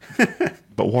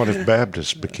 But what if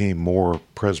Baptists became more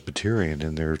Presbyterian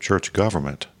in their church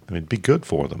government? It'd be good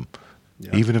for them,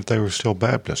 even if they were still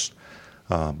Baptist.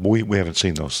 We haven't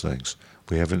seen those things.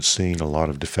 We haven't seen a lot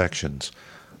of defections.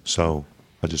 So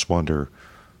I just wonder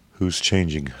who's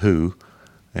changing who.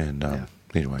 And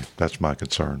anyway, that's my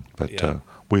concern. But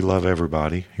we love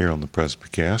everybody here on the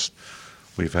Presbycast.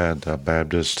 We've had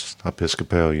Baptists,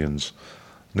 Episcopalians,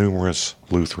 numerous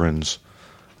Lutherans,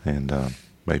 and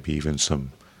maybe even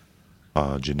some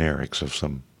generics of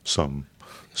some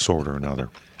sort or another.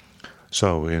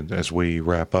 So as we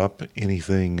wrap up,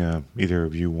 anything either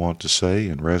of you want to say,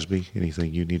 and Resby,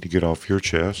 anything you need to get off your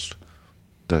chest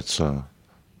that's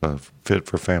fit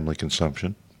for family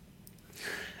consumption?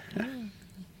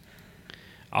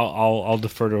 I'll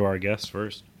defer to our guests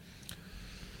first.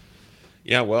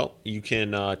 Yeah, well, you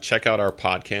can check out our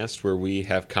podcast where we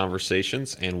have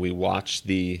conversations and we watch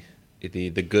the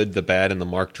good, the bad, and the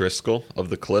Mark Driscoll of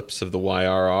the clips of the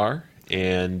YRR.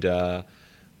 And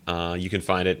You can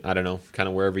find it, I don't know, kind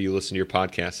of wherever you listen to your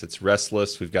podcasts. It's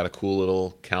Restless. We've got a cool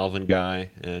little Calvin guy.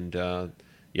 And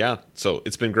yeah, so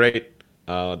it's been great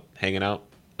hanging out,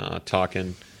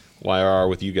 talking YRR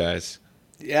with you guys.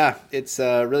 Yeah, it's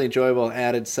really enjoyable.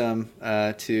 Added some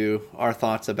to our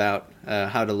thoughts about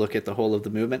how to look at the whole of the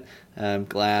movement. I'm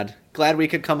glad we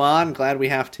could come on. Glad we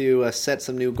have to set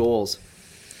some new goals.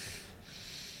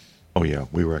 Oh, yeah,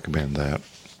 we recommend that.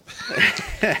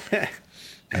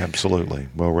 Absolutely.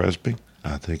 Well, Resby,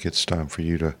 I think it's time for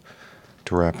you to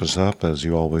wrap us up, as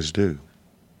you always do.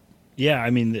 Yeah, I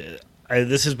mean,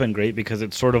 this has been great because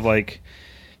it's sort of like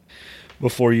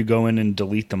before you go in and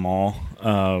delete them all,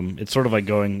 it's sort of like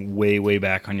going way, way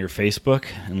back on your Facebook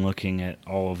and looking at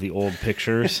all of the old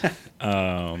pictures.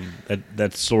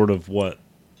 That's sort of what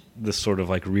this sort of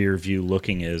like rear view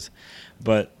looking is.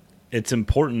 But it's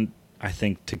important, I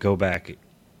think, to go back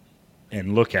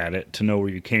and look at it, to know where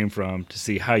you came from, to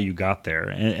see how you got there.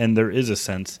 And there is a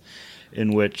sense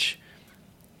in which,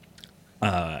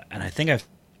 and I think I've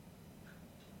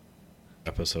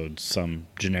episode some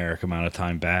generic amount of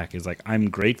time back, is like, I'm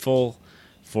grateful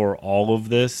for all of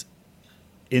this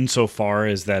insofar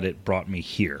as that it brought me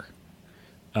here.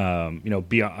 Beyond,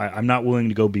 I'm not willing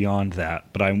to go beyond that,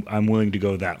 but I'm willing to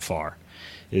go that far,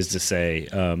 is to say,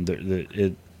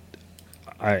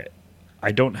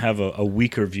 I don't have a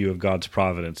weaker view of God's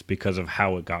providence because of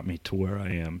how it got me to where I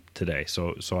am today.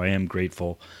 So I am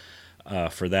grateful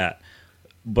for that.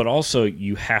 But also,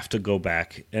 you have to go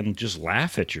back and just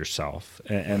laugh at yourself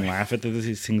and laugh at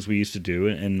these things we used to do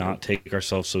and not take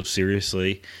ourselves so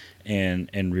seriously and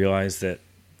realize that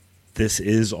this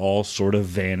is all sort of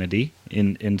vanity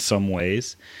in some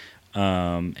ways,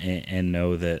 and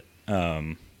know that,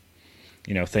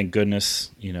 thank goodness,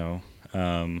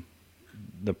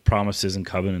 the promises and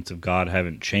covenants of God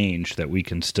haven't changed, that we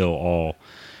can still all,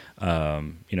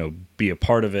 be a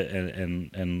part of it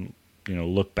and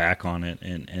look back on it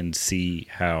and see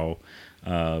how,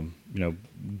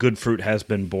 good fruit has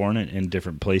been born in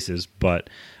different places. But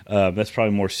that's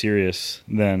probably more serious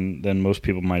than most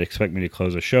people might expect me to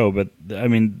close a show. But, I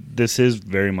mean, this is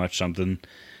very much something,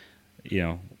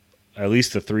 at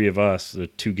least the three of us, the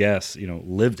two guests,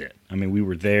 lived it. I mean, we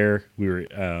were there. We were,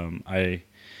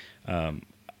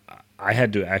 I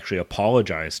had to actually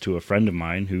apologize to a friend of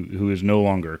mine who is no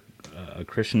longer a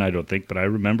Christian, I don't think, but I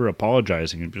remember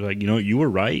apologizing and be like, you were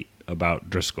right about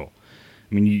Driscoll.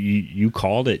 I mean, you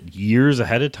called it years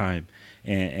ahead of time,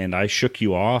 and I shook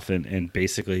you off and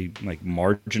basically like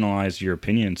marginalized your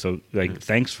opinion. So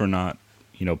thanks for not,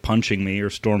 punching me or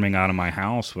storming out of my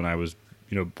house when I was,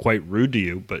 quite rude to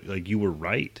you, but like you were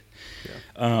right.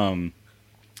 Yeah.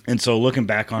 And so looking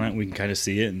back on it, we can kind of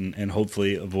see it and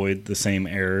hopefully avoid the same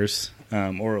errors,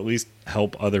 or at least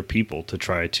help other people to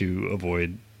try to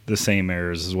avoid the same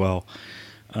errors as well.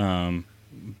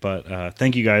 But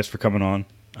thank you guys for coming on,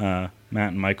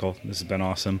 Matt and Michael. This has been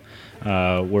awesome.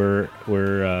 We're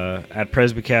at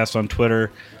Presbycast on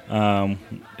Twitter.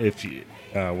 If you,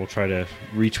 we'll try to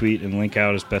retweet and link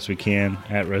out as best we can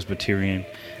at Resbyterian.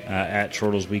 At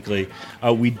Chortles Weekly.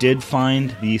 We did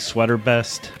find the Sweater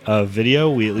Best video.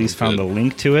 We at least found a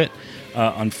link to it.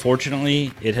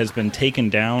 Unfortunately, it has been taken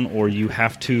down, or you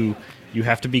have to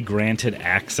be granted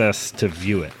access to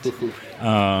view it.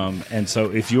 And so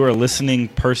if you are a listening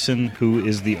person who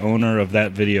is the owner of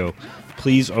that video,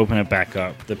 please open it back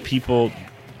up. The people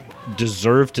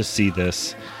deserve to see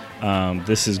this.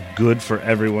 This is good for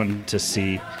everyone to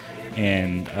see.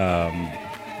 And,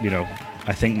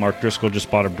 I think Mark Driscoll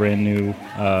just bought a brand new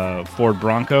Ford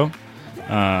Bronco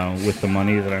with the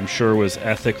money that I'm sure was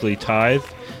ethically tithed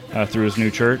through his new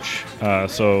church.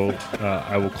 So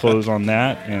I will close on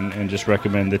that and just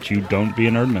recommend that you don't be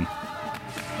an Erdman.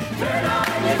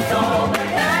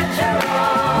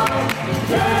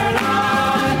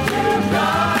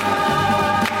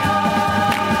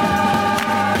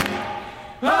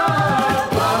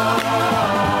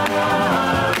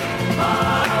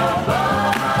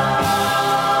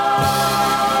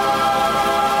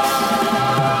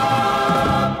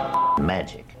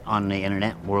 On the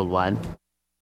internet worldwide.